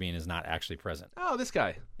where Mr. Bean is not actually present. Oh, this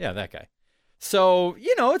guy. Yeah, that guy. So,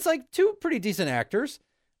 you know, it's like two pretty decent actors.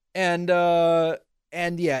 And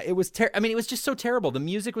yeah, it was I mean, it was just so terrible. The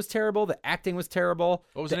music was terrible. The acting was terrible.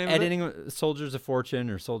 What was the name editing, of it? Soldier of Fortune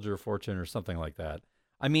or something like that.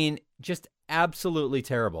 I mean, just absolutely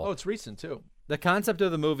terrible. Oh, it's recent, too. The concept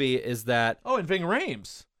of the movie is that... Oh, and Ving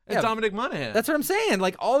Rhames. And Yeah, Dominic Monaghan. That's what I'm saying.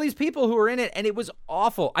 Like, all these people who were in it, and it was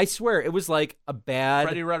awful. I swear, it was like a bad...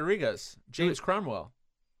 Freddie Rodriguez. James Cromwell.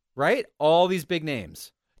 Right? All these big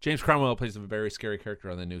names. James Cromwell plays a very scary character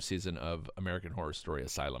on the new season of American Horror Story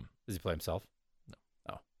Asylum. Does he play himself? No.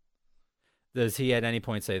 Oh. Does he at any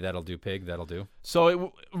point say, that'll do, pig, that'll do?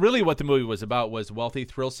 So really what the movie was about was wealthy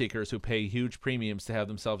thrill seekers who pay huge premiums to have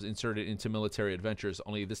themselves inserted into military adventures,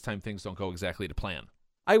 only this time things don't go exactly to plan.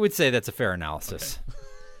 I would say that's a fair analysis. Okay.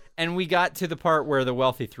 And we got to the part where the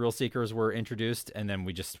wealthy thrill seekers were introduced, and then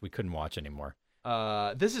we couldn't watch anymore.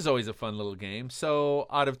 This is always a fun little game. So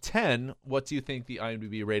out of 10, what do you think the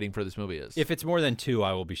IMDb rating for this movie is? If it's more than 2,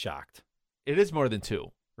 I will be shocked. It is more than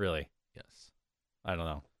 2. Really? Yes. I don't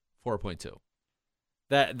know. 4.2.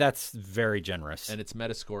 That's very generous. And its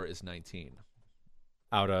Metascore is 19.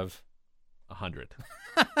 Out of? 100.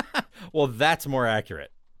 Well, that's more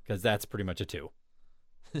accurate, because that's pretty much a 2.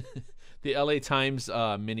 The LA Times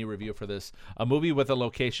mini review for this: a movie with a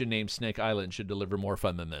location named Snake Island should deliver more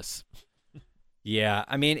fun than this. Yeah,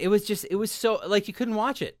 I mean, it was so, like, you couldn't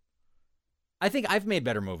watch it. I think I've made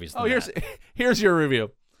better movies than that. Here's your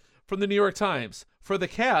review from the New York Times. For the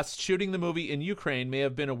cast, shooting the movie in Ukraine may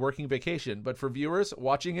have been a working vacation, but for viewers,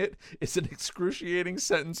 watching it is an excruciating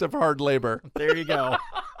sentence of hard labor. There you go.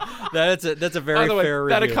 That's a very fair review.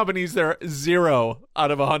 That accompanies their 0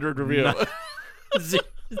 out of 100 review. Zero.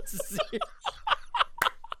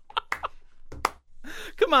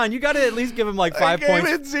 Come on, you got to at least give him like 5 points.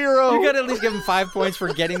 I gave it 0. You got to at least give him 5 points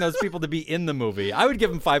for getting those people to be in the movie. I would give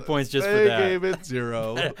him 5 points just for that. I gave it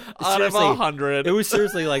 0 out of 100. It was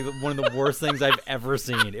seriously like one of the worst things I've ever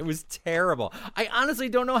seen. It was terrible. I honestly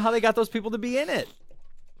don't know how they got those people to be in it.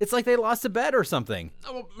 It's like they lost a bet or something.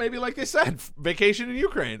 Oh, maybe like they said, vacation in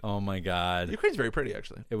Ukraine. Oh my God. Ukraine's very pretty,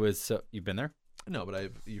 actually. It was so. You've been there? No, but I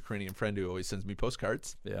have a Ukrainian friend who always sends me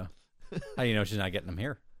postcards. Yeah. How do you know she's not getting them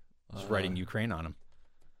here? Just writing Ukraine on them.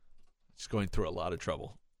 She's going through a lot of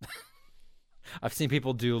trouble. I've seen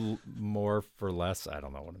people do more for less. I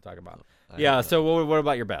don't know what I'm talking about. Yeah. So what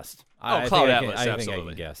about your best? Cloud Atlas. I absolutely. think I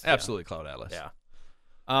can guess. Absolutely, Cloud Atlas. Yeah.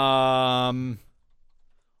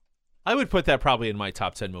 I would put that probably in my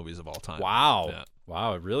top 10 movies of all time. Wow. Yeah.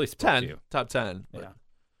 Wow, it really spoke 10. to you. Top 10. But, Yeah.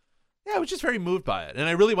 yeah, I was just very moved by it. And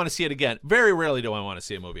I really want to see it again. Very rarely do I want to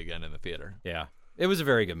see a movie again in the theater. Yeah. It was a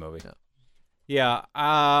very good movie. Yeah. Yeah.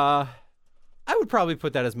 I would probably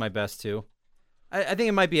put that as my best, too. I think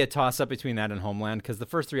it might be a toss-up between that and Homeland, because the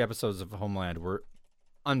first 3 episodes of Homeland were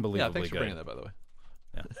unbelievably Yeah, thanks for good. bringing that, by the way.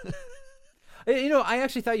 Yeah. I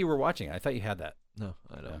actually thought you were watching it. I thought you had that. No,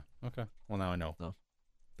 I don't. Yeah. Okay. Well, now I know. No.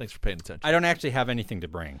 Thanks for paying attention. I don't actually have anything to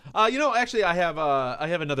bring. Actually, I have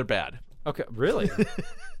another bad. Okay. Really?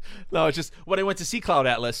 No, it's just when I went to see Cloud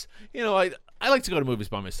Atlas, I like to go to movies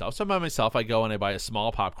by myself. So by myself, I go and I buy a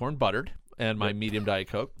small popcorn, buttered, and my medium Diet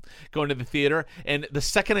Coke. Go into the theater, and the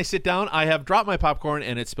second I sit down, I have dropped my popcorn,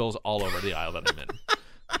 and it spills all over the aisle that I'm in.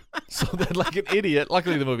 So then, like an idiot,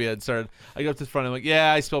 luckily the movie had started. I go up to the front, I'm like,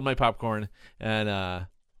 yeah, I spilled my popcorn, and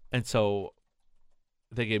so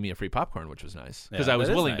they gave me a free popcorn, which was nice because I was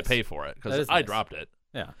willing to pay for it because I dropped it.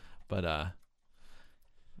 Yeah. But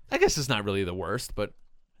I guess it's not really the worst, but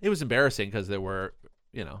it was embarrassing because there were,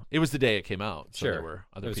 it was the day it came out. So Sure. there were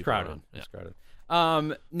other It was people crowded. around. It was Yeah.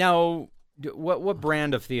 crowded. Now, what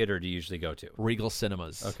brand of theater do you usually go to? Regal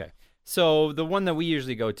Cinemas. Okay. So the one that we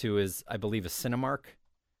usually go to is, I believe, a Cinemark.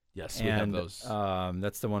 Yes, we have those.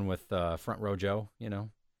 That's the one with Front Row Joe,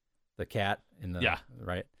 the cat in the Yeah.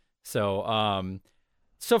 right. So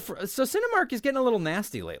so Cinemark is getting a little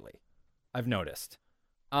nasty lately. I've noticed.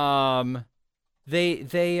 They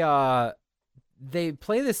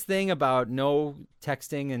play this thing about no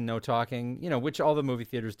texting and no talking, which all the movie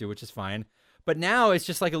theaters do, which is fine. But now it's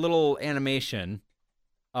just like a little animation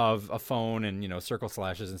of a phone and, circle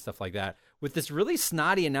slashes and stuff like that with this really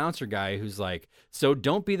snotty announcer guy who's like, so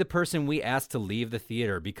don't be the person we ask to leave the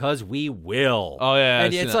theater because we will. Oh, yeah.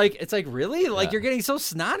 And it's like, really? Like, you're getting so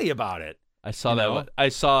snotty about it. I saw that one. I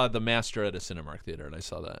saw The Master at a Cinemark theater, and I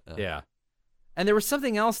saw that. Yeah. And there was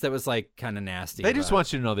something else that was like kind of nasty. They just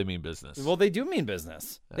want you to know they mean business. Well, they do mean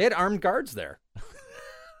business. They had armed guards there.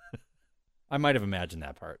 I might have imagined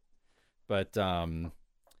that part. But, and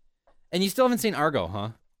you still haven't seen Argo, huh?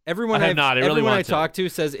 Everyone I have not. I really everyone want I to. talk to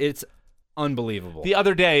says it's unbelievable. The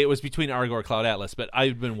other day, it was between Argo or Cloud Atlas, but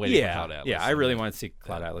I've been waiting for Cloud Atlas. Yeah, I really want to see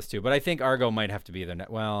Cloud Atlas too. But I think Argo might have to be there.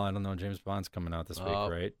 Well, I don't know. James Bond's coming out this week,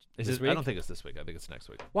 right? This week? I don't think it's this week. I think it's next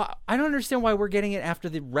week. Well, I don't understand why we're getting it after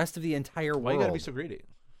the rest of the entire world. Why you gotta be so greedy?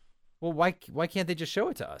 Well, why can't they just show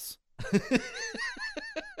it to us?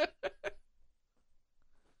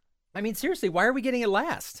 I mean, seriously, why are we getting it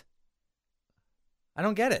last? I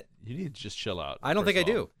don't get it. You need to just chill out. I don't think I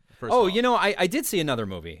do. Oh, I did see another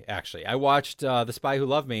movie, actually. I watched The Spy Who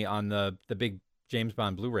Loved Me on the big James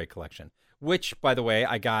Bond Blu-ray collection, which, by the way,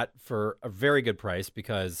 I got for a very good price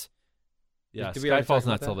because... Yeah, did we already Skyfall's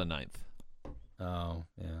talk about not till that? the 9th. Oh,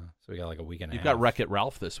 yeah. So we got like a week and a You've half. got Wreck-It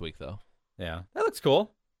Ralph this week, though. Yeah. That looks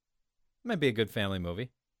cool. Might be a good family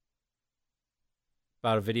movie.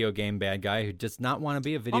 About a video game bad guy who does not want to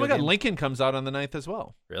be a video game. Oh, my God. Lincoln comes out on the 9th as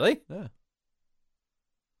well. Really? Yeah.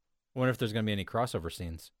 I wonder if there's going to be any crossover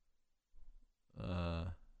scenes. I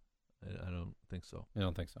don't think so. I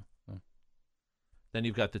don't think so. Oh. Then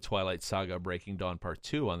you've got the Twilight Saga Breaking Dawn Part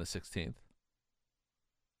 2 on the 16th.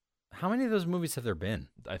 How many of those movies have there been?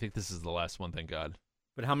 I think this is the last one, thank God.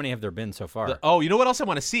 But how many have there been so far? You know what else I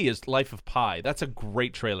want to see is Life of Pi. That's a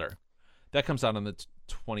great trailer. That comes out on the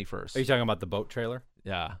 21st. Are you talking about the boat trailer?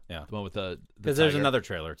 Yeah. Yeah. The one with the Because there's tiger. another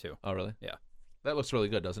trailer, too. Oh, really? Yeah. That looks really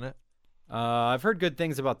good, doesn't it? I've heard good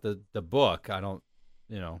things about the book. I don't,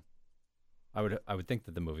 I would think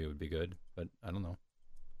that the movie would be good, but I don't know.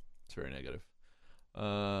 It's very negative.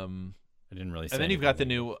 I didn't really say And then you've got the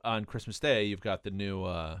anything. new, on Christmas Day, you've got the new...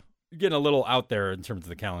 You're getting a little out there in terms of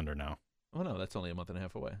the calendar now. Oh, no, that's only a month and a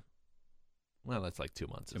half away. Well, that's like 2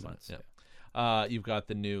 months, 2 isn't months. it? Yeah. You've got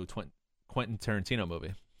the new Quentin Tarantino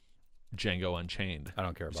movie, Django Unchained. I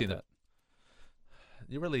don't care about Seen that.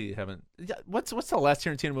 You really haven't... Yeah, what's the last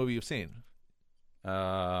Tarantino movie you've seen?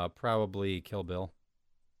 Probably Kill Bill.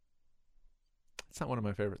 It's not one of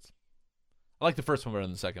my favorites. I like the first one better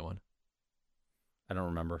than the second one. I don't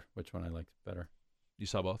remember which one I liked better. You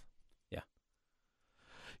saw both? Yeah.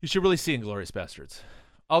 You should really see Inglourious Bastards.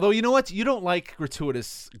 Although, you know what? You don't like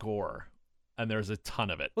gratuitous gore, and there's a ton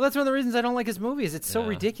of it. Well, that's one of the reasons I don't like his movies. It's so Yeah.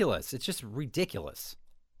 ridiculous. It's just ridiculous.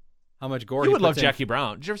 How much gore You he would love puts in. Jackie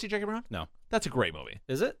Brown. Did you ever see Jackie Brown? No. That's a great movie.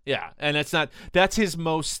 Is it? Yeah, and that's his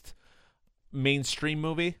most mainstream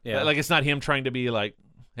movie. Yeah. Like, it's not him trying to be like,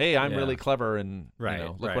 hey, I'm Yeah. really clever and Right,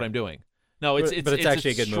 look right. what I'm doing. No, it's But it's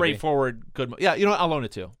actually a good movie. straightforward, good movie. Yeah, you know what? I'll loan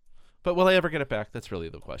it too. But will I ever get it back? That's really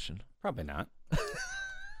the question. Probably not.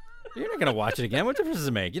 You're not going to watch it again. What difference does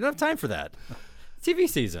it make? You don't have time for that. TV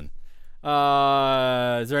season.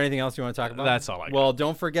 Is there anything else you want to talk about? That's all I got. Well,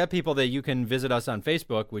 don't forget, people, that you can visit us on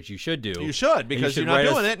Facebook, which you should do. You should, because you're not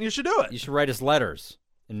doing it, and you should do it. You should write us letters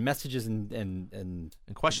and messages and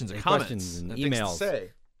questions and comments and things emails, to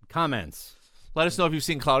say. comments. Let us know if you've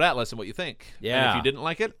seen Cloud Atlas and what you think. Yeah. And if you didn't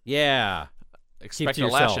like it, expect to a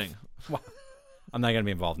yourself. lashing. I'm not going to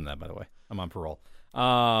be involved in that, by the way. I'm on parole.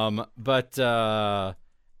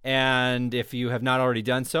 And if you have not already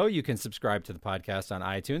done so, you can subscribe to the podcast on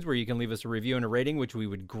iTunes, where you can leave us a review and a rating, which we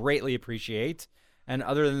would greatly appreciate. And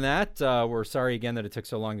other than that, we're sorry again that it took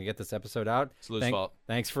so long to get this episode out. It's Lou's fault.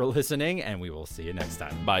 Thanks for listening, and we will see you next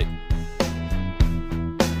time. Bye.